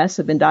the U.S.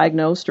 have been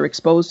diagnosed or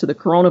exposed to the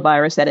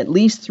coronavirus, and at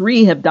least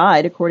 3 have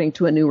died, according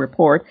to a new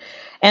report.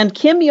 And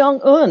Kim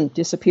Jong-un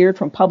disappeared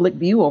from public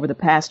view over the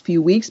past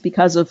few weeks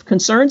because of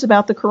concerns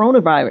about the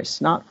coronavirus,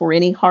 not for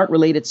any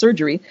heart-related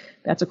surgery.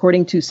 That's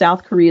according to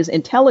South Korea's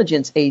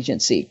intelligence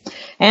agency.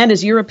 And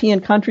as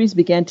European countries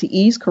began to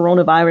ease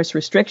coronavirus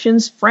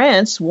restrictions,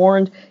 France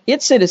warned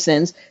its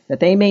citizens that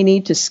they may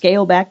need to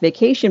scale back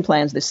vacation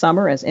plans this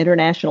summer as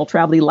international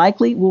travel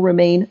likely will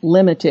remain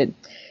limited.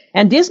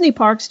 And Disney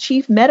Parks'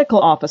 chief medical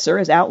officer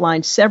has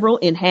outlined several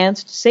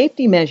enhanced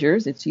safety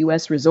measures its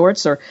U.S.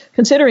 resorts are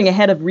considering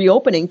ahead of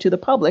reopening to the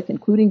public,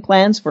 including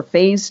plans for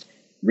phased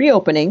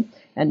reopening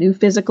and new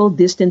physical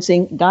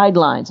distancing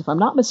guidelines. If I'm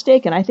not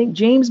mistaken, I think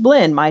James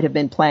Blinn might have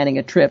been planning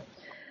a trip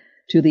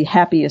to the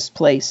happiest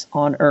place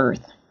on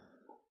earth.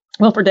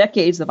 Well, for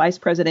decades, the vice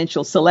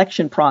presidential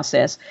selection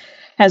process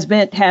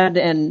had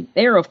an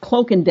air of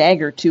cloak and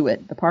dagger to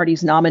it. The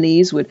party's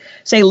nominees would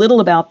say little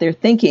about their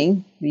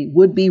thinking. The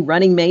would-be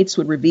running mates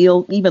would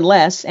reveal even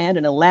less, and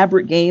an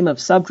elaborate game of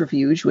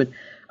subterfuge would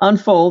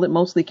unfold that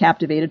mostly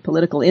captivated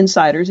political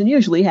insiders and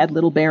usually had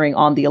little bearing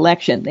on the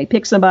election. They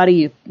pick somebody,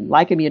 you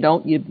like him, you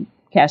don't, you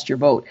cast your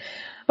vote.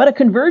 But a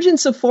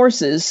convergence of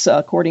forces,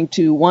 according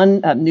to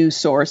one news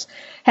source,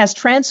 has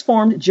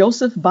transformed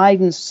Joseph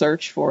Biden's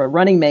search for a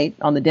running mate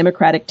on the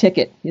Democratic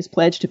ticket. His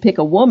pledge to pick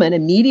a woman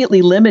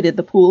immediately limited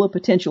the pool of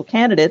potential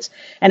candidates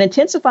and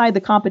intensified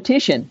the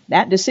competition.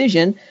 That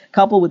decision,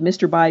 coupled with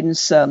Mr.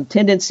 Biden's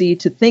tendency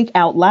to think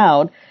out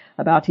loud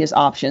about his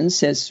options,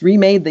 has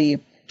remade the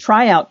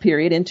tryout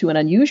period into an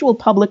unusual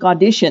public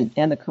audition,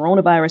 and the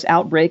coronavirus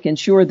outbreak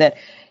ensured that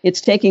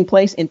it's taking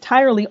place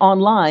entirely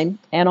online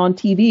and on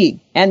TV.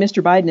 And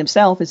Mr. Biden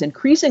himself is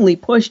increasingly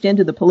pushed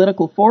into the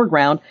political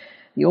foreground,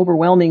 the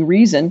overwhelming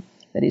reason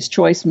that his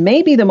choice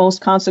may be the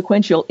most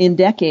consequential in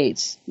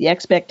decades. The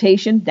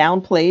expectation,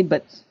 downplayed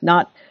but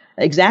not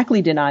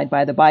exactly denied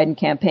by the Biden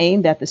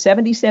campaign, that the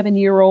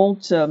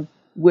 77-year-old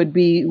would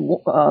be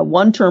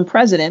one-term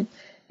president.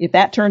 If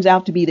that turns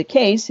out to be the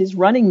case, his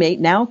running mate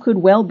now could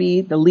well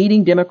be the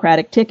leading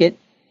Democratic ticket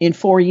in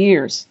 4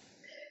 years.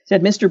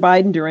 Said Mr.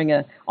 Biden during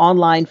an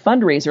online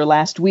fundraiser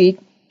last week,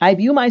 "I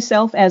view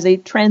myself as a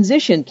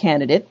transition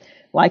candidate,"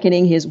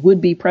 likening his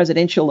would-be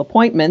presidential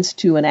appointments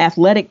to an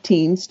athletic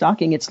team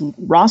stocking its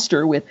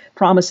roster with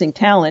promising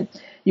talent.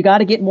 "You got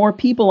to get more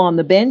people on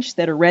the bench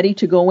that are ready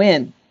to go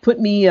in. Put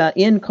me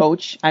in,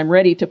 coach. I'm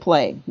ready to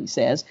play," he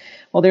says.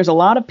 Well, there are a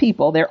lot of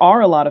people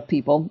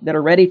that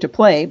are ready to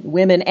play,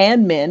 women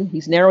and men.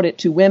 He's narrowed it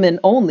to women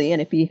only,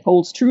 and if he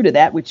holds true to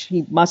that, which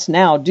he must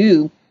now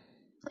do,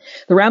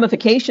 the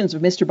ramifications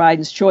of Mr.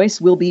 Biden's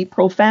choice will be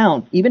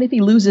profound. Even if he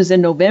loses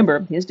in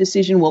November, his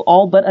decision will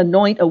all but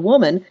anoint a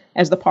woman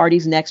as the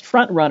party's next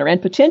frontrunner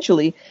and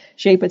potentially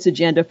shape its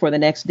agenda for the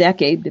next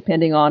decade,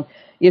 depending on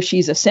if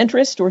she's a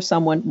centrist or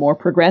someone more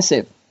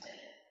progressive.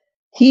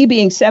 He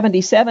being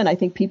 77, I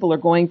think people are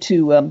going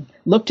to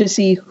look to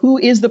see who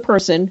is the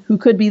person who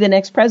could be the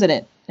next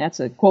president. That's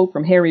a quote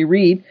from Harry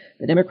Reid,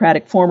 the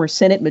Democratic former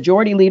Senate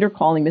Majority Leader,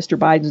 calling Mr.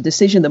 Biden's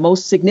decision the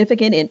most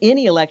significant in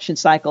any election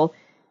cycle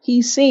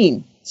he's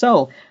seen.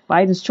 So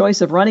Biden's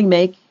choice of running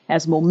mate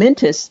has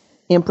momentous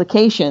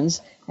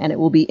implications, and it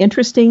will be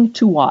interesting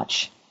to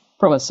watch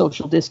from a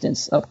social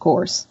distance, of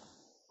course.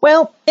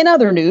 Well, in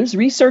other news,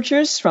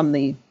 researchers from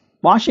the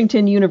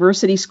Washington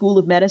University School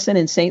of Medicine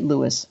in St.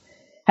 Louis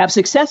have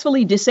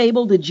successfully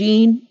disabled a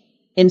gene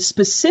in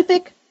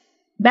specific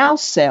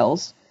mouse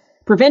cells,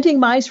 preventing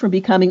mice from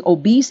becoming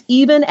obese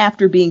even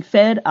after being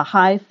fed a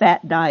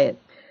high-fat diet.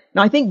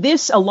 Now, I think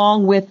this,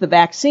 along with the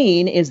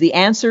vaccine, is the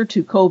answer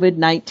to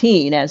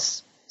COVID-19,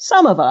 as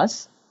some of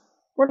us,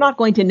 we're not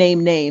going to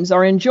name names,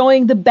 are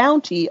enjoying the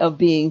bounty of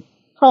being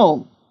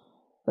home.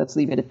 Let's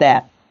leave it at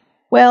that.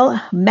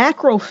 Well,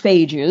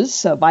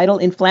 macrophages, vital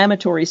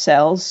inflammatory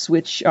cells,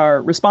 which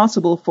are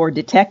responsible for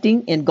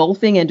detecting,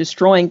 engulfing, and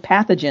destroying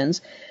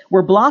pathogens,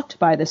 were blocked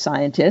by the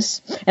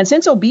scientists. And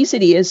since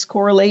obesity is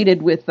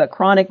correlated with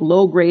chronic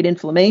low-grade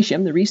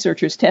inflammation, the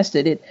researchers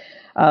tested it.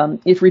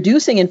 If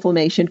reducing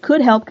inflammation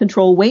could help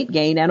control weight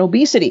gain and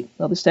obesity.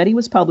 Well, the study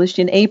was published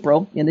in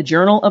April in the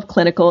Journal of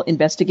Clinical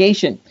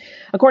Investigation.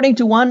 According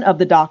to one of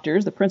the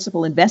doctors, the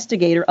principal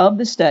investigator of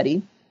the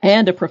study,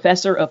 and a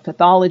professor of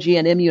pathology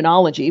and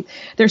immunology,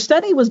 their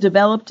study has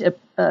developed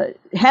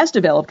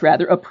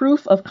a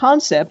proof of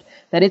concept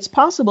that it's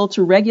possible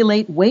to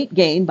regulate weight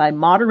gain by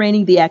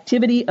moderating the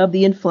activity of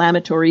the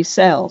inflammatory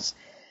cells.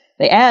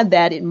 They add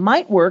that it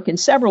might work in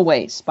several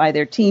ways, but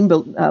their team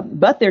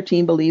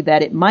believe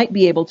that it might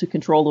be able to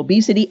control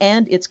obesity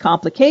and its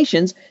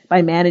complications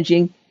by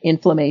managing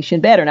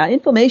inflammation better. Now,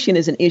 inflammation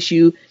is an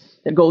issue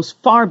that goes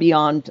far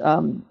beyond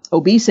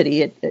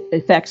obesity. It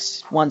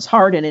affects one's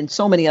heart and in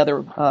so many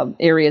other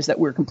areas that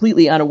we're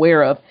completely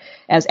unaware of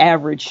as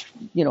average,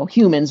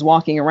 humans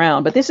walking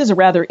around. But this is a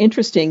rather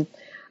interesting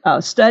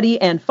study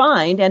and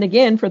find. And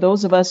again, for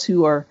those of us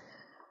who are,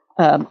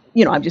 I'm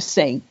just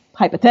saying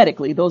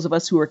hypothetically, those of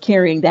us who are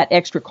carrying that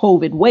extra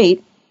COVID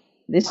weight,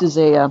 this is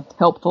a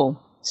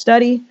helpful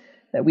study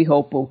that we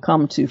hope will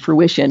come to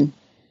fruition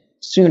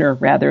sooner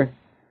rather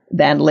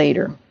than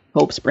later.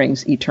 Hope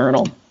springs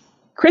eternal.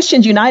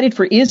 Christians United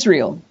for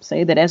Israel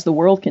say that as the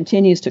world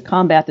continues to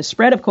combat the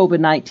spread of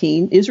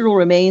COVID-19, Israel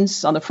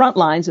remains on the front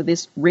lines of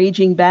this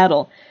raging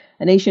battle.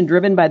 A nation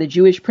driven by the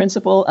Jewish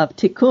principle of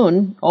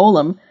tikkun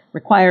olam,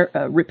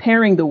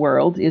 repairing the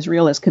world,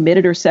 Israel has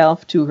committed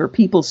herself to her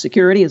people's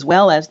security as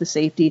well as the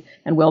safety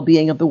and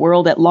well-being of the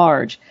world at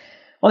large.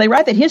 Well, they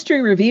write that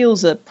history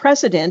reveals a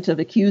precedent of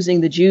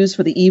accusing the Jews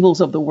for the evils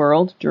of the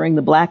world. During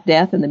the Black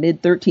Death in the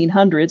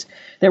mid-1300s,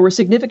 there were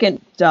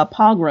significant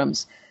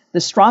pogroms. The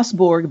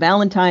Strasbourg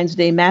Valentine's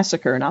Day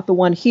Massacre, not the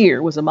one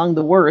here, was among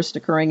the worst,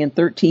 occurring in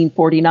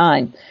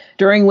 1349,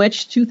 during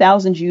which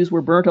 2,000 Jews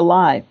were burnt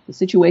alive. The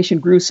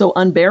situation grew so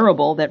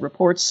unbearable that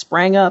reports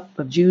sprang up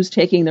of Jews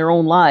taking their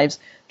own lives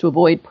to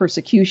avoid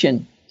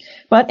persecution.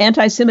 But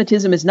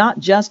anti-Semitism is not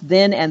just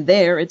then and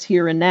there, it's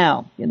here and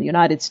now. In the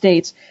United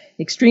States,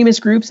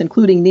 extremist groups,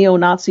 including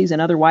neo-Nazis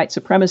and other white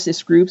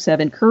supremacist groups,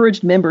 have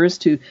encouraged members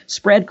to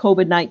spread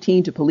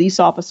COVID-19 to police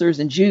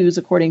officers and Jews,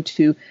 according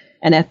to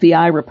an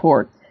FBI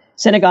report.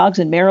 Synagogues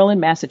in Maryland,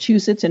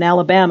 Massachusetts, and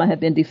Alabama have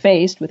been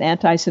defaced with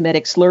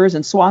anti-Semitic slurs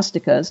and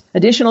swastikas.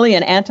 Additionally,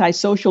 an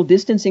anti-social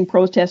distancing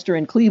protester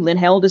in Cleveland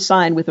held a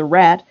sign with a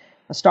rat,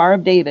 a Star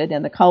of David,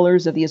 and the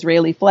colors of the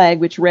Israeli flag,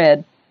 which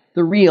read,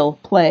 "The Real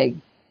Plague."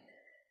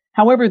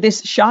 However,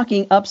 this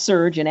shocking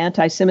upsurge in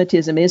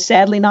anti-Semitism is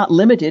sadly not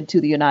limited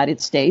to the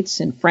United States.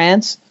 In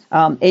France,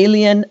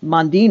 Alain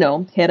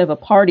Mondino, head of a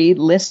party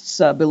lists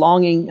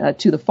belonging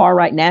to the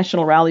far-right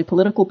National Rally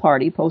political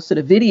party, posted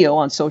a video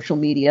on social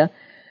media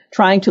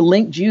trying to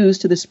link Jews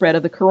to the spread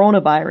of the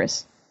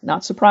coronavirus.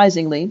 Not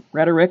surprisingly,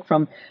 rhetoric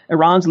from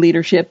Iran's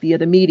leadership via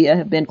the media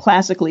have been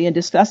classically and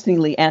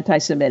disgustingly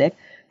anti-Semitic.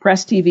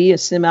 Press TV, a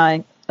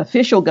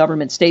semi-official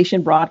government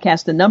station,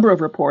 broadcast a number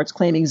of reports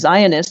claiming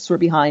Zionists were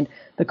behind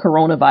the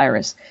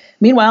coronavirus.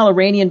 Meanwhile,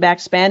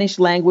 Iranian-backed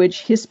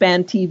Spanish-language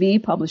Hispan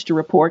TV published a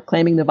report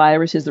claiming the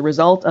virus is the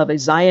result of a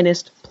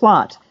Zionist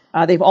plot.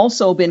 They've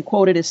also been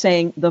quoted as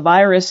saying the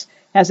virus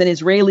has an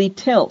Israeli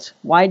tilt.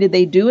 Why did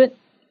they do it?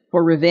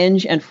 For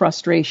revenge and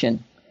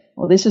frustration.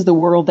 Well, this is the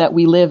world that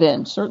we live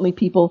in. Certainly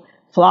people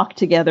flock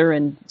together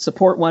and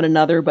support one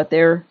another, but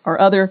there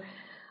are other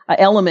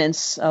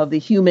elements of the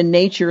human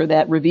nature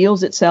that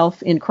reveals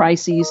itself in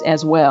crises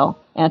as well,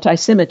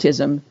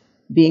 anti-Semitism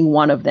being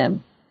one of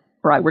them.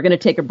 All right, we're going to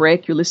take a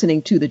break. You're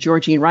listening to The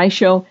Georgene Rice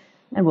Show,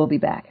 and we'll be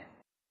back.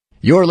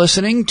 You're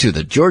listening to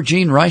The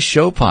Georgene Rice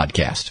Show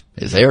podcast.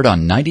 It's aired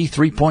on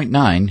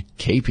 93.9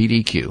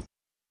 KPDQ.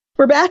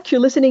 We're back. You're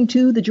listening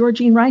to The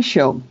Georgene Rice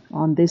Show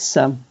on this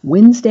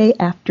Wednesday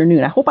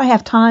afternoon. I hope I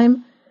have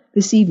time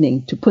this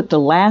evening to put the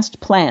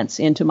last plants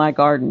into my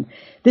garden.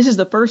 This is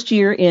the first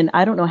year in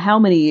I don't know how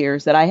many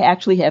years that I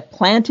actually have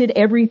planted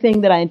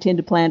everything that I intend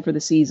to plant for the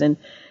season,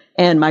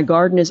 and my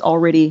garden is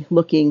already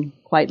looking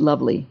quite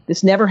lovely.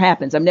 This never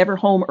happens. I'm never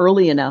home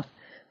early enough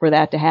for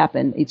that to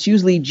happen. It's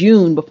usually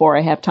June before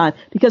I have time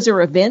because there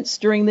are events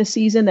during this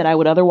season that I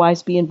would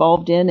otherwise be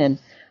involved in, and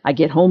I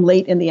get home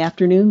late in the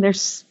afternoon.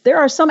 There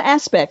are some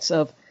aspects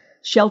of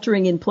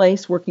sheltering in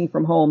place, working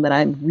from home that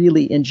I'm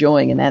really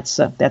enjoying, and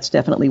that's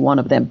definitely one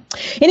of them.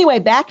 Anyway,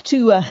 back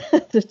to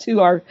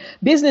to our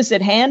business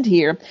at hand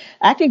here.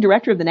 Acting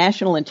Director of the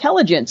National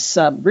Intelligence,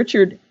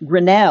 Richard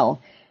Grenell,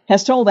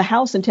 has told the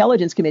House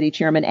Intelligence Committee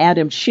Chairman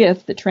Adam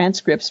Schiff the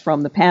transcripts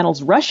from the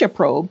panel's Russia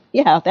probe,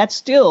 that's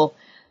still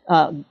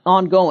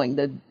ongoing,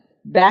 the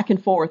back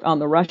and forth on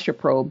the Russia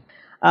probe,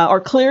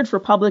 are cleared for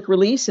public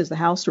release as the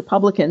House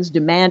Republicans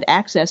demand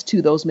access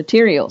to those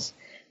materials.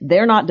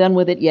 They're not done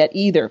with it yet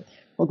either.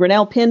 Well,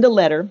 Grenell penned a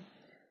letter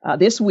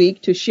this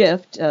week to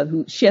Schiff,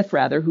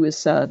 who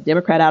is a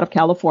Democrat out of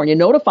California,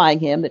 notifying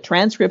him that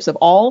transcripts of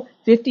all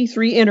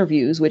 53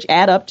 interviews, which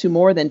add up to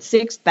more than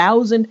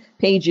 6,000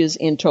 pages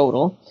in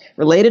total,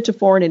 related to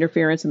foreign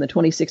interference in the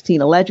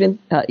 2016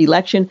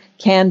 election,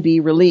 can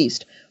be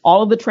released.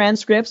 All of the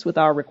transcripts with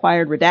our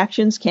required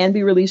redactions can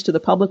be released to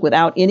the public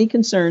without any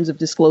concerns of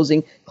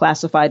disclosing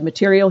classified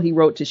material, he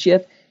wrote to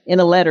Schiff in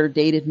a letter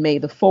dated May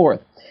the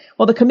 4th.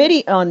 Well, the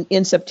committee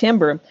in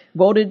September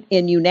voted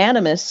in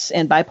unanimous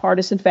and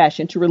bipartisan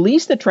fashion to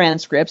release the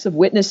transcripts of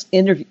witness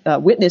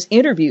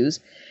interviews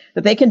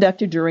that they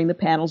conducted during the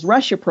panel's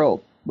Russia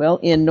probe. Well,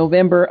 in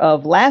November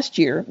of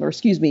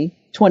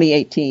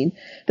 2018,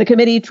 the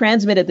committee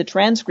transmitted the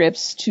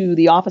transcripts to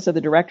the Office of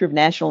the Director of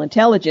National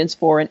Intelligence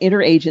for an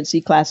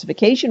interagency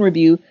classification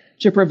review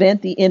to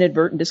prevent the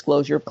inadvertent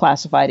disclosure of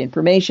classified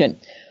information.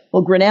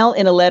 Well, Grenell,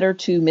 in a letter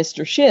to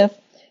Mr. Schiff,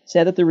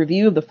 said that the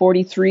review of the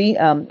 53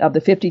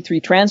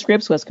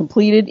 transcripts was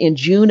completed in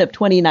June of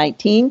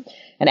 2019.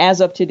 And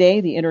as of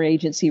today, the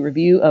interagency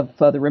review of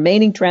the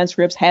remaining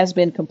transcripts has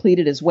been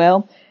completed as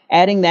well,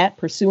 adding that,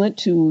 pursuant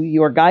to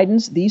your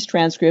guidance, these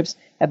transcripts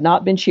have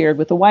not been shared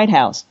with the White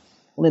House.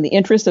 Well, in the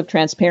interest of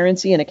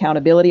transparency and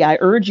accountability, I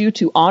urge you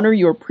to honor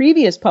your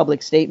previous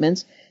public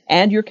statements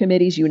and your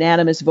committee's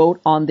unanimous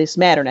vote on this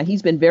matter. Now,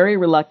 he's been very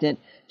reluctant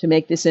to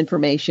make this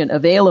information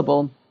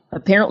available.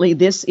 Apparently,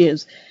 this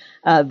is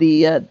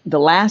the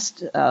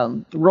last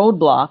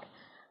roadblock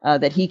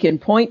that he can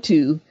point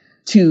to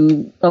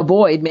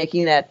avoid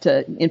making that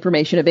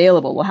information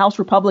available. Well, House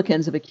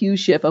Republicans have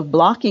accused Schiff of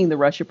blocking the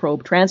Russia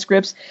probe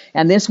transcripts,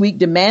 and this week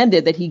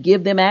demanded that he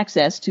give them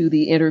access to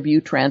the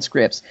interview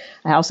transcripts.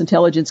 A House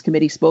Intelligence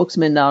Committee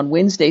spokesman on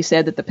Wednesday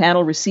said that the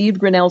panel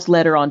received Grenell's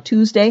letter on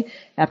Tuesday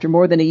after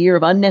more than a year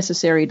of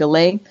unnecessary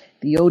delay.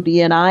 The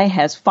ODNI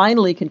has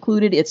finally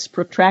concluded its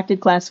protracted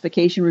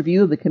classification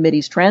review of the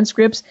committee's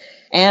transcripts,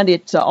 and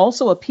it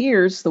also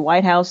appears the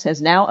White House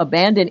has now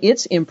abandoned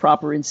its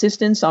improper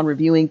insistence on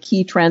reviewing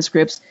key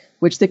transcripts,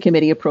 which the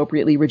committee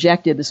appropriately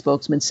rejected, the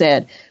spokesman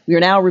said. We are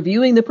now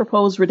reviewing the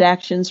proposed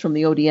redactions from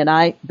the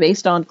ODNI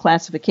based on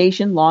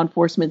classification, law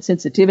enforcement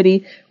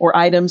sensitivity, or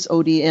items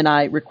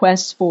ODNI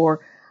requests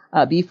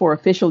be for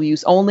official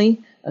use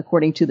only,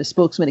 according to the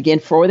spokesman, again,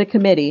 for the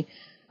committee,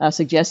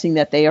 suggesting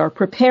that they are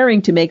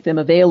preparing to make them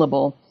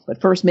available,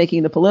 but first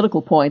making the political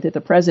point that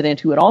the president,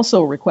 who had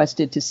also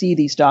requested to see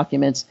these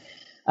documents,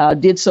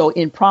 did so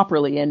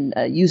improperly, and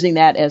using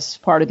that as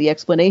part of the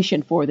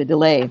explanation for the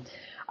delay.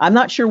 I'm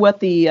not sure what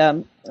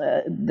the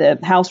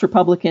House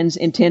Republicans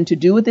intend to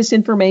do with this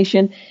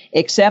information,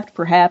 except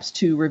perhaps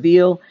to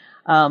reveal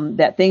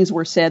that things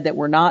were said that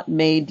were not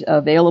made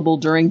available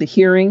during the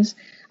hearings.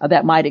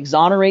 That might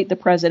exonerate the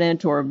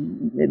president or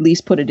at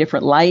least put a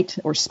different light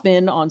or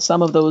spin on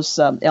some of those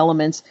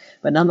elements.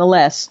 But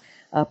nonetheless,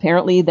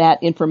 apparently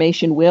that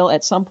information will,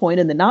 at some point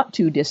in the not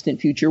too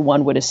distant future,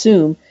 one would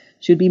assume,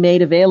 should be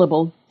made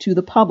available to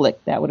the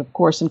public. That would, of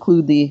course,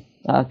 include the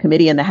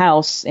committee in the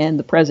House and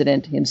the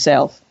president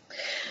himself. I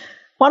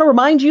want to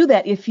remind you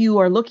that if you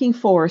are looking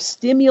for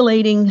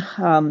stimulating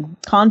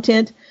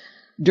content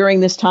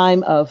during this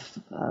time of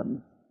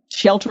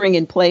sheltering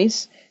in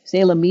place,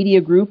 Salem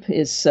Media Group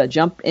is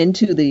jumped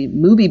into the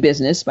movie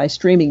business by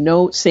streaming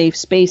No Safe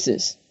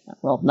Spaces.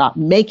 Well, not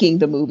making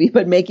the movie,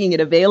 but making it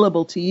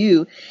available to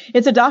you.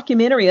 It's a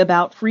documentary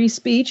about free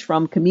speech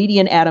from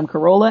comedian Adam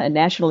Carolla and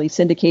nationally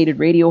syndicated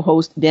radio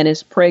host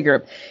Dennis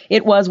Prager.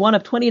 It was one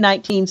of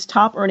 2019's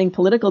top-earning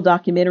political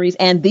documentaries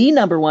and the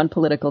 #1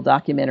 political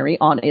documentary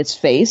on its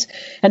face.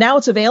 And now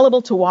it's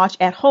available to watch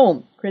at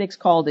home. Critics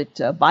called it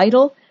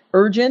vital,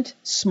 urgent,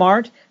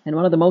 smart, and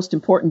one of the most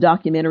important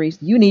documentaries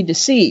you need to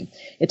see.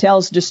 It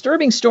tells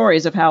disturbing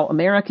stories of how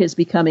America is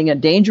becoming a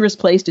dangerous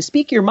place to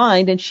speak your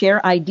mind and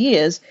share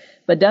ideas,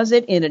 but does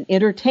it in an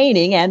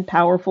entertaining and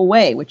powerful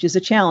way, which is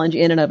a challenge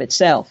in and of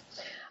itself.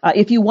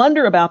 If you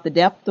wonder about the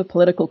depth of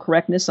political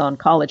correctness on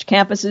college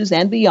campuses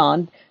and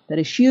beyond that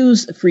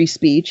eschews free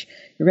speech,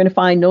 you're going to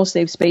find No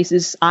Safe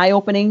Spaces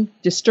eye-opening,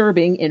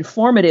 disturbing,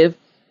 informative,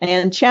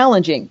 and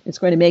challenging. It's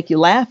going to make you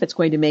laugh, it's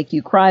going to make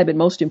you cry, but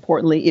most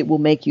importantly, it will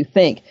make you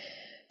think.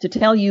 To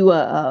tell you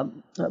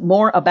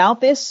more about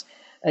this,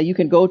 you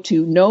can go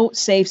to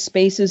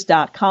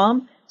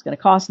nosafespaces.com. It's going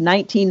to cost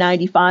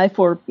 $19.95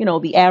 for,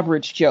 the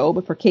average Joe,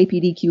 but for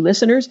KPDQ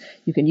listeners,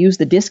 you can use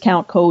the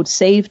discount code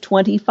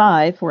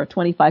SAVE25 for a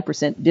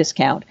 25%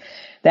 discount.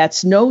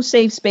 That's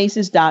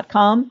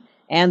nosafespaces.com,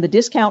 and the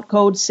discount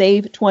code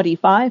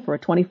SAVE25 for a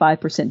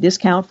 25%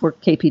 discount for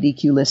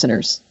KPDQ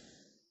listeners.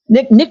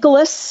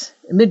 Nicolas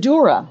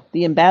Maduro,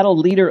 the embattled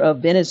leader of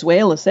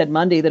Venezuela, said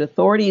Monday that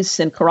authorities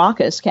in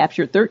Caracas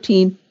captured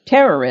 13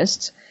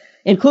 terrorists,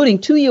 including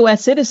 2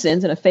 U.S.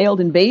 citizens, in a failed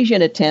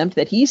invasion attempt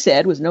that he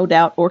said was no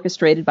doubt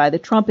orchestrated by the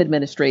Trump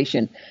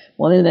administration.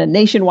 Well, in a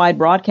nationwide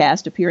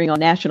broadcast appearing on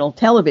national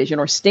television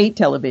or state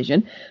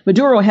television,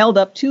 Maduro held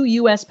up 2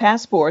 U.S.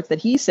 passports that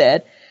he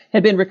said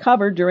had been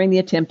recovered during the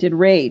attempted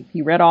raid.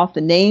 He read off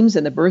the names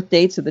and the birth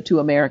dates of the 2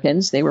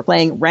 Americans. They were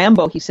playing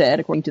Rambo, he said,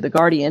 according to The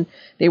Guardian.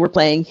 They were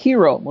playing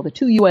hero. Well, the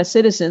 2 U.S.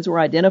 citizens were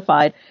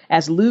identified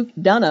as Luke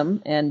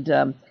Dunham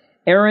and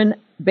Aaron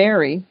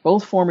Berry,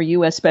 both former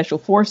U.S. Special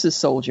Forces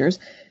soldiers.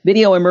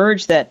 Video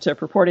emerged that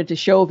purported to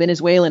show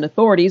Venezuelan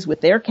authorities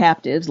with their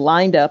captives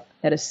lined up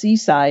at a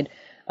seaside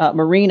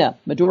marina.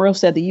 Maduro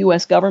said the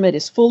U.S. government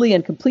is fully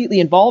and completely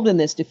involved in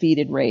this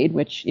defeated raid,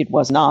 which it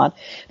was not.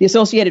 The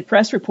Associated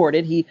Press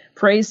reported he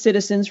praised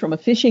citizens from a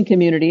fishing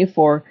community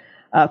for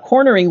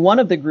cornering one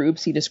of the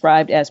groups he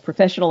described as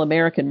professional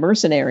American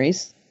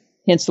mercenaries,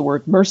 hence the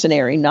word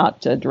mercenary,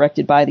 not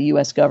directed by the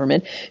U.S.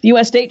 government. The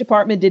U.S. State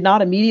Department did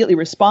not immediately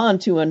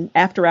respond to an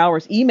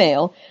after-hours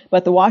email,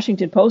 but the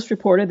Washington Post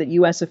reported that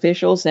U.S.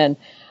 officials and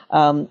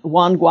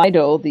Juan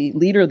Guaido, the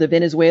leader of the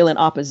Venezuelan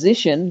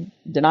opposition,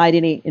 denied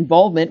any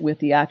involvement with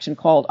the action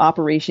called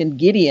Operation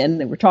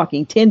Gideon. And we're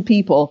talking 10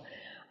 people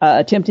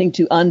attempting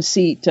to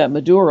unseat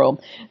Maduro.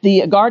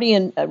 The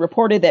Guardian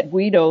reported that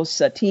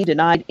Guaido's team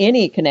denied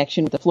any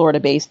connection with the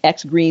Florida-based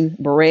ex-Green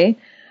Beret,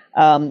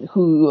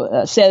 who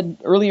said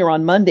earlier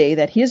on Monday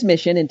that his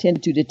mission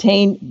intended to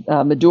detain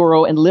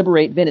Maduro and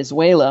liberate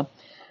Venezuela.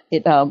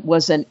 It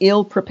was an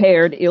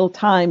ill-prepared,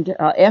 ill-timed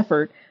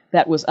effort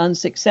that was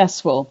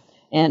unsuccessful.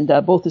 And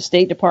both the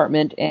State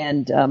Department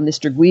and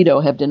Mr.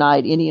 Guaido have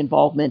denied any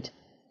involvement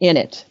in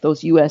it.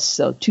 Those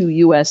 2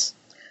 U.S.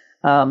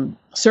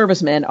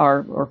 Servicemen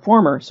or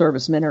former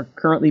servicemen are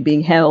currently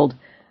being held.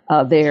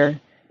 Their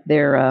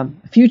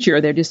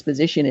future, their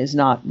disposition is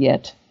not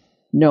yet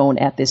known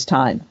at this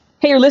time.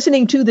 Hey, you're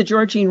listening to The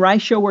Georgene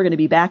Rice Show. We're going to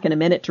be back in a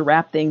minute to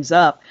wrap things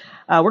up.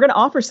 We're going to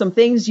offer some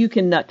things you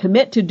can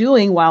commit to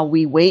doing while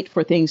we wait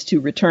for things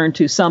to return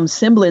to some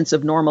semblance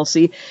of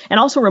normalcy. And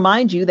also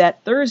remind you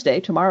that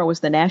Thursday, tomorrow, is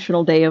the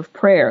National Day of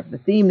Prayer. The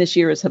theme this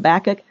year is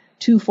Habakkuk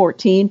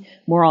 2:14.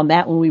 More on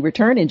that when we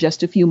return in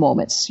just a few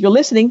moments. You're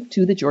listening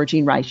to The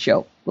Georgene Rice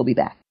Show. We'll be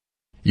back.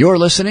 You're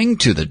listening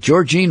to The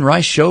Georgene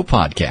Rice Show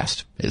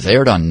podcast. It's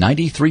aired on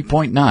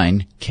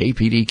 93.9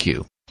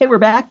 KPDQ. Hey, we're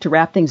back to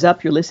wrap things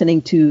up. You're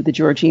listening to The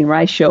Georgene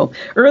Rice Show.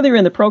 Earlier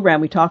in the program,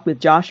 we talked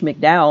with Josh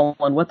McDowell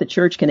on what the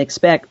church can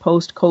expect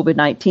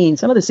post-COVID-19,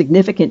 some of the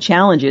significant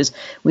challenges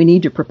we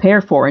need to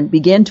prepare for and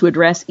begin to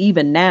address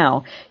even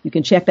now. You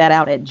can check that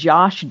out at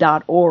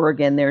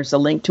josh.org, and there's a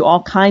link to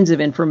all kinds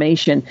of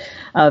information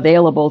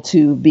available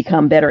to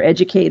become better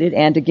educated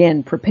and,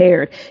 again,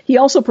 prepared. He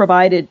also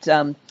provided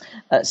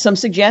some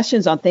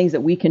suggestions on things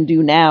that we can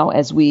do now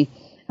as we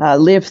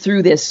live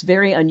through this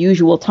very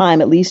unusual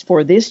time, at least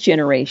for this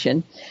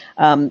generation.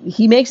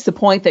 He makes the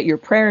point that your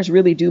prayers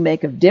really do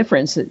make a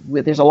difference.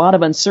 There's a lot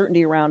of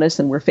uncertainty around us,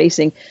 and we're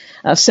facing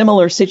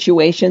similar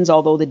situations,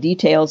 although the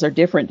details are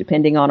different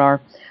depending on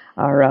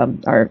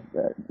our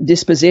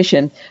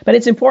disposition. But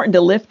it's important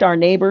to lift our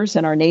neighbors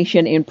and our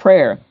nation in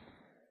prayer.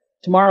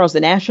 Tomorrow is the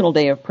National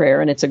Day of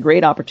Prayer, and it's a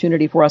great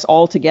opportunity for us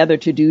all together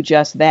to do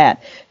just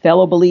that.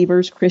 Fellow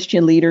believers,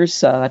 Christian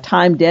leaders, a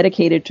time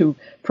dedicated to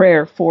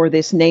prayer for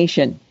this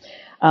nation.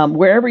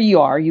 Wherever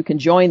you are, you can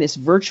join this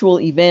virtual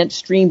event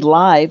streamed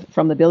live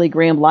from the Billy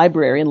Graham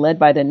Library and led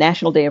by the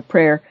National Day of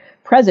Prayer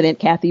President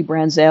Kathy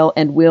Branzell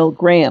and Will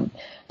Graham.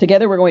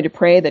 Together, we're going to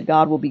pray that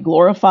God will be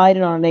glorified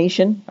in our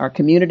nation, our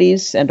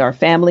communities, and our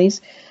families.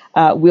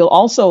 We'll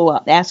also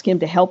ask Him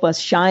to help us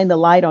shine the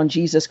light on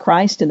Jesus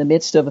Christ in the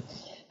midst of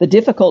the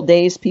difficult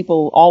days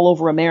people all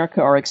over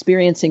America are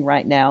experiencing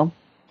right now.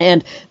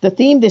 And the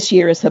theme this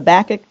year is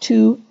Habakkuk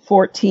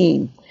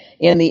 2:14.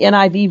 In the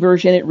NIV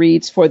version, it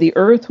reads, "For the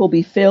earth will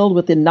be filled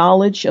with the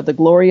knowledge of the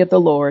glory of the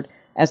Lord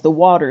as the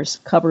waters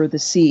cover the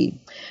sea."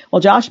 Well,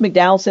 Josh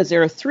McDowell says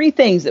there are 3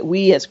 things that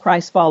we as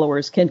Christ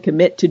followers can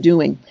commit to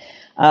doing.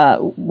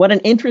 What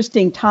an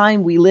interesting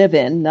time we live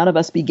in. None of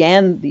us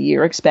began the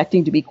year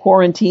expecting to be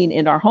quarantined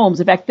in our homes.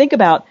 In fact, think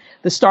about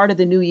the start of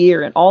the new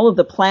year and all of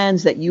the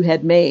plans that you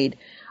had made.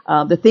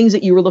 The things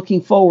that you were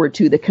looking forward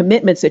to, the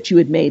commitments that you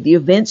had made, the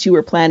events you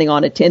were planning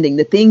on attending,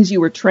 the things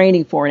you were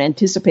training for and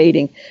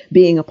anticipating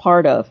being a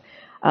part of,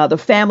 the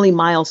family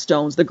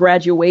milestones, the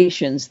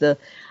graduations,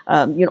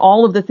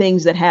 all of the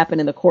things that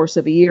happen in the course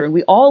of a year. And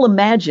we all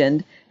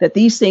imagined that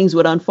these things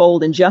would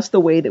unfold in just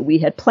the way that we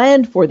had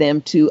planned for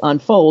them to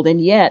unfold.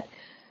 And yet,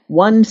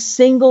 one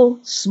single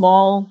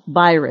small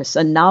virus,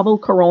 a novel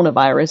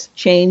coronavirus,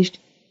 changed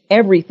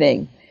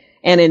everything.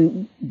 And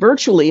in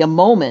virtually a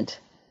moment,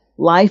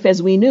 life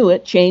as we knew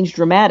it changed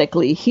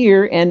dramatically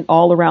here and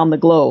all around the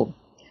globe.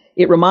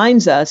 It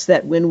reminds us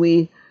that when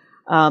we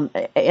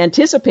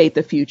anticipate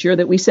the future,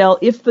 that we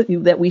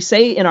that we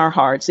say in our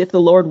hearts, if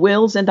the Lord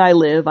wills and I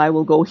live, I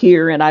will go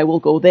here and I will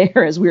go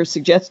there, as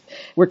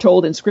we're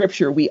told in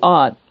Scripture we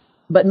ought.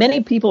 But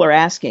many people are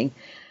asking,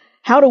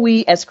 how do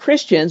we as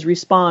Christians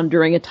respond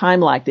during a time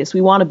like this?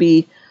 We want to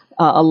be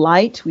a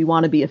light. We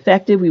want to be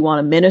effective. We want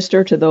to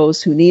minister to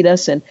those who need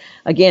us. And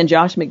again,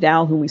 Josh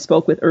McDowell, whom we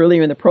spoke with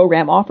earlier in the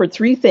program, offered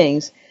 3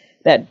 things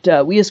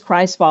that we as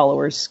Christ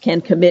followers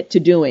can commit to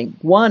doing.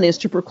 One is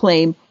to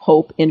proclaim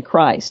hope in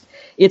Christ.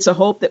 It's a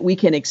hope that we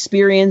can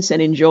experience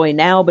and enjoy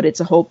now, but it's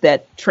a hope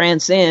that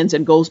transcends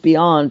and goes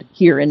beyond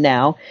here and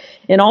now.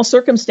 In all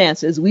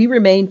circumstances, we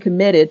remain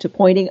committed to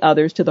pointing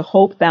others to the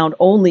hope found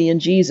only in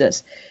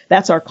Jesus.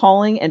 That's our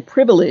calling and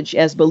privilege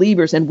as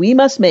believers, and we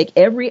must make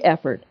every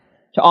effort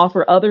to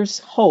offer others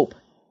hope,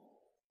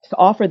 to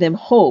offer them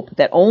hope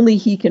that only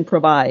He can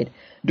provide.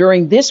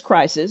 During this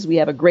crisis, we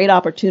have a great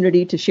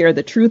opportunity to share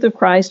the truth of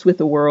Christ with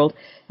the world,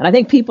 and I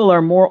think people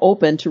are more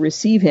open to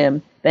receive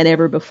Him than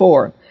ever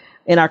before.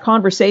 In our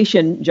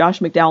conversation, Josh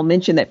McDowell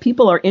mentioned that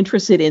people are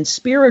interested in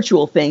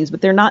spiritual things,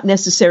 but they're not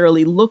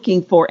necessarily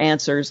looking for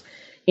answers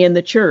in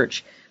the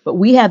church. But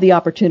we have the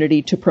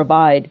opportunity to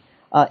provide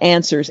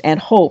answers and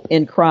hope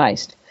in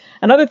Christ.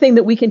 Another thing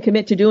that we can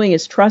commit to doing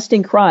is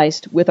trusting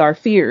Christ with our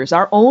fears,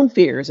 our own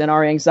fears and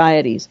our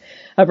anxieties.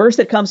 A verse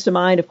that comes to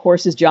mind, of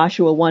course, is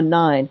Joshua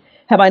 1:9.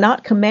 Have I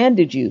not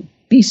commanded you?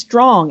 Be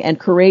strong and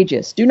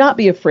courageous. Do not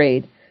be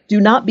afraid. Do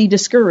not be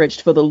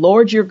discouraged, for the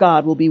Lord your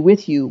God will be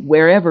with you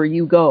wherever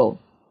you go.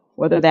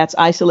 Whether that's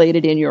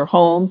isolated in your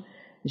home,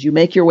 as you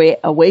make your way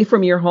away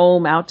from your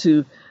home out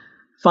to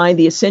find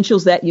the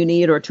essentials that you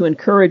need, or to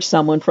encourage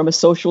someone from a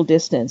social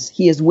distance.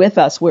 He is with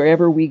us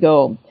wherever we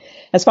go.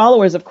 As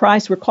followers of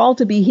Christ, we're called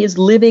to be His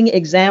living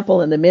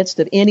example in the midst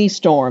of any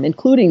storm,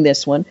 including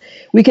this one.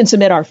 We can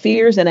submit our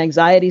fears and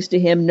anxieties to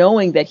Him,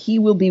 knowing that He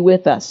will be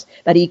with us,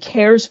 that He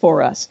cares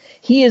for us.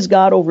 He is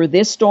God over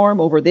this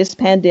storm, over this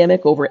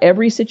pandemic, over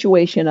every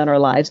situation in our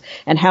lives,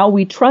 and how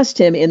we trust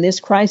Him in this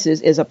crisis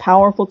is a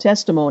powerful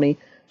testimony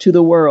to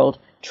the world.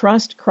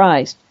 Trust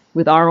Christ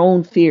with our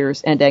own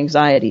fears and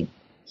anxiety.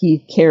 He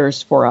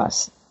cares for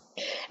us.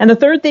 And the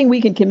third thing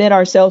we can commit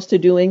ourselves to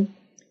doing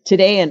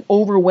today, an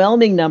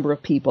overwhelming number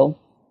of people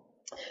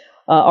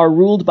are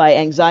ruled by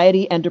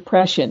anxiety and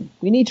depression.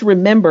 We need to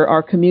remember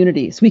our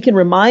communities. We can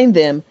remind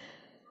them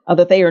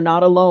that they are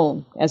not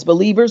alone. As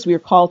believers, we are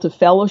called to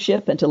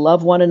fellowship and to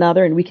love one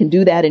another, and we can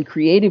do that in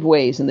creative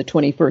ways in the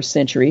 21st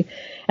century.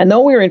 And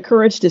though we are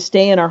encouraged to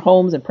stay in our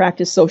homes and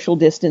practice social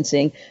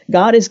distancing,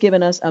 God has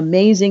given us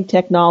amazing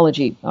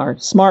technology, our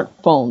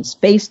smartphones,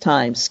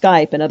 FaceTime,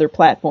 Skype, and other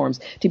platforms,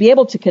 to be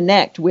able to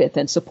connect with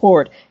and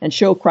support and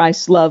show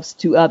Christ's love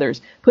to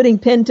others, putting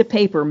pen to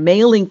paper,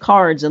 mailing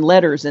cards and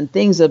letters and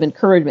things of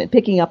encouragement,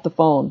 picking up the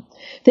phone.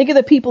 Think of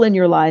the people in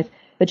your life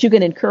that you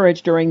can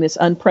encourage during this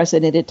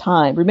unprecedented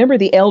time. Remember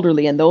the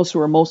elderly and those who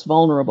are most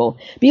vulnerable.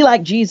 Be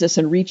like Jesus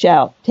and reach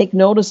out. Take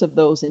notice of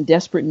those in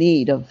desperate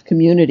need of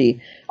community.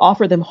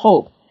 Offer them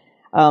hope.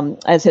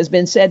 As has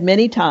been said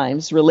many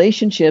times,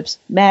 relationships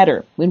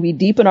matter. When we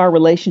deepen our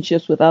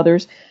relationships with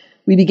others,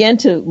 we begin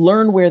to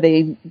learn where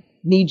they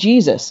need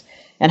Jesus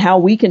and how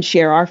we can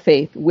share our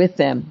faith with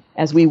them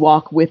as we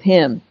walk with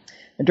Him.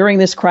 And during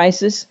this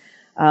crisis,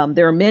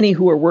 there are many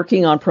who are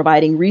working on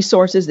providing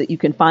resources that you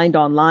can find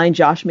online.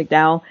 Josh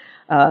McDowell,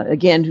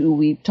 again, who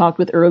we talked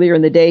with earlier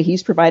in the day,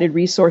 he's provided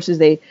resources.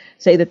 They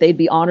say that they'd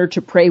be honored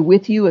to pray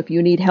with you if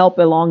you need help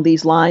along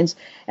these lines,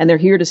 and they're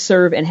here to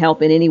serve and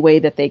help in any way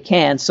that they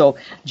can. So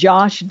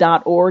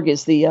josh.org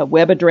is the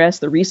web address,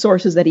 the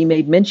resources that he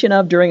made mention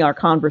of during our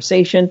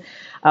conversation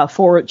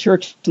for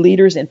church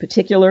leaders in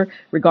particular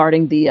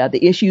regarding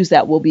the issues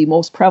that will be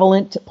most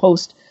prevalent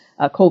post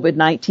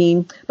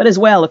COVID-19, but as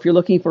well, if you're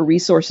looking for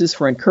resources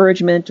for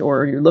encouragement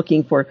or you're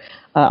looking for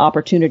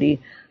opportunity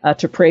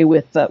to pray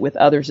with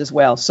others as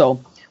well.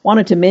 So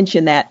wanted to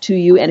mention that to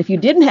you. And if you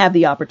didn't have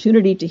the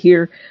opportunity to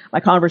hear my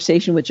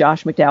conversation with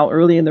Josh McDowell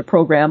early in the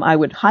program, I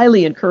would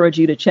highly encourage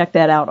you to check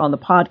that out on the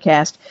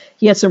podcast.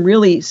 He had some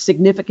really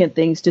significant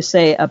things to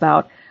say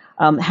about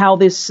how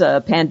this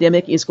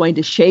pandemic is going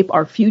to shape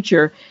our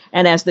future,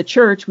 and as the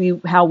church,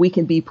 how we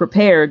can be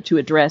prepared to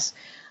address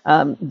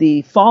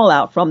the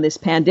fallout from this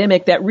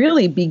pandemic that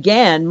really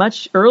began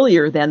much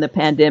earlier than the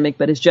pandemic,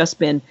 but has just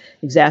been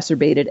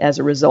exacerbated as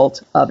a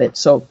result of it.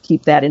 So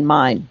keep that in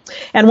mind.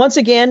 And once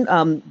again,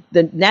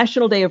 the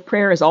National Day of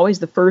Prayer is always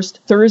the first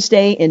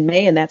Thursday in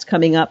May, and that's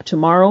coming up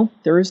tomorrow,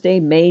 Thursday,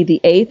 May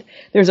the 8th.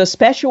 There's a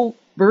special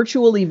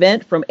virtual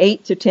event from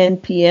 8 to 10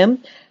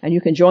 p.m., and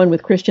you can join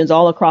with Christians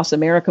all across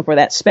America for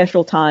that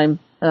special time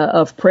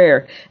of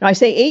prayer. Now, I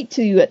say 8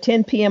 to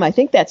 10 p.m. I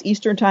think that's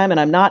Eastern time, and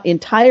I'm not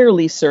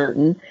entirely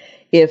certain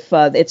if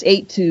it's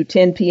 8 to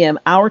 10 p.m.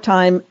 our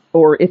time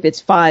or if it's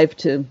 5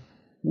 to,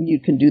 you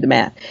can do the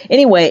math.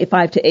 Anyway,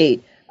 5 to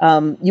 8.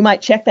 You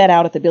might check that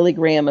out at the Billy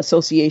Graham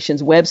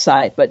Association's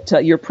website,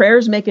 but your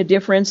prayers make a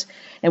difference.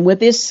 And with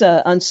this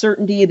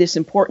uncertainty, this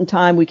important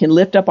time, we can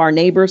lift up our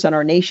neighbors and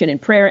our nation in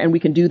prayer, and we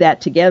can do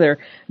that together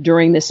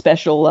during this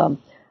special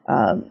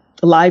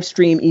live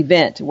stream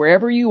event.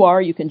 Wherever you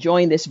are, you can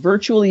join this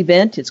virtual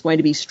event. It's going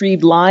to be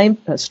streamed live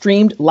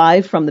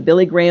from the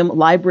Billy Graham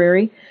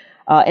Library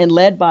and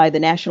led by the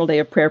National Day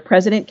of Prayer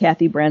President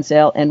Kathy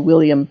Branzell and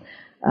William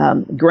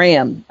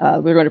Graham.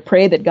 We're going to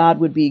pray that God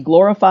would be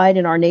glorified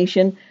in our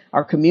nation,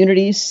 our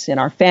communities, and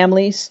our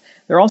families.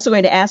 They're also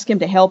going to ask him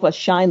to help us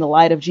shine the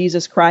light of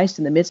Jesus Christ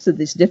in the midst of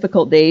these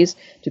difficult days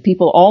to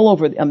people all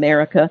over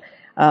America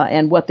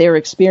and what they're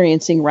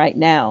experiencing right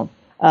now.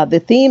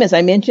 The theme, as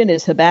I mentioned,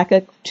 is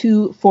Habakkuk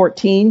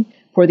 2:14.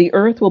 For the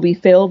earth will be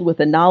filled with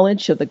the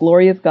knowledge of the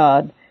glory of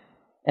God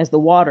as the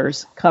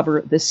waters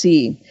cover the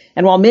sea.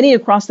 And while many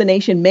across the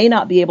nation may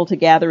not be able to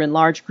gather in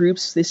large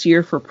groups this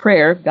year for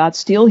prayer, God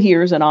still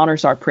hears and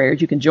honors our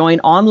prayers. You can join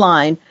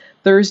online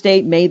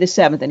Thursday, May the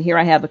 7th. And here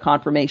I have the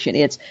confirmation.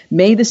 It's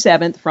May the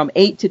 7th from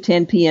 8 to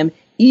 10 p.m.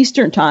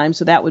 Eastern Time.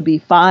 So that would be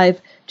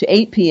 5 to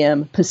 8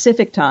 p.m.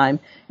 Pacific Time,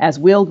 as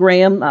Will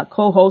Graham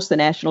co-hosts the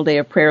National Day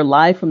of Prayer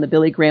live from the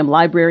Billy Graham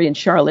Library in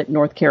Charlotte,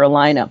 North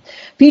Carolina.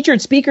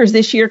 Featured speakers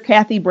this year,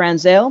 Kathy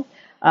Branzell,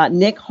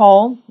 Nick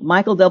Hall,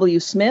 Michael W.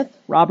 Smith,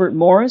 Robert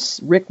Morris,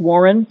 Rick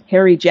Warren,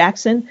 Harry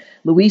Jackson,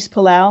 Luis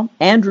Palau,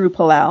 Andrew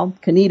Palau,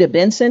 Kanita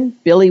Benson,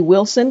 Billy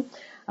Wilson,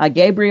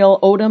 Gabriel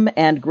Odom,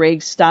 and Greg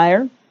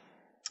Steyer.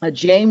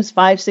 James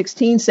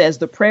 5:16 says,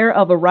 the prayer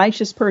of a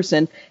righteous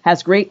person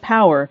has great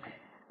power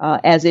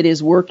as it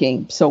is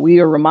working. So we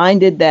are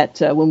reminded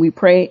that when we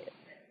pray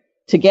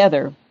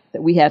together,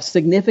 that we have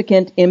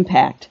significant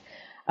impact.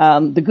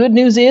 The good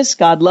news is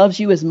God loves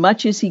you as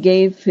much as he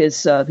gave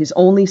his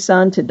only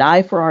son to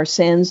die for our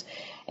sins,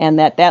 and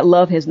that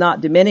love has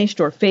not diminished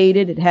or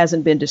faded. It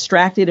hasn't been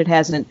distracted. It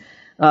hasn't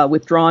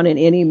withdrawn in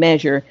any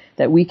measure,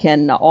 that we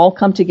can all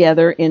come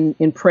together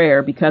in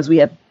prayer because we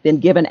have been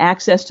given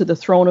access to the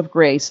throne of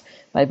grace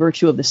by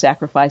virtue of the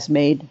sacrifice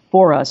made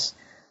for us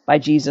by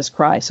Jesus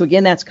Christ. So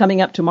again, that's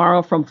coming up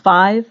tomorrow from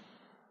 5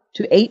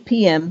 to 8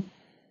 p.m.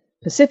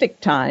 Pacific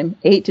Time,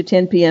 8 to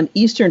 10 p.m.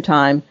 Eastern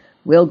Time.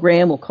 Will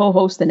Graham will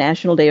co-host the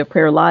National Day of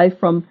Prayer live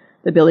from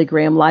the Billy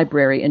Graham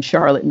Library in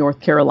Charlotte, North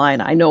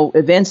Carolina. I know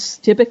events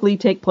typically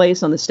take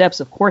place on the steps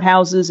of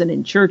courthouses and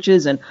in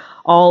churches and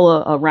all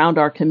around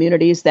our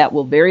communities. That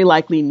will very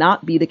likely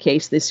not be the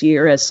case this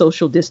year, as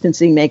social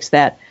distancing makes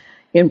that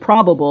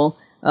improbable.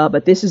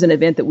 But this is an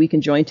event that we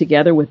can join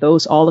together with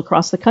those all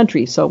across the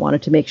country. So I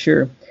wanted to make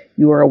sure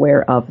you are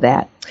aware of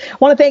that. I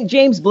want to thank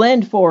James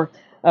Blend for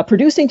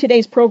producing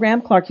today's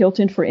program, Clark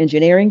Hilton for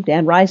engineering,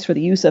 Dan Rice for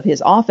the use of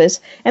his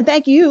office, and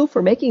thank you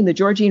for making the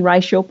Georgene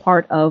Rice Show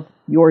part of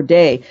your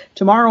day.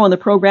 Tomorrow on the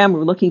program,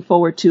 we're looking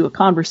forward to a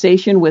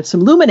conversation with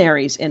some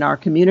luminaries in our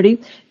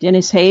community.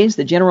 Dennis Hayes,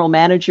 the general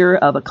manager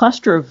of a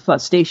cluster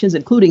of stations,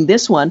 including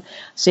this one,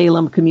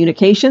 Salem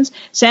Communications.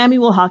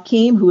 Samuel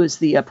Hakim, who is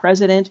the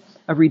president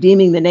of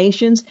Redeeming the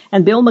Nations,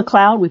 and Bill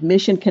McLeod with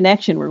Mission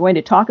Connection. We're going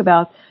to talk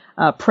about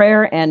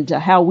prayer and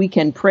how we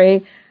can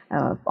pray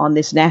on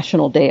this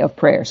National Day of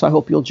Prayer. So I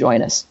hope you'll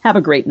join us. Have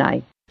a great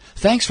night.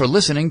 Thanks for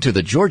listening to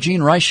the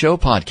Georgene Rice Show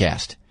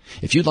podcast.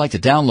 If you'd like to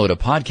download a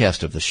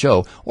podcast of the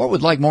show or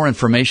would like more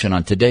information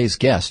on today's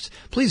guests,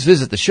 please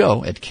visit the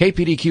show at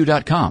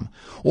kpdq.com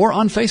or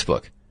on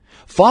Facebook.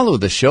 Follow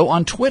the show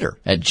on Twitter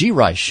at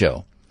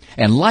GRiceShow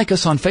and like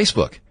us on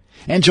Facebook.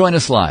 And join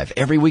us live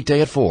every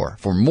weekday at 4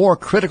 for more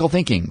critical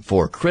thinking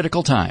for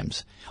critical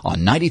times on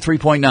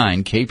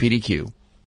 93.9 KPDQ.